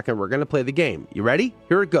to come back, and we're going to play the game. You ready?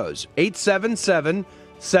 Here it goes.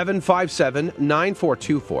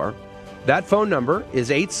 877-757-9424. That phone number is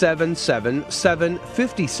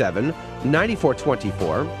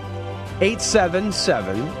 877-757-9424.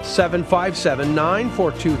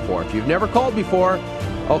 877-757-9424. If you've never called before,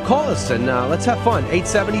 call us and let's have fun.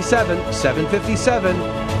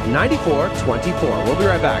 877-757-9424. We'll be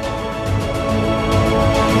right back.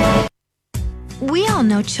 We all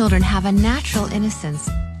know children have a natural innocence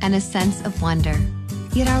and a sense of wonder.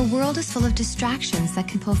 Yet our world is full of distractions that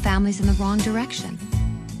can pull families in the wrong direction.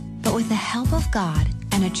 But with the help of God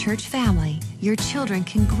and a church family, your children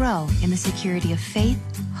can grow in the security of faith,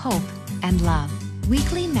 hope, and love.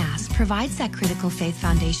 Weekly Mass provides that critical faith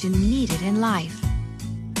foundation needed in life.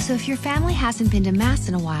 So if your family hasn't been to Mass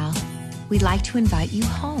in a while, we'd like to invite you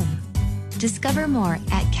home. Discover more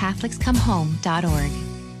at CatholicsComeHome.org.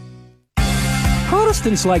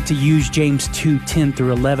 Protestants like to use James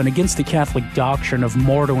 2:10-11 against the Catholic doctrine of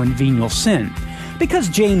mortal and venial sin, because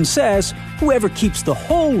James says, whoever keeps the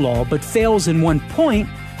whole law but fails in one point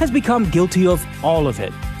has become guilty of all of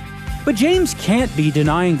it. But James can't be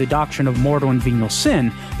denying the doctrine of mortal and venial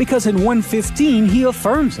sin, because in 1:15 he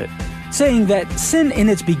affirms it, saying that sin in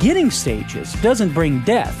its beginning stages doesn't bring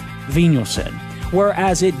death, venial sin,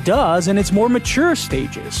 whereas it does in its more mature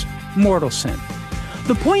stages, mortal sin.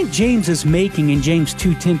 The point James is making in James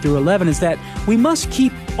 2:10-11 is that we must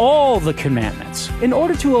keep all the commandments in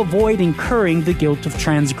order to avoid incurring the guilt of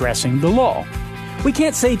transgressing the law. We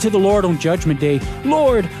can't say to the Lord on Judgment Day,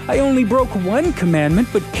 Lord, I only broke one commandment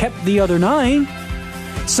but kept the other 9.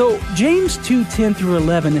 So James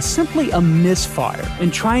 2:10-11 is simply a misfire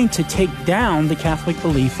in trying to take down the Catholic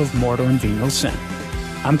belief of mortal and venial sin.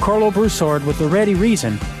 I'm Carlo Broussard with the ready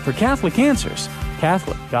reason for Catholic Answers,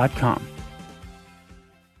 Catholic.com.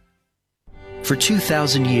 For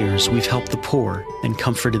 2,000 years, we've helped the poor and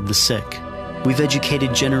comforted the sick. We've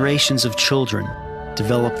educated generations of children,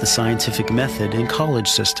 developed the scientific method and college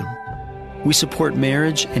system. We support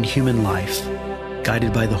marriage and human life.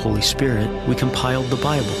 Guided by the Holy Spirit, we compiled the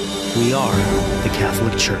Bible. We are the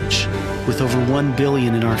Catholic Church, with over 1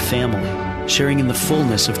 billion in our family, sharing in the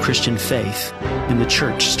fullness of Christian faith in the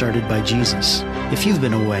church started by Jesus. If you've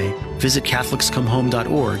been away, visit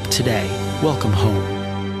CatholicsComeHome.org today. Welcome home.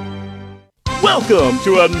 Welcome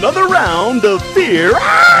to another round of Fear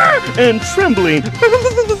and Trembling,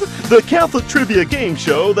 the Catholic trivia game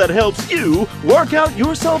show that helps you work out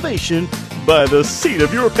your salvation by the seat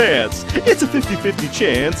of your pants. It's a 50-50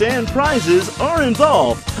 chance and prizes are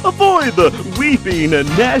involved. Avoid the weeping and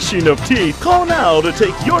gnashing of teeth. Call now to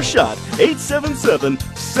take your shot.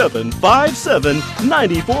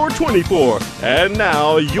 877-757-9424. And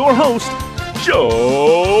now, your host,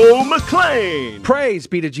 Joe McClain. Praise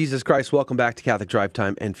be to Jesus Christ. Welcome back to Catholic Drive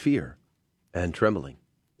Time and Fear and Trembling,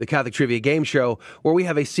 the Catholic trivia game show where we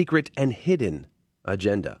have a secret and hidden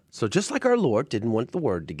agenda. So just like our Lord didn't want the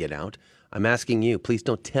word to get out, I'm asking you, please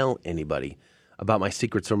don't tell anybody about my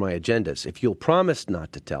secrets or my agendas. If you'll promise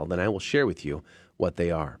not to tell, then I will share with you what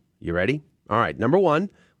they are. You ready? All right. Number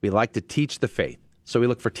one, we like to teach the faith. So we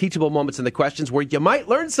look for teachable moments in the questions where you might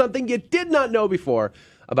learn something you did not know before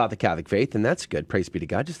about the Catholic faith, and that's good. Praise be to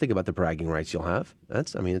God. Just think about the bragging rights you'll have.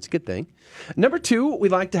 It's a good thing. Number two, we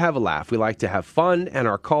like to have a laugh. We like to have fun, and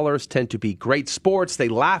our callers tend to be great sports. They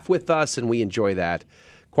laugh with us, and we enjoy that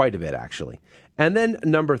quite a bit, actually. And then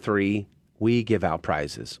number three, we give out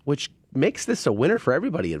prizes, which makes this a winner for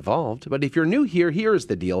everybody involved. But if you're new here, here's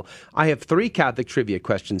the deal. I have 3 Catholic trivia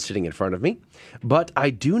questions sitting in front of me, but I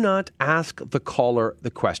do not ask the caller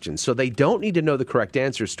the questions. So they don't need to know the correct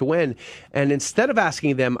answers to win. And instead of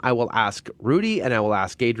asking them, I will ask Rudy and I will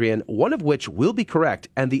ask Adrian, one of which will be correct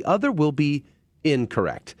and the other will be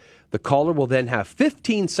incorrect. The caller will then have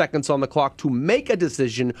 15 seconds on the clock to make a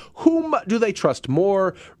decision. Whom do they trust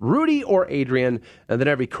more, Rudy or Adrian? And then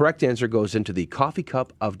every correct answer goes into the coffee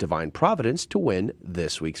cup of divine providence to win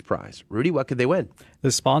this week's prize. Rudy, what could they win?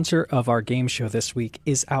 The sponsor of our game show this week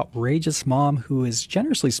is Outrageous Mom, who is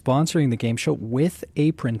generously sponsoring the game show with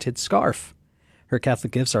a printed scarf. Her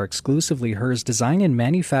Catholic gifts are exclusively hers, designed and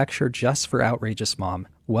manufactured just for Outrageous Mom,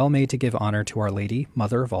 well made to give honor to Our Lady,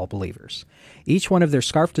 Mother of all believers. Each one of their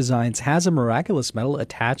scarf designs has a miraculous medal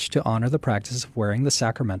attached to honor the practice of wearing the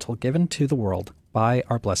sacramental given to the world by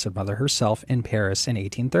our Blessed Mother herself in Paris in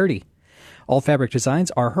 1830. All fabric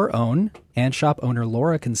designs are her own, and shop owner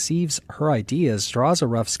Laura conceives her ideas, draws a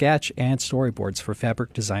rough sketch, and storyboards for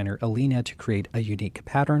fabric designer Alina to create a unique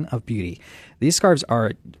pattern of beauty. These scarves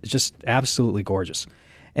are just absolutely gorgeous.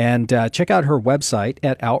 And check out her website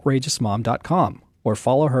at outrageousmom.com or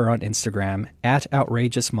follow her on Instagram at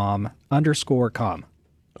outrageousmom_com.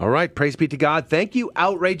 All right. Praise be to God. Thank you,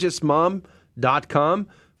 outrageousmom.com,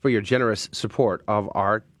 for your generous support of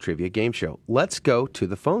our trivia game show. Let's go to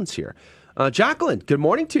the phones here. Jacqueline, good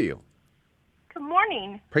morning to you. Good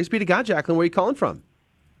morning. Praise be to God, Jacqueline. Where are you calling from?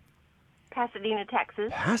 Pasadena,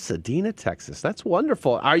 Texas. Pasadena, Texas. That's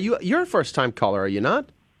wonderful. You're a first-time caller, are you not?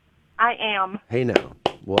 I am. Hey, now.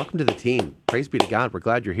 Welcome to the team. Praise be to God. We're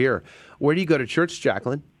glad you're here. Where do you go to church,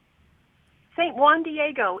 Jacqueline? St. Juan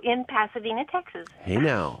Diego in Pasadena, Texas. Hey,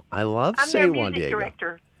 now. I love I'm St. Juan their music Diego.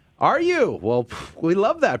 director. Are you? Well, we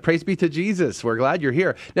love that. Praise be to Jesus. We're glad you're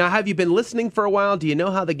here. Now, have you been listening for a while? Do you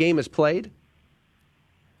know how the game is played?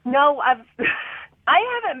 No, I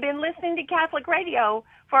haven't been listening to Catholic radio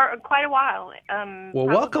for quite a while. Well,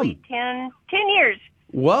 welcome. 10 years.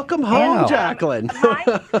 Welcome home, Jacqueline.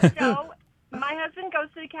 My husband goes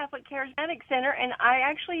to the Catholic Charismatic Center, and I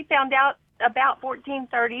actually found out about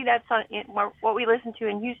 1430. That's what we listen to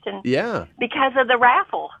in Houston. Yeah. Because of the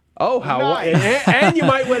raffle. Oh, how Nice. and you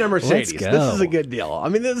might win a Mercedes. Let's go. This is a good deal. I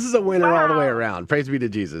mean, this is a winner all the way around. Praise be to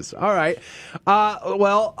Jesus. All right.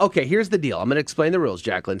 Well, okay, here's the deal. I'm going to explain the rules,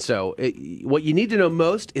 Jacqueline. So what you need to know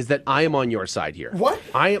most is that I am on your side here. What?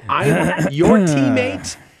 I am your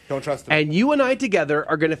teammate. Don't trust him. And you and I together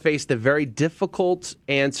are going to face the very difficult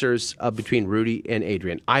answers between Rudy and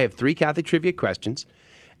Adrian. I have 3 Catholic trivia questions,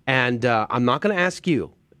 and I'm not going to ask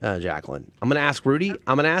you, Jacqueline. I'm going to ask Rudy.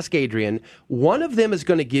 I'm going to ask Adrian. One of them is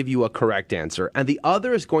going to give you a correct answer, and the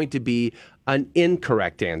other is going to be an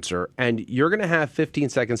incorrect answer. And you're going to have 15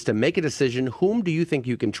 seconds to make a decision. Whom do you think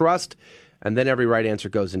you can trust? And then every right answer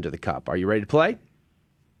goes into the cup. Are you ready to play?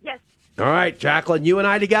 Yes. All right, Jacqueline, you and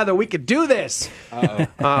I together, we could do this.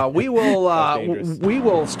 We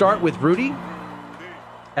will start with Rudy,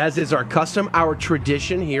 as is our custom, our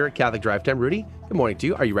tradition here at Catholic Drive Time. Rudy, good morning to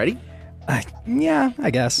you. Are you ready? Yeah,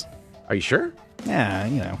 I guess. Are you sure? Yeah,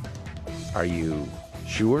 you know. Are you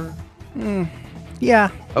sure? Yeah.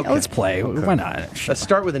 Okay. Let's play. Okay. Why not? Sure. Let's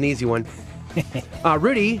start with an easy one.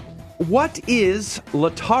 Rudy, what is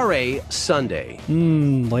Laetare Sunday?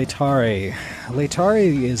 Laetare.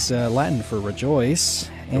 Laetare is Latin for rejoice.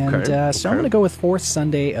 And so I'm going to go with 4th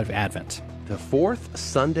Sunday of Advent. The 4th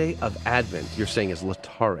Sunday of Advent, you're saying, is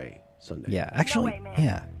Laetare Sunday. Yeah, actually,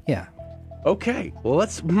 yeah. Okay, well,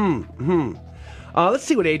 let's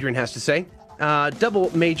see what Adrian has to say.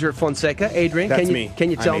 Double Major Fonseca. Adrian, That's can you, me. Can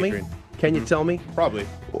you tell I'm me? Adrian. Can you tell me? Probably.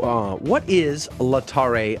 What is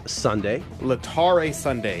Latare Sunday? Latare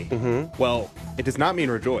Sunday. Mm-hmm. Well, it does not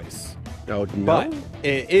mean rejoice. Oh, no? But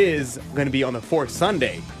it is going to be on the fourth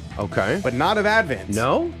Sunday. Okay. But not of Advent.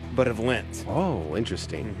 No? But of Lent. Oh,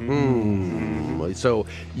 interesting. So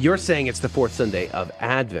you're saying it's the fourth Sunday of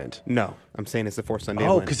Advent? No, I'm saying it's the fourth Sunday of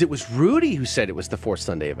Oh, Lent. because it was Rudy who said it was the fourth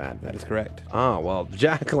Sunday of Advent. That is correct. Oh, well,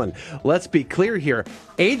 Jacqueline, let's be clear here.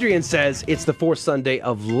 Adrian says it's the fourth Sunday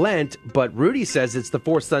of Lent, but Rudy says it's the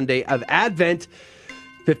fourth Sunday of Advent.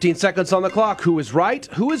 15 seconds on the clock. Who is right?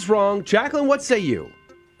 Who is wrong? Jacqueline, what say you?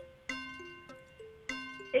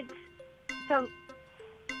 It's so.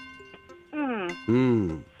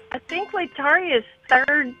 I think Latari is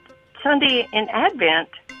third Sunday in Advent.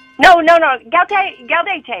 No,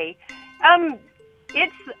 Gaudete.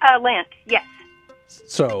 It's Lent. Yes.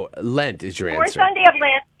 So Lent is your Fourth answer. Sunday of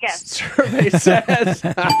Lent. Yes. Survey says.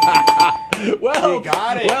 Well, You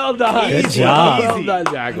got it. well done. Good job. Well done,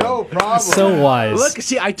 Jacqueline. No problem. So wise. Look,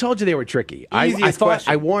 see, I told you they were tricky. I Easiest thought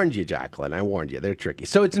question. I warned you, Jacqueline. I warned you. They're tricky.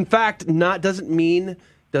 So it's in fact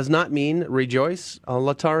does not mean rejoice.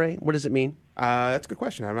 Latare. What does it mean? That's a good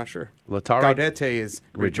question. I'm not sure. Latare. Gaudete is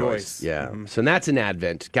rejoice. Yeah. So that's in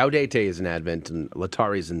Advent. Gaudete is in Advent, and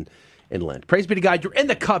Latare is in Lent. Praise be to God. You're in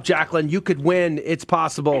the cup, Jacqueline. You could win. It's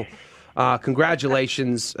possible.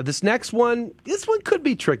 Congratulations. This next one, could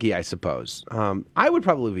be tricky, I suppose. I would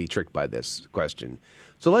probably be tricked by this question.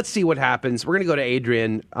 So let's see what happens. We're going to go to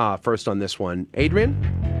Adrian first on this one. Adrian?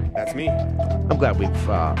 That's me. I'm glad we've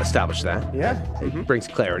established that. Yeah. It brings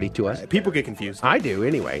clarity to us. People get confused. I do,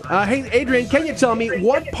 anyway. Hey, Adrian, can you tell me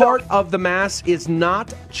what part of the Mass is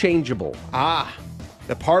not changeable?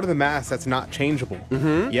 The part of the Mass that's not changeable.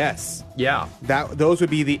 Mm-hmm. Yes. Yeah. Those would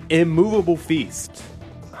be the immovable feast.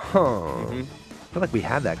 Huh. I feel like we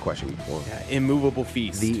had that question before. Yeah, immovable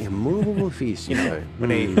feast. The immovable feast. You know,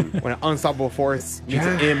 when an unstoppable force meets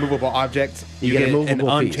an immovable object, you get get a an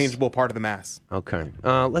movable feast. unchangeable part of the Mass. Okay.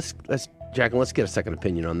 Jacqueline, let's get a second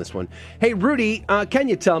opinion on this one. Hey, Rudy, can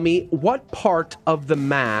you tell me what part of the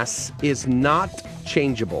Mass is not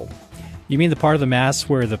changeable? You mean the part of the Mass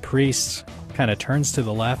where the priest kind of turns to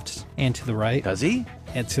the left and to the right? Does he?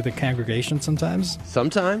 And to the congregation sometimes?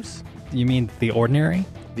 Sometimes. You mean the ordinary?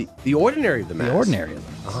 The ordinary of the Mass? The ordinary of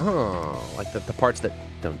the Mass. Oh, like the parts that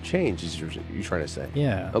don't change, is you're trying to say.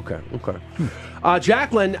 Yeah. Okay.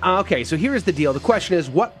 Jacqueline, okay, so here's the deal. The question is,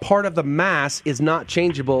 what part of the Mass is not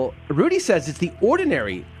changeable? Rudy says it's the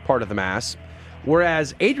ordinary part of the Mass,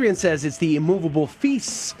 whereas Adrian says it's the immovable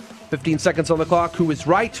feasts. 15 seconds on the clock. Who is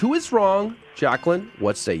right? Who is wrong? Jacqueline,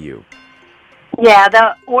 what say you? Yeah,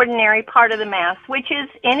 the ordinary part of the Mass, which is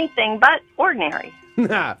anything but ordinary.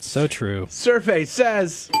 So true. Survey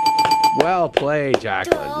says, well played,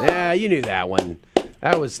 Jacqueline. Yeah, you knew that one.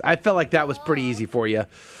 I felt like that was pretty easy for you.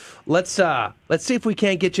 Let's see if we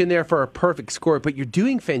can't get you in there for a perfect score, but you're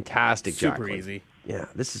doing fantastic, Super Jacqueline. easy. Yeah,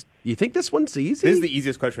 you think this one's easy? This is the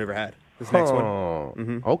easiest question we've ever had. This next one.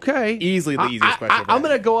 Mm-hmm. Okay. Easily the easiest question. I'm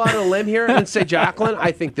going to go out on a limb here and say, Jacqueline,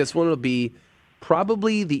 I think this one will be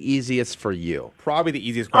probably the easiest for you. Probably the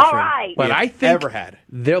easiest question All right. But I think ever had.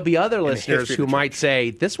 There'll be other the listeners history of who the might say,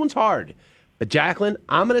 this one's hard. But Jacqueline,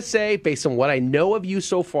 I'm going to say, based on what I know of you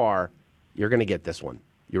so far, you're going to get this one.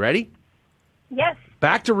 You ready? Yes.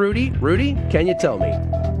 Back to Rudy. Rudy, can you tell me?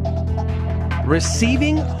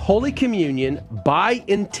 Receiving Holy Communion by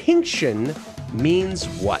intinction means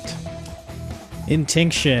what?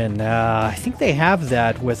 Intinction. I think they have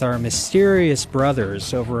that with our mysterious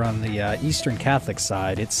brothers over on the Eastern Catholic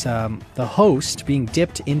side. It's the host being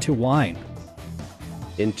dipped into wine.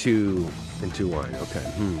 Into wine.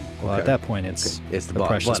 Okay. Well, at that point, it's the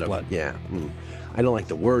precious blood. blood. Yeah. I don't like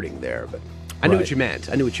the wording there, but I knew what you meant.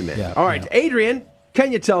 Yeah, All right, Adrian,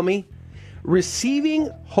 can you tell me, receiving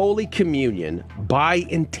Holy Communion by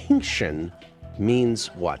intinction means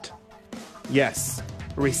what? Yes.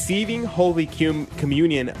 Receiving Holy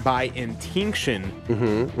Communion by intinction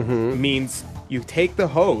means you take the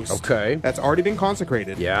host that's already been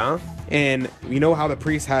consecrated. Yeah. And you know how the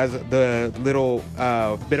priest has the little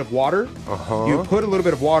bit of water? Uh-huh. You put a little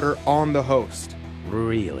bit of water on the host.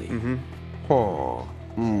 Really? Mm-hmm. Oh.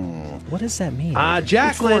 What does that mean? It's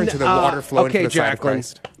Jacqueline. into the water flow okay, into the side of Jacqueline.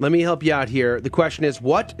 Christ. Let me help you out here. The question is,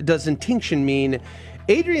 what does intinction mean?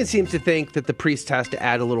 Adrian seems to think that the priest has to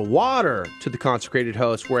add a little water to the consecrated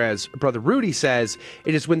host, whereas Brother Rudy says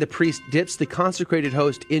it is when the priest dips the consecrated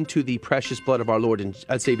host into the precious blood of our Lord and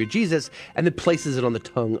Savior Jesus and then places it on the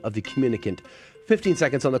tongue of the communicant. 15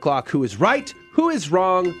 seconds on the clock. Who is right? Who is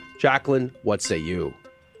wrong? Jacqueline, what say you?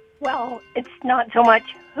 Well, it's not so much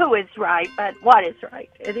who is right, but what is right.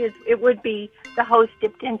 It would be the host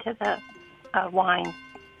dipped into the wine.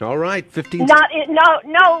 All right, 15.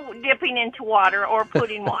 No dipping into water or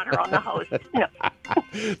putting water on the host. No.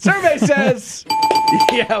 Survey says,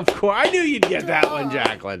 yeah, of course. I knew you'd get that one,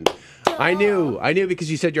 Jacqueline. I knew because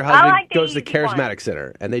you said your husband goes to the Charismatic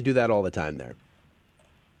Center, and they do that all the time there.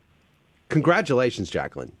 Congratulations,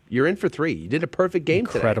 Jacqueline. You're in for 3. You did a perfect game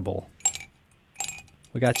today. Incredible.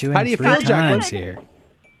 We got you in How do you 3 feel, times Jacqueline? here.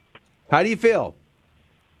 How do you feel?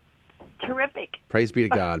 Terrific. Praise be to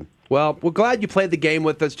God. Well, we're glad you played the game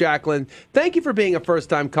with us, Jacqueline. Thank you for being a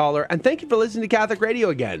first-time caller, and thank you for listening to Catholic Radio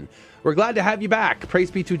again. We're glad to have you back. Praise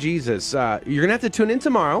be to Jesus. You're going to have to tune in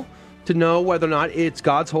tomorrow to know whether or not it's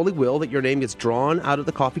God's holy will that your name gets drawn out of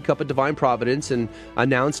the coffee cup of divine providence and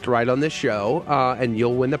announced right on this show, and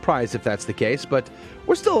you'll win the prize if that's the case. But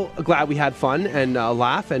we're still glad we had fun and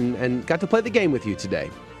laugh and got to play the game with you today.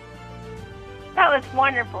 That was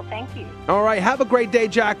wonderful. Thank you. All right, have a great day,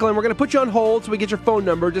 Jacqueline. We're going to put you on hold so we get your phone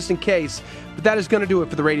number just in case. But that is going to do it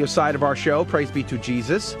for the radio side of our show. Praise be to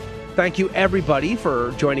Jesus. Thank you, everybody,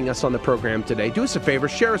 for joining us on the program today. Do us a favor,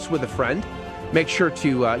 share us with a friend. Make sure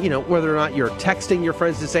to, whether or not you're texting your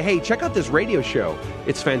friends to say, hey, check out this radio show.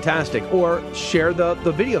 It's fantastic. Or share the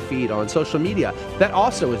video feed on social media. That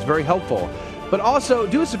also is very helpful. But also,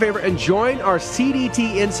 do us a favor and join our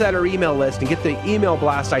CDT Insider email list and get the email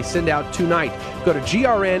blast I send out tonight. Go to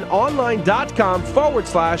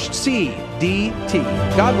grnonline.com/CDT.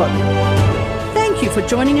 God love you. Thank you for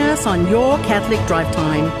joining us on Your Catholic Drive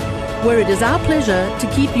Time, where it is our pleasure to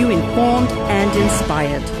keep you informed and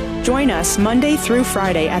inspired. Join us Monday through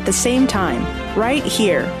Friday at the same time, right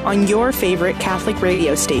here on your favorite Catholic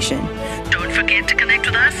radio station. Don't forget to connect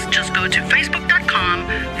with us. Just go to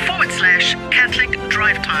facebook.com/Catholic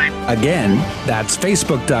Drive Time. Again, that's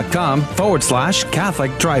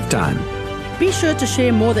facebook.com/Catholic Drive Time. Be sure to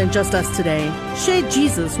share more than just us today. Share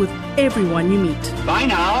Jesus with everyone you meet. Bye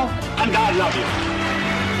now, and God love you.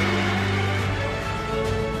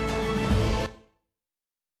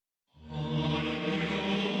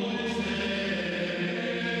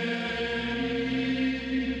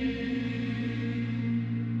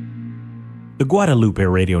 The Guadalupe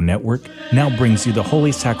Radio Network now brings you the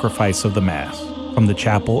Holy Sacrifice of the Mass from the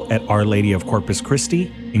chapel at Our Lady of Corpus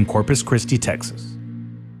Christi in Corpus Christi, Texas.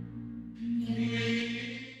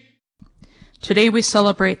 Today we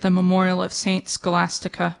celebrate the memorial of Saint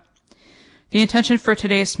Scholastica. The intention for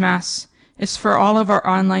today's Mass is for all of our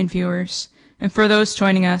online viewers and for those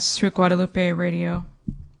joining us through Guadalupe Radio.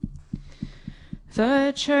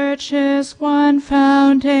 The Church is one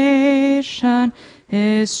foundation,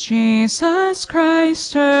 is Jesus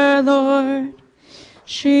Christ her Lord.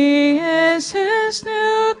 She is his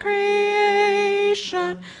new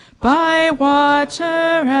creation by water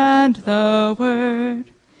and the word.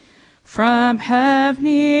 From heaven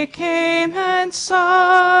he came and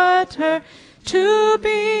sought her to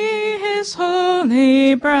be his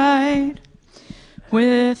holy bride.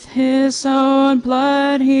 With his own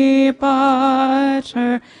blood he bought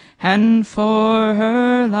her, and for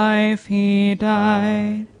her life he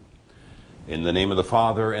died. In the name of the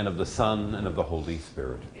Father, and of the Son, and of the Holy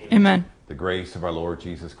Spirit. Amen. The grace of our Lord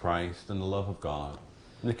Jesus Christ, and the love of God,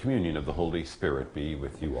 and the communion of the Holy Spirit be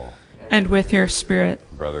with you all. And with your spirit.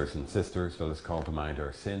 Brothers and sisters, let us call to mind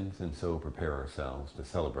our sins, and so prepare ourselves to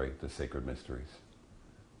celebrate the sacred mysteries.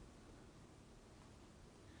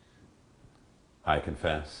 I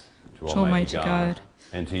confess to Almighty God,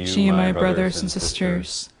 and to you, my brothers and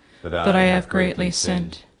sisters, that I have greatly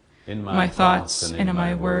sinned in my thoughts and in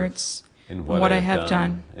my words, in what I have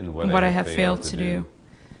done and what I have failed to do,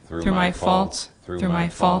 through my fault, through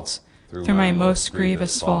my most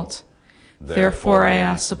grievous fault. Therefore I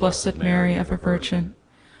ask the Blessed Mary, ever Virgin,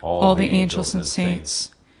 all the angels and saints,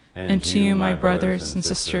 and to you, my brothers and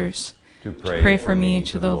sisters, to pray for me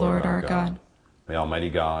to the Lord our God. May Almighty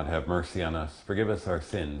God have mercy on us, forgive us our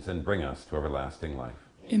sins, and bring us to everlasting life.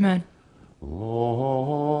 Amen.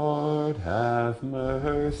 Lord, have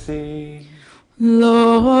mercy.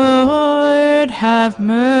 Lord, have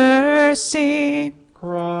mercy.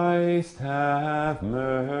 Christ, have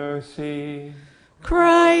mercy.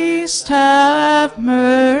 Christ, have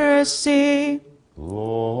mercy.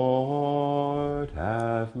 Lord,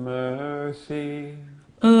 have mercy.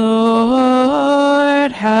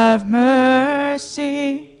 Lord, have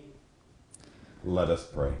mercy. Let us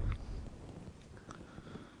pray.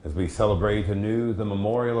 As we celebrate anew the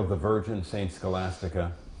memorial of the Virgin Saint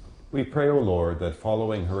Scholastica, we pray, O Lord, that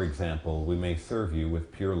following her example, we may serve you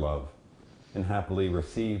with pure love and happily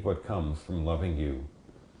receive what comes from loving you.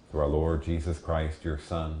 Through our Lord Jesus Christ, your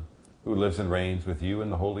Son, who lives and reigns with you in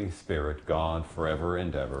the Holy Spirit, God, forever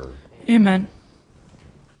and ever. Amen.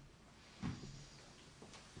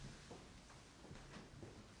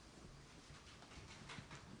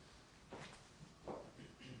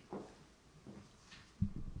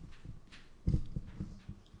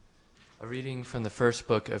 A reading from the first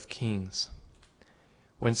book of Kings.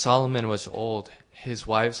 When Solomon was old, his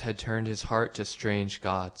wives had turned his heart to strange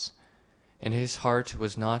gods, and his heart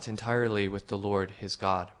was not entirely with the Lord his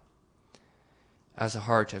God, as the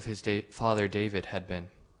heart of his father David had been.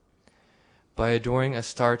 By adoring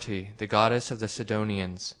Astarte, the goddess of the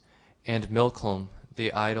Sidonians, and Milcom,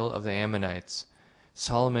 the idol of the Ammonites,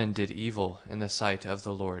 Solomon did evil in the sight of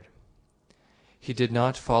the Lord. He did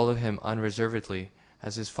not follow him unreservedly,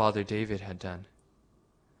 as his father David had done.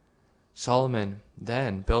 Solomon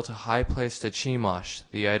then built a high place to Chemosh,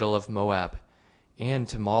 the idol of Moab, and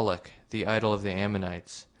to Moloch, the idol of the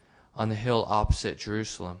Ammonites, on the hill opposite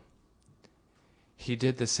Jerusalem. He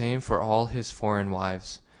did the same for all his foreign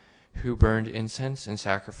wives, who burned incense and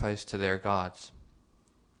sacrificed to their gods.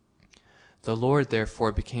 The Lord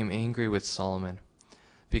therefore became angry with Solomon,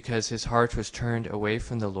 because his heart was turned away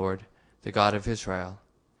from the Lord, the God of Israel,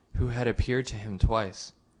 who had appeared to him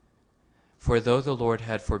twice. For though the Lord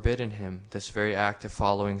had forbidden him this very act of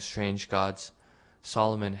following strange gods,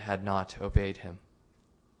 Solomon had not obeyed him.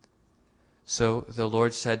 So the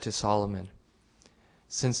Lord said to Solomon,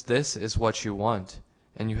 "Since this is what you want,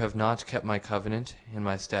 and you have not kept my covenant and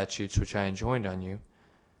my statutes which I enjoined on you,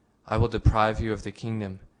 I will deprive you of the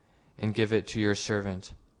kingdom and give it to your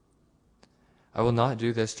servant. I will not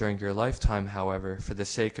do this during your lifetime, however, for the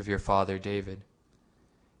sake of your father David.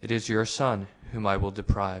 It is your son whom I will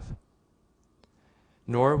deprive.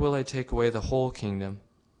 Nor will I take away the whole kingdom.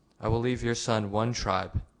 I will leave your son one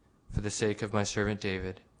tribe, for the sake of my servant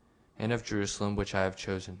David, and of Jerusalem which I have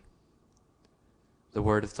chosen." The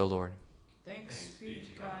word of the Lord. Thanks be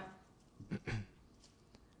to God.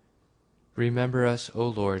 Remember us, O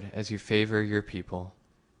Lord, as you favor your people.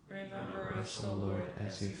 Remember us, O Lord,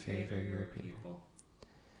 as you favor your people.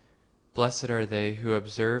 Blessed are they who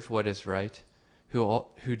observe what is right,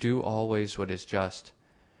 who do always what is just.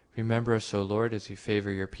 Remember us, O Lord, as you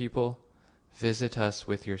favor your people. Visit us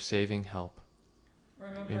with your saving help.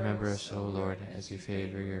 Remember us, O Lord, as you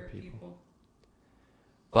favor your people.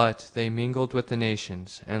 But they mingled with the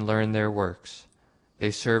nations and learned their works.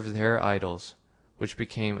 They served their idols, which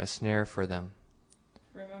became a snare for them.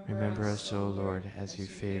 Remember us, O Lord, as you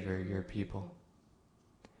favor your people.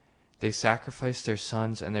 They sacrificed their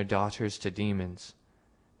sons and their daughters to demons,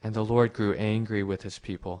 and the Lord grew angry with his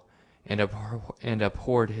people and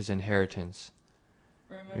abhorred his inheritance.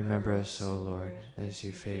 Remember us, O Lord, as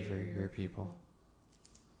you favor your people.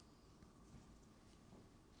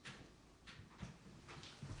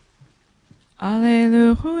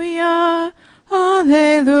 Alleluia,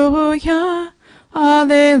 alleluia,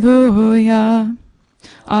 alleluia,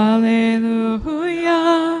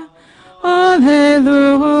 alleluia,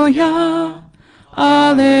 alleluia,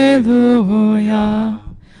 alleluia.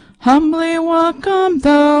 Humbly welcome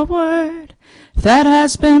the word that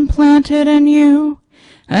has been planted in you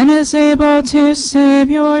and is able to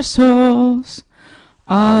save your souls.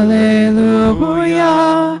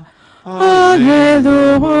 Alleluia, alleluia,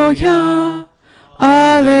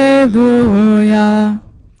 alleluia.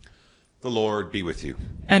 The Lord be with you.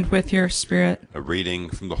 And with your spirit. A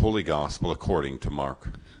reading from the Holy Gospel according to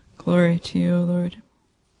Mark. Glory to you, Lord.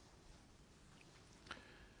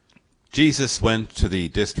 Jesus went to the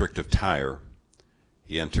district of Tyre.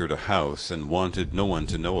 He entered a house and wanted no one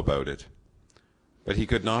to know about it, but he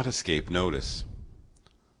could not escape notice.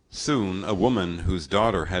 Soon a woman whose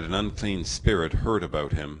daughter had an unclean spirit heard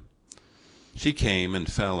about him. She came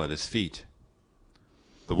and fell at his feet.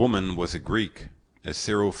 The woman was a Greek, a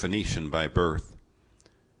Syro-Phoenician by birth,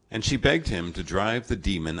 and she begged him to drive the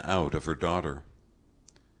demon out of her daughter.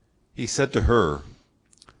 He said to her,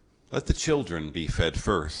 "Let the children be fed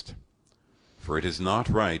first, for it is not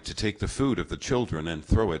right to take the food of the children and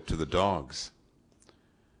throw it to the dogs."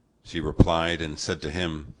 She replied and said to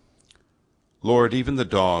him, "Lord, even the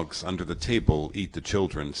dogs under the table eat the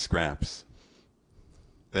children's scraps."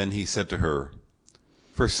 Then he said to her,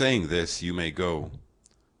 "For saying this, you may go.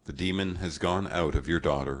 The demon has gone out of your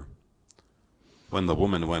daughter." When the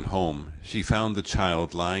woman went home, she found the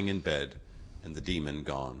child lying in bed and the demon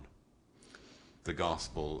gone. The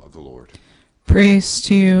Gospel of the Lord. Praise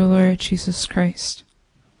to you, Lord Jesus Christ.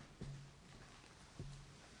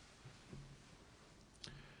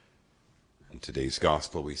 In today's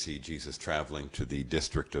Gospel, we see Jesus traveling to the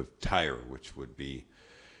district of Tyre, which would be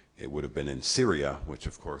it would have been in Syria, which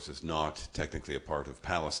of course is not technically a part of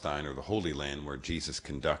Palestine or the Holy Land where Jesus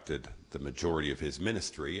conducted the majority of his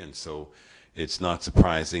ministry. And so it's not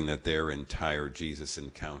surprising that their entire Jesus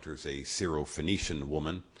encounters a Syrophoenician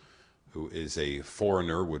woman who is a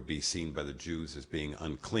foreigner, would be seen by the Jews as being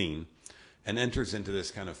unclean, and enters into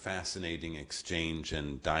this kind of fascinating exchange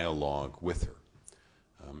and dialogue with her.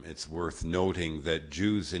 It's worth noting that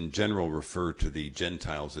Jews in general refer to the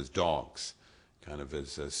Gentiles as dogs, kind of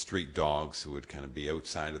as street dogs who would kind of be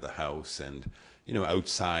outside of the house and, you know,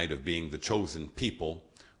 outside of being the chosen people,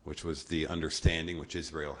 which was the understanding which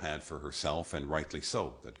Israel had for herself, and rightly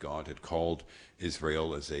so, that God had called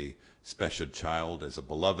Israel as a special child, as a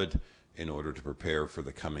beloved, in order to prepare for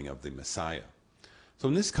the coming of the Messiah. So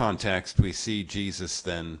in this context, we see Jesus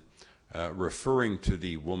then referring to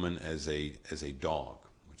the woman as a dog,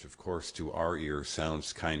 which of course to our ears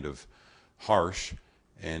sounds kind of harsh,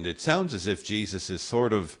 and it sounds as if Jesus is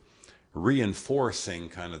sort of reinforcing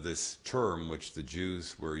kind of this term which the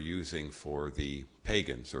Jews were using for the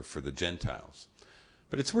pagans or for the Gentiles.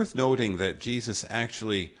 But it's worth noting that Jesus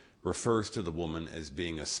actually refers to the woman as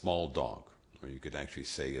being a small dog, or you could actually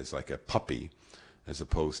say as like a puppy, as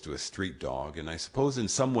opposed to a street dog. And I suppose in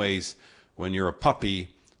some ways, when you're a puppy,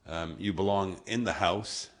 you belong in the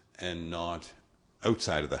house and not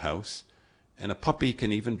outside of the house. And a puppy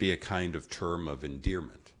can even be a kind of term of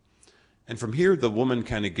endearment. And from here, the woman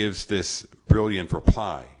kind of gives this brilliant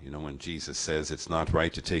reply, you know, when Jesus says it's not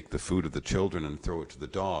right to take the food of the children and throw it to the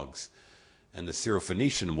dogs. And the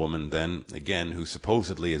Syrophoenician woman then, again, who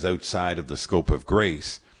supposedly is outside of the scope of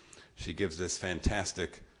grace, she gives this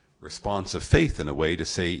fantastic response of faith in a way to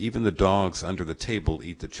say, even the dogs under the table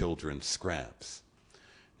eat the children's scraps.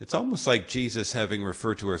 It's almost like Jesus, having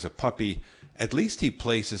referred to her as a puppy, at least he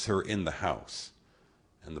places her in the house.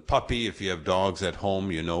 And the puppy, if you have dogs at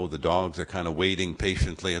home, you know the dogs are kind of waiting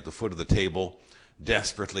patiently at the foot of the table,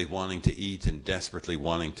 desperately wanting to eat and desperately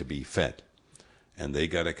wanting to be fed. And they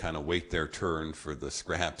got to kind of wait their turn for the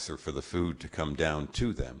scraps or for the food to come down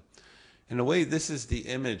to them. In a way, this is the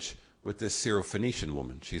image with this Syrophoenician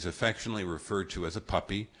woman. She's affectionately referred to as a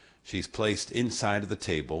puppy. She's placed inside of the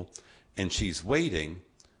table, and she's waiting.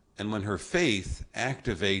 And when her faith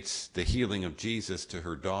activates the healing of Jesus to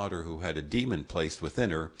her daughter who had a demon placed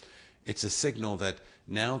within her, it's a signal that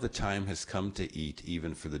now the time has come to eat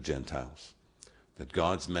even for the Gentiles. That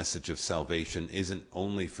God's message of salvation isn't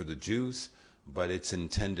only for the Jews, but it's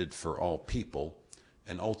intended for all people.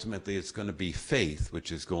 And ultimately it's going to be faith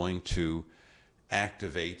which is going to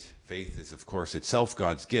activate. Faith is, of course, itself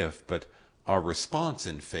God's gift, but our response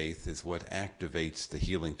in faith is what activates the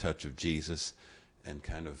healing touch of Jesus and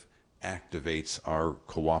kind of activates our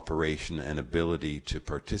cooperation and ability to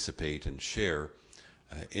participate and share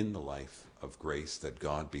in the life of grace that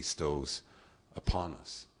God bestows upon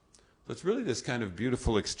us. So it's really this kind of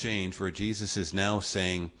beautiful exchange where Jesus is now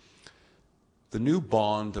saying the new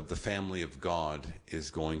bond of the family of God is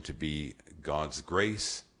going to be God's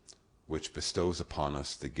grace, which bestows upon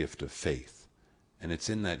us the gift of faith. And it's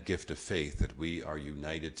in that gift of faith that we are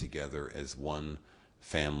united together as one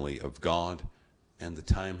family of God. And the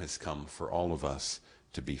time has come for all of us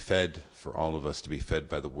to be fed, for all of us to be fed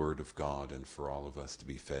by the Word of God, and for all of us to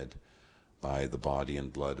be fed by the body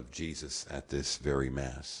and blood of Jesus at this very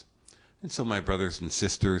Mass. And so, my brothers and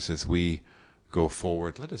sisters, as we go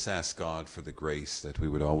forward, let us ask God for the grace that we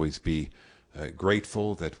would always be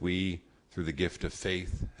grateful that we, through the gift of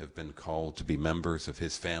faith, have been called to be members of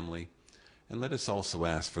His family. And let us also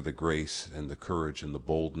ask for the grace and the courage and the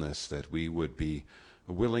boldness that we would be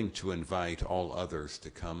willing to invite all others to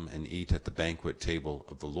come and eat at the banquet table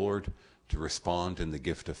of the Lord, to respond in the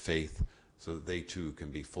gift of faith, so that they too can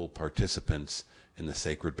be full participants in the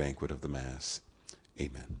sacred banquet of the Mass.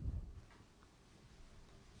 Amen.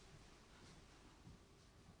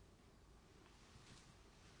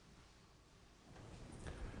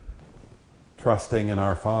 Trusting in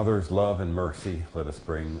our Father's love and mercy, let us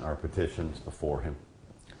bring our petitions before Him.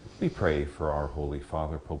 We pray for our Holy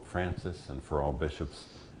Father, Pope Francis, and for all bishops,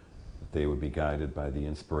 that they would be guided by the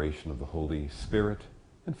inspiration of the Holy Spirit,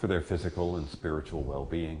 and for their physical and spiritual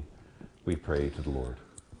well-being. We pray to the Lord.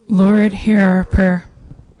 Lord, hear our prayer.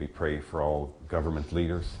 We pray for all government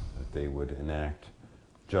leaders, that they would enact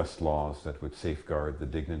just laws that would safeguard the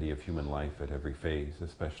dignity of human life at every phase,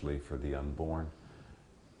 especially for the unborn,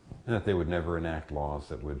 and that they would never enact laws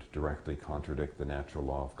that would directly contradict the natural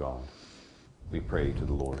law of God. We pray to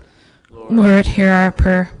the Lord. Lord, hear our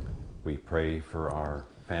prayer. We pray for our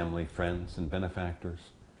family, friends, and benefactors,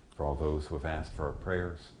 for all those who have asked for our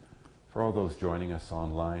prayers, for all those joining us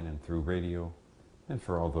online and through radio, and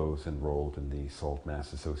for all those enrolled in the Salt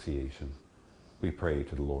Mass Association. We pray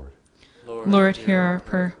to the Lord. Lord, hear our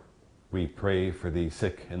prayer. We pray for the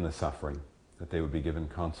sick and the suffering, that they would be given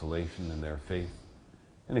consolation in their faith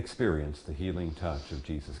and experience the healing touch of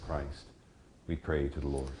Jesus Christ. We pray to the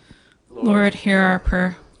Lord. Lord, hear our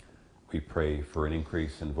prayer. We pray for an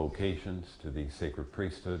increase in vocations to the sacred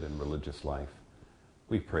priesthood and religious life.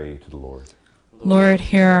 We pray to the Lord. Lord,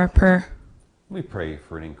 hear our prayer. We pray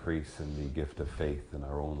for an increase in the gift of faith in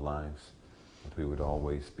our own lives, that we would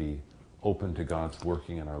always be open to God's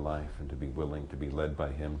working in our life and to be willing to be led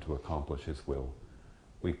by Him to accomplish His will.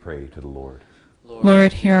 We pray to the Lord.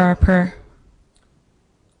 Lord, hear our prayer.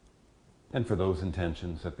 And for those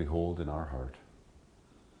intentions that we hold in our heart,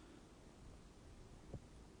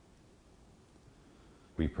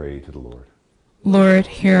 we pray to the Lord. Lord,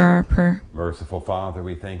 hear our prayer. Merciful Father,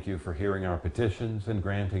 we thank you for hearing our petitions and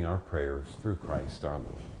granting our prayers through Christ our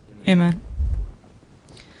Lord. Amen.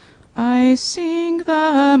 I sing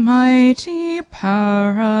the mighty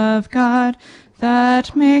power of God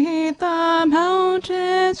that made the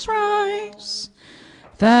mountains rise,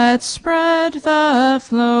 that spread the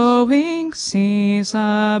flowing seas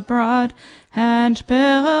abroad and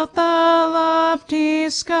built the lofty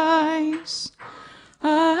skies.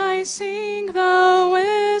 I sing the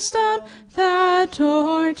wisdom that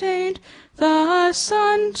ordained the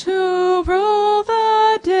sun to rule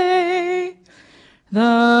the day.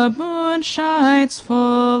 The moon shines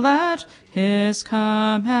full at His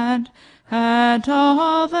command, and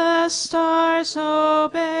all the stars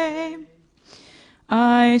obey.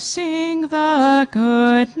 I sing the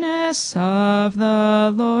goodness of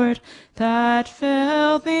the Lord that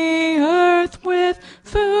filled the earth with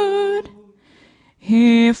food.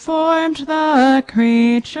 He formed the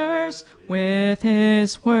creatures with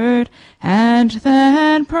His word, and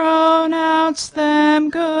then pronounced them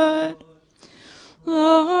good.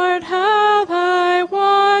 Lord, how Thy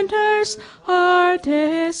wonders are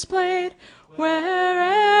displayed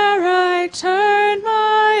where'er I turn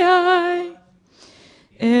my eye.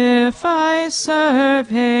 If I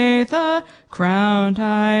survey the ground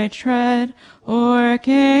I tread, or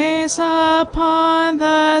gaze upon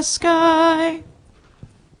the sky.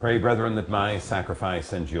 Pray, brethren, that my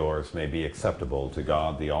sacrifice and yours may be acceptable to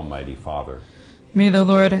God the Almighty Father. May the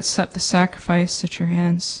Lord accept the sacrifice at your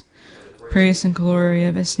hands, praise and glory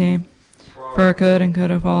of His name, for our good and good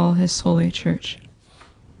of all His holy church.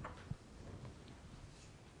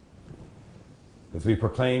 As we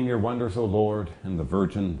proclaim your wonders, O Lord, and the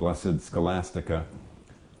Virgin Blessed Scholastica,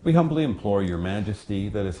 we humbly implore your majesty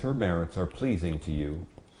that as her merits are pleasing to you,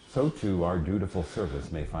 so too our dutiful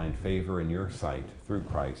service may find favor in your sight through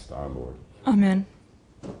Christ our Lord. Amen.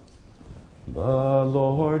 The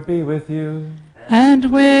Lord be with you.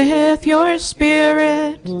 And with your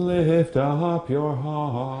spirit. Lift up your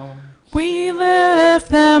heart. We lift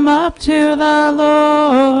them up to the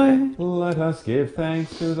Lord. Let us give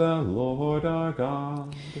thanks to the Lord our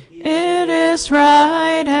God. It is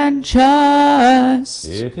right and just.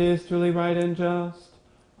 It is truly right and just,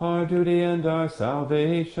 our duty and our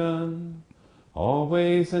salvation,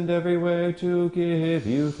 always and everywhere to give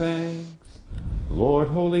you thanks. Lord,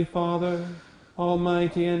 Holy Father,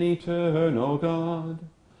 Almighty and eternal God,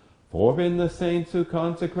 for in the saints who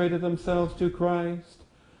consecrated themselves to Christ,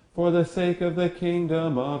 for the sake of the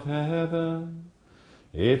kingdom of heaven,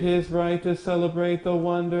 it is right to celebrate the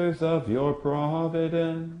wonders of your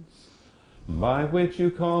providence, by which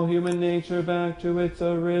you call human nature back to its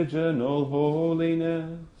original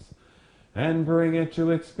holiness, and bring it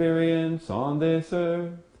to experience on this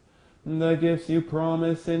earth the gifts you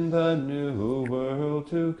promise in the new world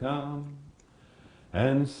to come.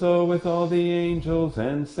 And so with all the angels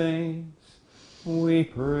and saints we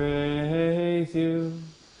praise you,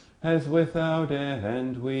 as without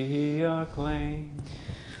end we acclaim.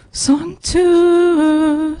 Sanctus,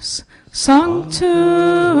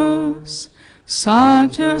 Sanctus,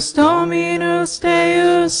 Sanctus Dominus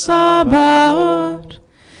Deus Sabaoth,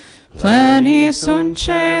 Plenis sunt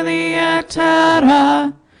caeli et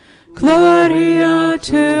terra, Gloria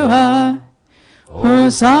Tua,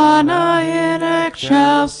 Hosanna in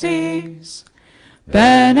excelsis,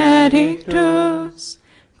 Benedictus,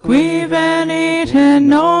 qui venit in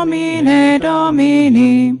nomine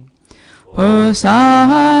Domini,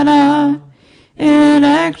 Hosanna in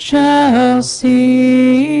excelsis.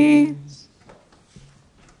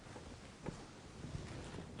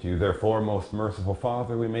 To you, therefore, most merciful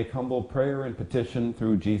Father, we make humble prayer and petition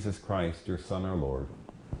through Jesus Christ, your Son, our Lord,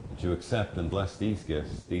 that you accept and bless these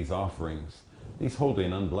gifts, these offerings, these holy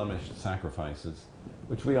and unblemished sacrifices,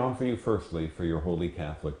 which we offer you firstly for your holy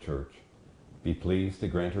Catholic Church. Be pleased to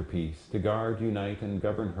grant her peace, to guard, unite, and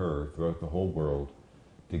govern her throughout the whole world,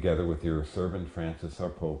 together with your servant Francis our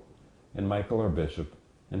Pope, and Michael our Bishop,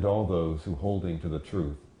 and all those who, holding to the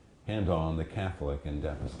truth, hand on the Catholic and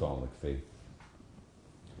Apostolic faith.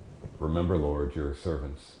 Remember, Lord, your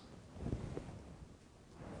servants,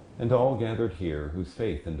 and all gathered here whose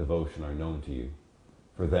faith and devotion are known to you.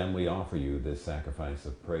 For them we offer you this sacrifice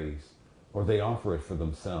of praise, or they offer it for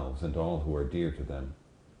themselves and all who are dear to them,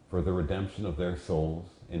 for the redemption of their souls,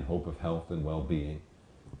 in hope of health and well-being,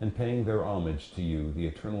 and paying their homage to you, the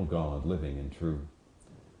eternal God, living and true.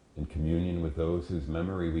 In communion with those whose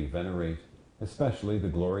memory we venerate, especially the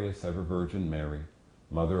glorious ever-Virgin Mary,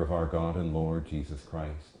 Mother of our God and Lord Jesus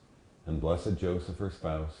Christ, and blessed Joseph, her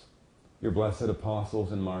spouse, your blessed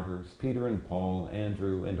apostles and martyrs, Peter and Paul,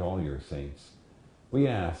 Andrew, and all your saints, we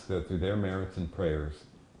ask that through their merits and prayers,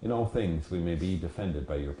 in all things we may be defended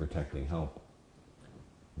by your protecting help.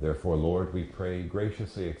 Therefore, Lord, we pray,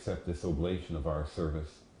 graciously accept this oblation of our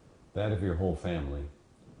service, that of your whole family.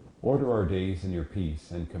 Order our days in your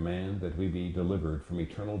peace, and command that we be delivered from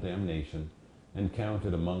eternal damnation and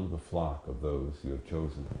counted among the flock of those you have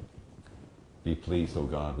chosen. Be pleased, O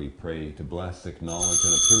God, we pray, to bless, acknowledge,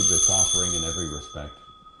 and approve this offering in every respect.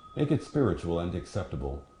 Make it spiritual and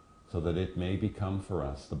acceptable, so that it may become for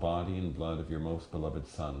us the body and blood of your most beloved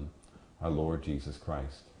Son, our Lord Jesus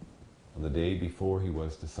Christ. On the day before he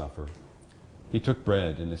was to suffer, he took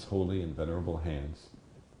bread in his holy and venerable hands,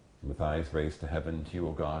 and with eyes raised to heaven to you,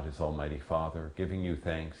 O God, his almighty Father, giving you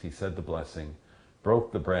thanks, he said the blessing,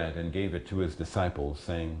 broke the bread, and gave it to his disciples,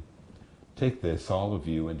 saying, "Take this, all of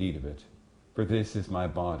you, and eat of it, for this is my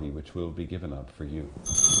body, which will be given up for you."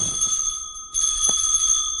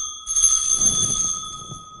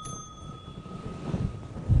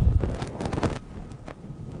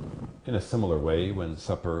 In a similar way, when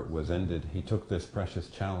supper was ended, he took this precious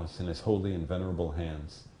chalice in his holy and venerable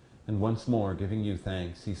hands, and once more, giving you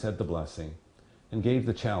thanks, he said the blessing, and gave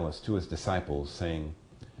the chalice to his disciples, saying,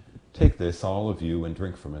 "Take this, all of you, and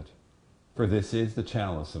drink from it, for this is the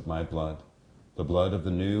chalice of my blood, the blood of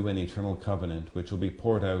the new and eternal covenant, which will be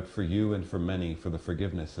poured out for you and for many for the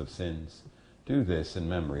forgiveness of sins. Do this in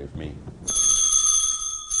memory of me."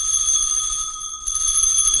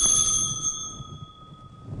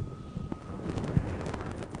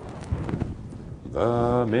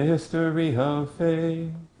 The mystery of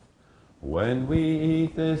faith. When we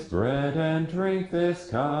eat this bread and drink this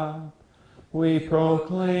cup, we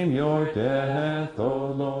proclaim your death,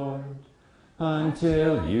 O Lord,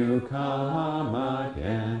 until you come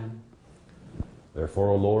again. Therefore,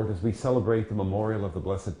 O Lord, as we celebrate the memorial of the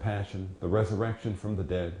Blessed Passion, the resurrection from the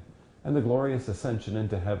dead, and the glorious ascension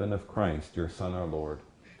into heaven of Christ, your Son, our Lord,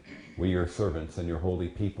 we, your servants and your holy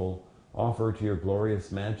people, offer to your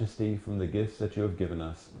glorious majesty from the gifts that you have given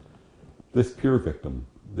us this pure victim,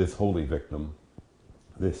 this holy victim,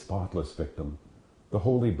 this spotless victim, the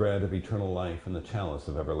holy bread of eternal life and the chalice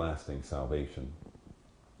of everlasting salvation.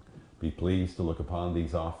 Be pleased to look upon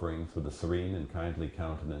these offerings with a serene and kindly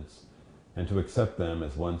countenance, and to accept them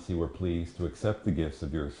as once you were pleased to accept the gifts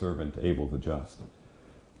of your servant Abel the just,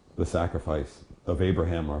 the sacrifice of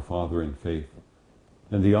Abraham our father in faith,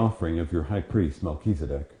 and the offering of your high priest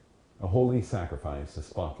Melchizedek, a holy sacrifice, a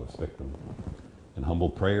spotless victim. In humble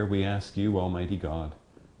prayer we ask you, Almighty God,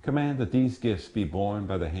 command that these gifts be borne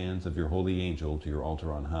by the hands of your holy angel to your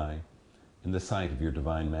altar on high, in the sight of your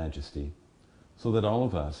divine majesty, so that all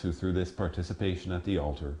of us who through this participation at the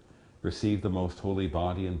altar receive the most holy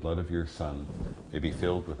body and blood of your Son may be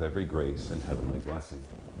filled with every grace and heavenly blessing.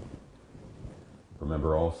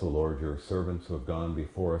 Remember also, Lord, your servants who have gone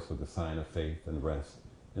before us with the sign of faith and rest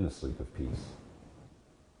in the sleep of peace.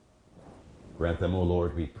 Grant them, O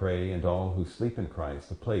Lord, we pray, and all who sleep in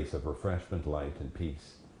Christ, a place of refreshment, light, and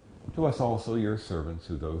peace. To us also, your servants,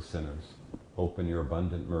 who those sinners, hope in your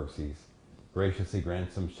abundant mercies, graciously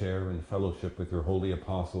grant some share in fellowship with your holy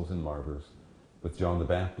apostles and martyrs, with John the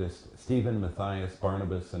Baptist, Stephen, Matthias,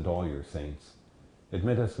 Barnabas, and all your saints.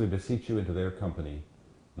 Admit us, we beseech you, into their company,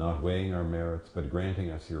 not weighing our merits, but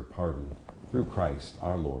granting us your pardon, through Christ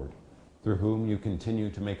our Lord, through whom you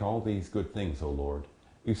continue to make all these good things, O Lord.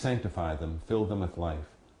 You sanctify them, fill them with life,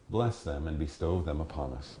 bless them, and bestow them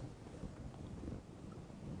upon us.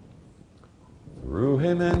 Through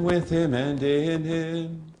him and with him and in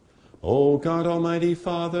him, O God, Almighty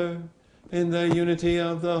Father, in the unity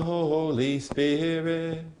of the Holy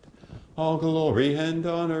Spirit, all glory and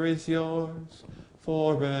honor is yours,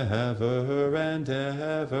 forever and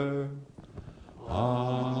ever.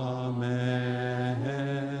 Amen.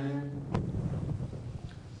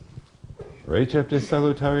 Recepte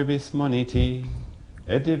salutaribus moniti,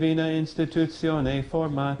 et divina institutione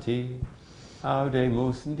formati,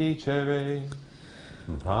 audemus dicere,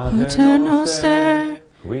 Pater noster,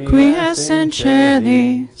 quies in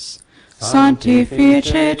celis,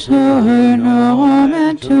 sanctificetur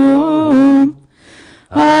nomen tuum,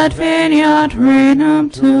 adveniat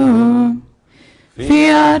regnum tuum,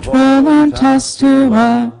 fiat voluntas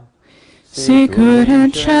tua, sicut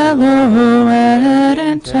in cielo et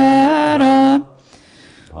in terra.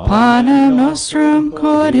 Panem nostrum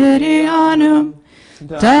quotidianum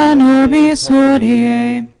da nobis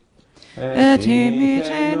hodie, et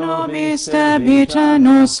imite nobis debita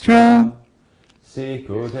nostra,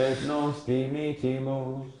 sicut et nos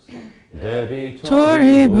dimitimus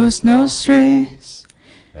debitoribus nostris,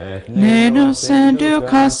 et ne nos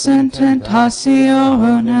inducas in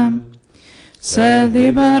tentationem, sed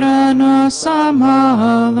libera nos a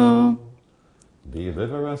malo.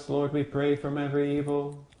 Deliver us, Lord, we pray, from every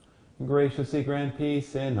evil. Graciously grant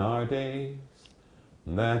peace in our days,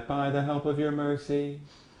 that by the help of your mercy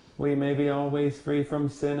we may be always free from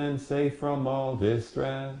sin and safe from all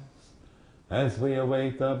distress, as we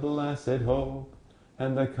await the blessed hope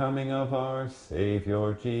and the coming of our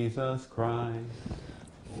Savior Jesus Christ.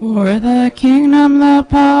 For the kingdom, the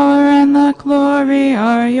power, and the glory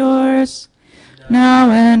are yours, now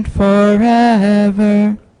and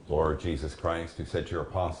forever. Lord Jesus Christ, who said to your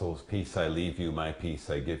apostles, "Peace I leave you, my peace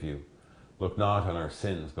I give you," look not on our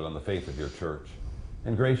sins, but on the faith of your church,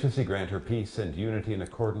 and graciously grant her peace and unity in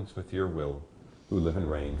accordance with your will, who live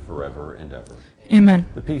and reign forever and ever. Amen.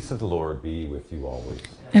 The peace of the Lord be with you always.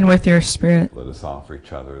 And with your spirit. Let us offer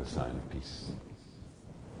each other the sign of peace.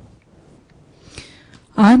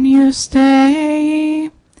 Agnus Dei,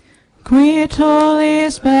 qui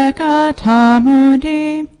tollis peccata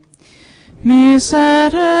mundi,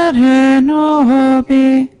 miserere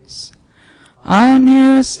nobis.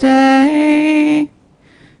 Agnus Dei,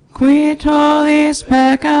 qui tollis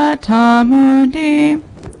peccata mundi,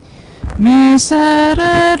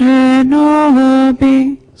 miserere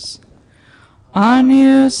nobis.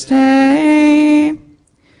 Agnus Dei,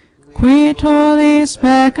 qui tollis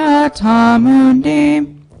peccata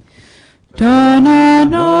mundi, dona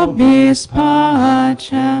nobis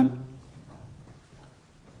pacem.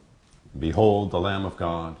 Behold the Lamb of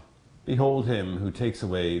God. Behold him who takes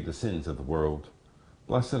away the sins of the world.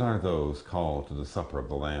 Blessed are those called to the supper of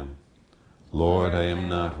the Lamb. Lord, I am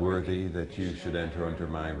not worthy that you should enter under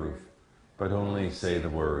my roof, but only say the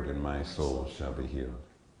word, and my soul shall be healed.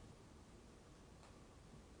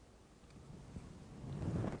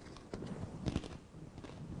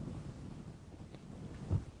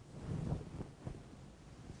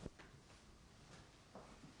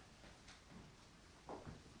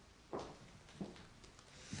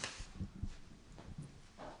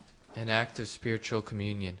 An act of spiritual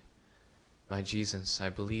communion. My Jesus, I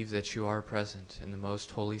believe that you are present in the most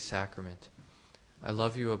holy sacrament. I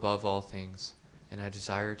love you above all things, and I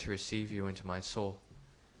desire to receive you into my soul.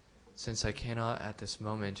 Since I cannot at this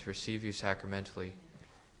moment receive you sacramentally,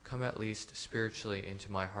 come at least spiritually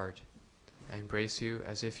into my heart. I embrace you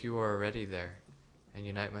as if you were already there, and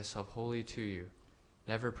unite myself wholly to you.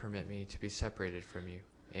 Never permit me to be separated from you.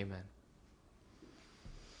 Amen.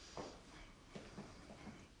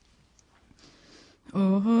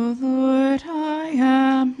 O Lord, I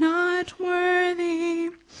am not worthy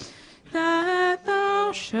that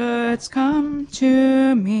thou shouldst come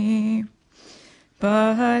to me,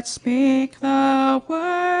 but speak the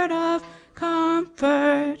word of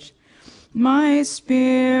comfort. My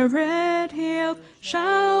spirit healed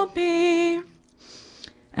shall be,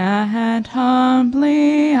 and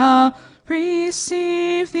humbly I'll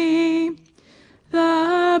receive thee,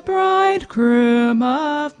 the bridegroom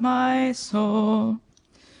of my soul.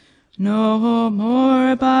 No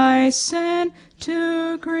more by sin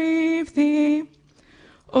to grieve thee,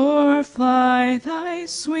 or fly thy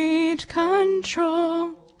sweet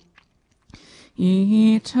control.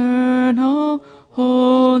 Eternal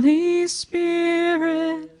Holy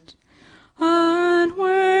Spirit,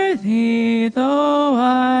 unworthy though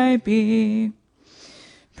I be,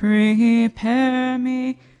 prepare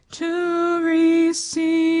me to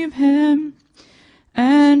receive him,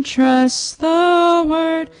 and trust the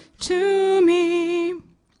word to me.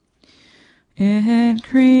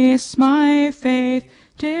 Increase my faith,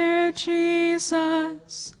 dear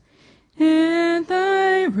Jesus, in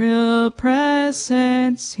thy real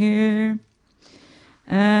presence here,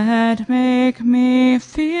 and make me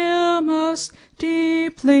feel most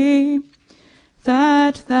deeply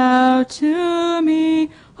that thou to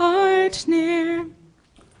me art near.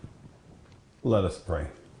 Let us pray.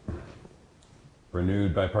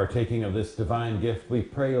 Renewed by partaking of this divine gift, we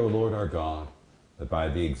pray, O Lord our God, that by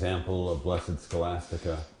the example of Blessed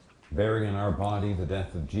Scholastica, bearing in our body the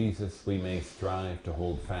death of Jesus, we may strive to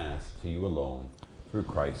hold fast to you alone, through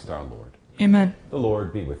Christ our Lord. Amen. The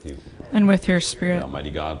Lord be with you. And with your spirit. The Almighty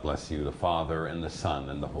God bless you, the Father, and the Son,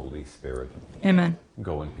 and the Holy Spirit. Amen.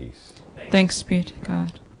 Go in peace. Thanks be to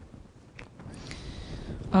God.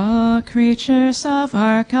 All creatures of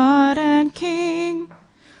our God and King,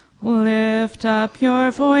 lift up your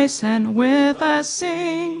voice and with us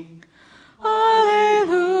sing.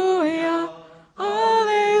 Alleluia,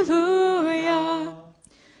 alleluia.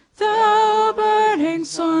 Thou burning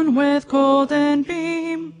sun with golden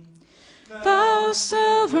beam, thou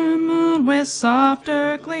silver moon with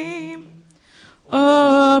softer gleam.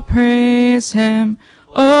 Oh, praise him,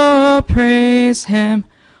 oh, praise him.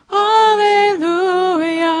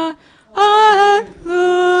 Alleluia,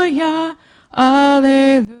 alleluia,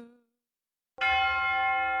 alleluia.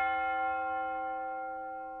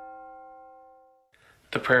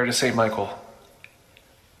 The prayer to Saint Michael.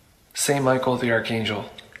 Saint Michael the Archangel,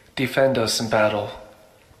 defend us in battle.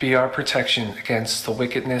 Be our protection against the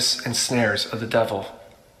wickedness and snares of the devil.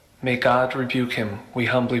 May God rebuke him, we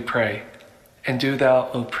humbly pray. And do thou,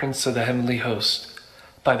 O Prince of the heavenly host,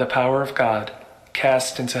 by the power of God,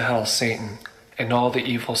 cast into hell Satan and all the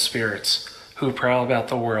evil spirits who prowl about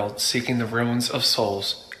the world seeking the ruins of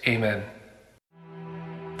souls. Amen.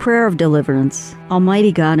 Prayer of Deliverance.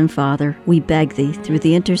 Almighty God and Father, we beg Thee, through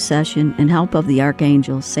the intercession and help of the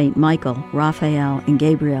archangels, Saint Michael, Raphael, and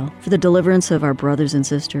Gabriel, for the deliverance of our brothers and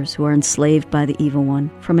sisters who are enslaved by the evil one,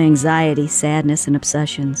 from anxiety, sadness, and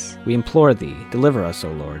obsessions. We implore Thee, deliver us, O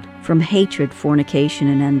Lord. From hatred, fornication,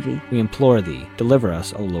 and envy. We implore Thee, deliver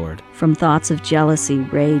us, O Lord. From thoughts of jealousy,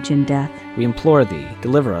 rage, and death. We implore Thee,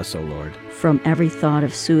 deliver us, O Lord. From every thought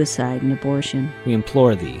of suicide and abortion. We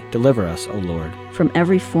implore Thee, deliver us, O Lord. From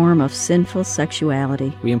every form of sinful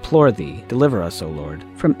sexuality. We implore Thee, deliver us, O Lord.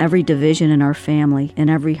 From every division in our family and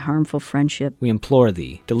every harmful friendship. We implore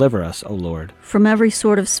Thee, deliver us, O Lord. From every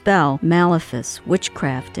sort of spell, malefice,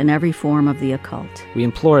 witchcraft, and every form of the occult. We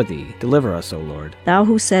implore Thee, deliver us, O Lord. Thou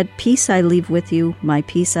who said, Peace I leave with you, my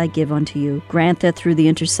peace I give unto you, grant that through the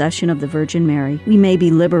intercession of the Virgin Mary, we may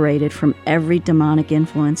be liberated from every demonic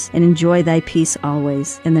influence and enjoy Thy peace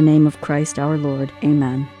always. In the name of Christ our Lord.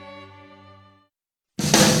 Amen.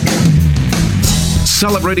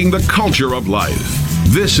 Celebrating the culture of life.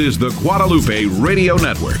 This is the Guadalupe Radio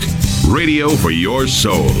Network. Radio for your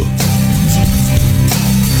soul.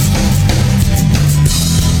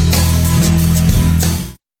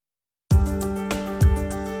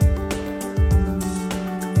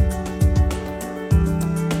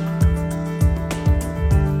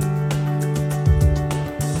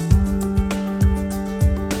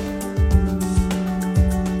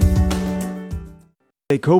 A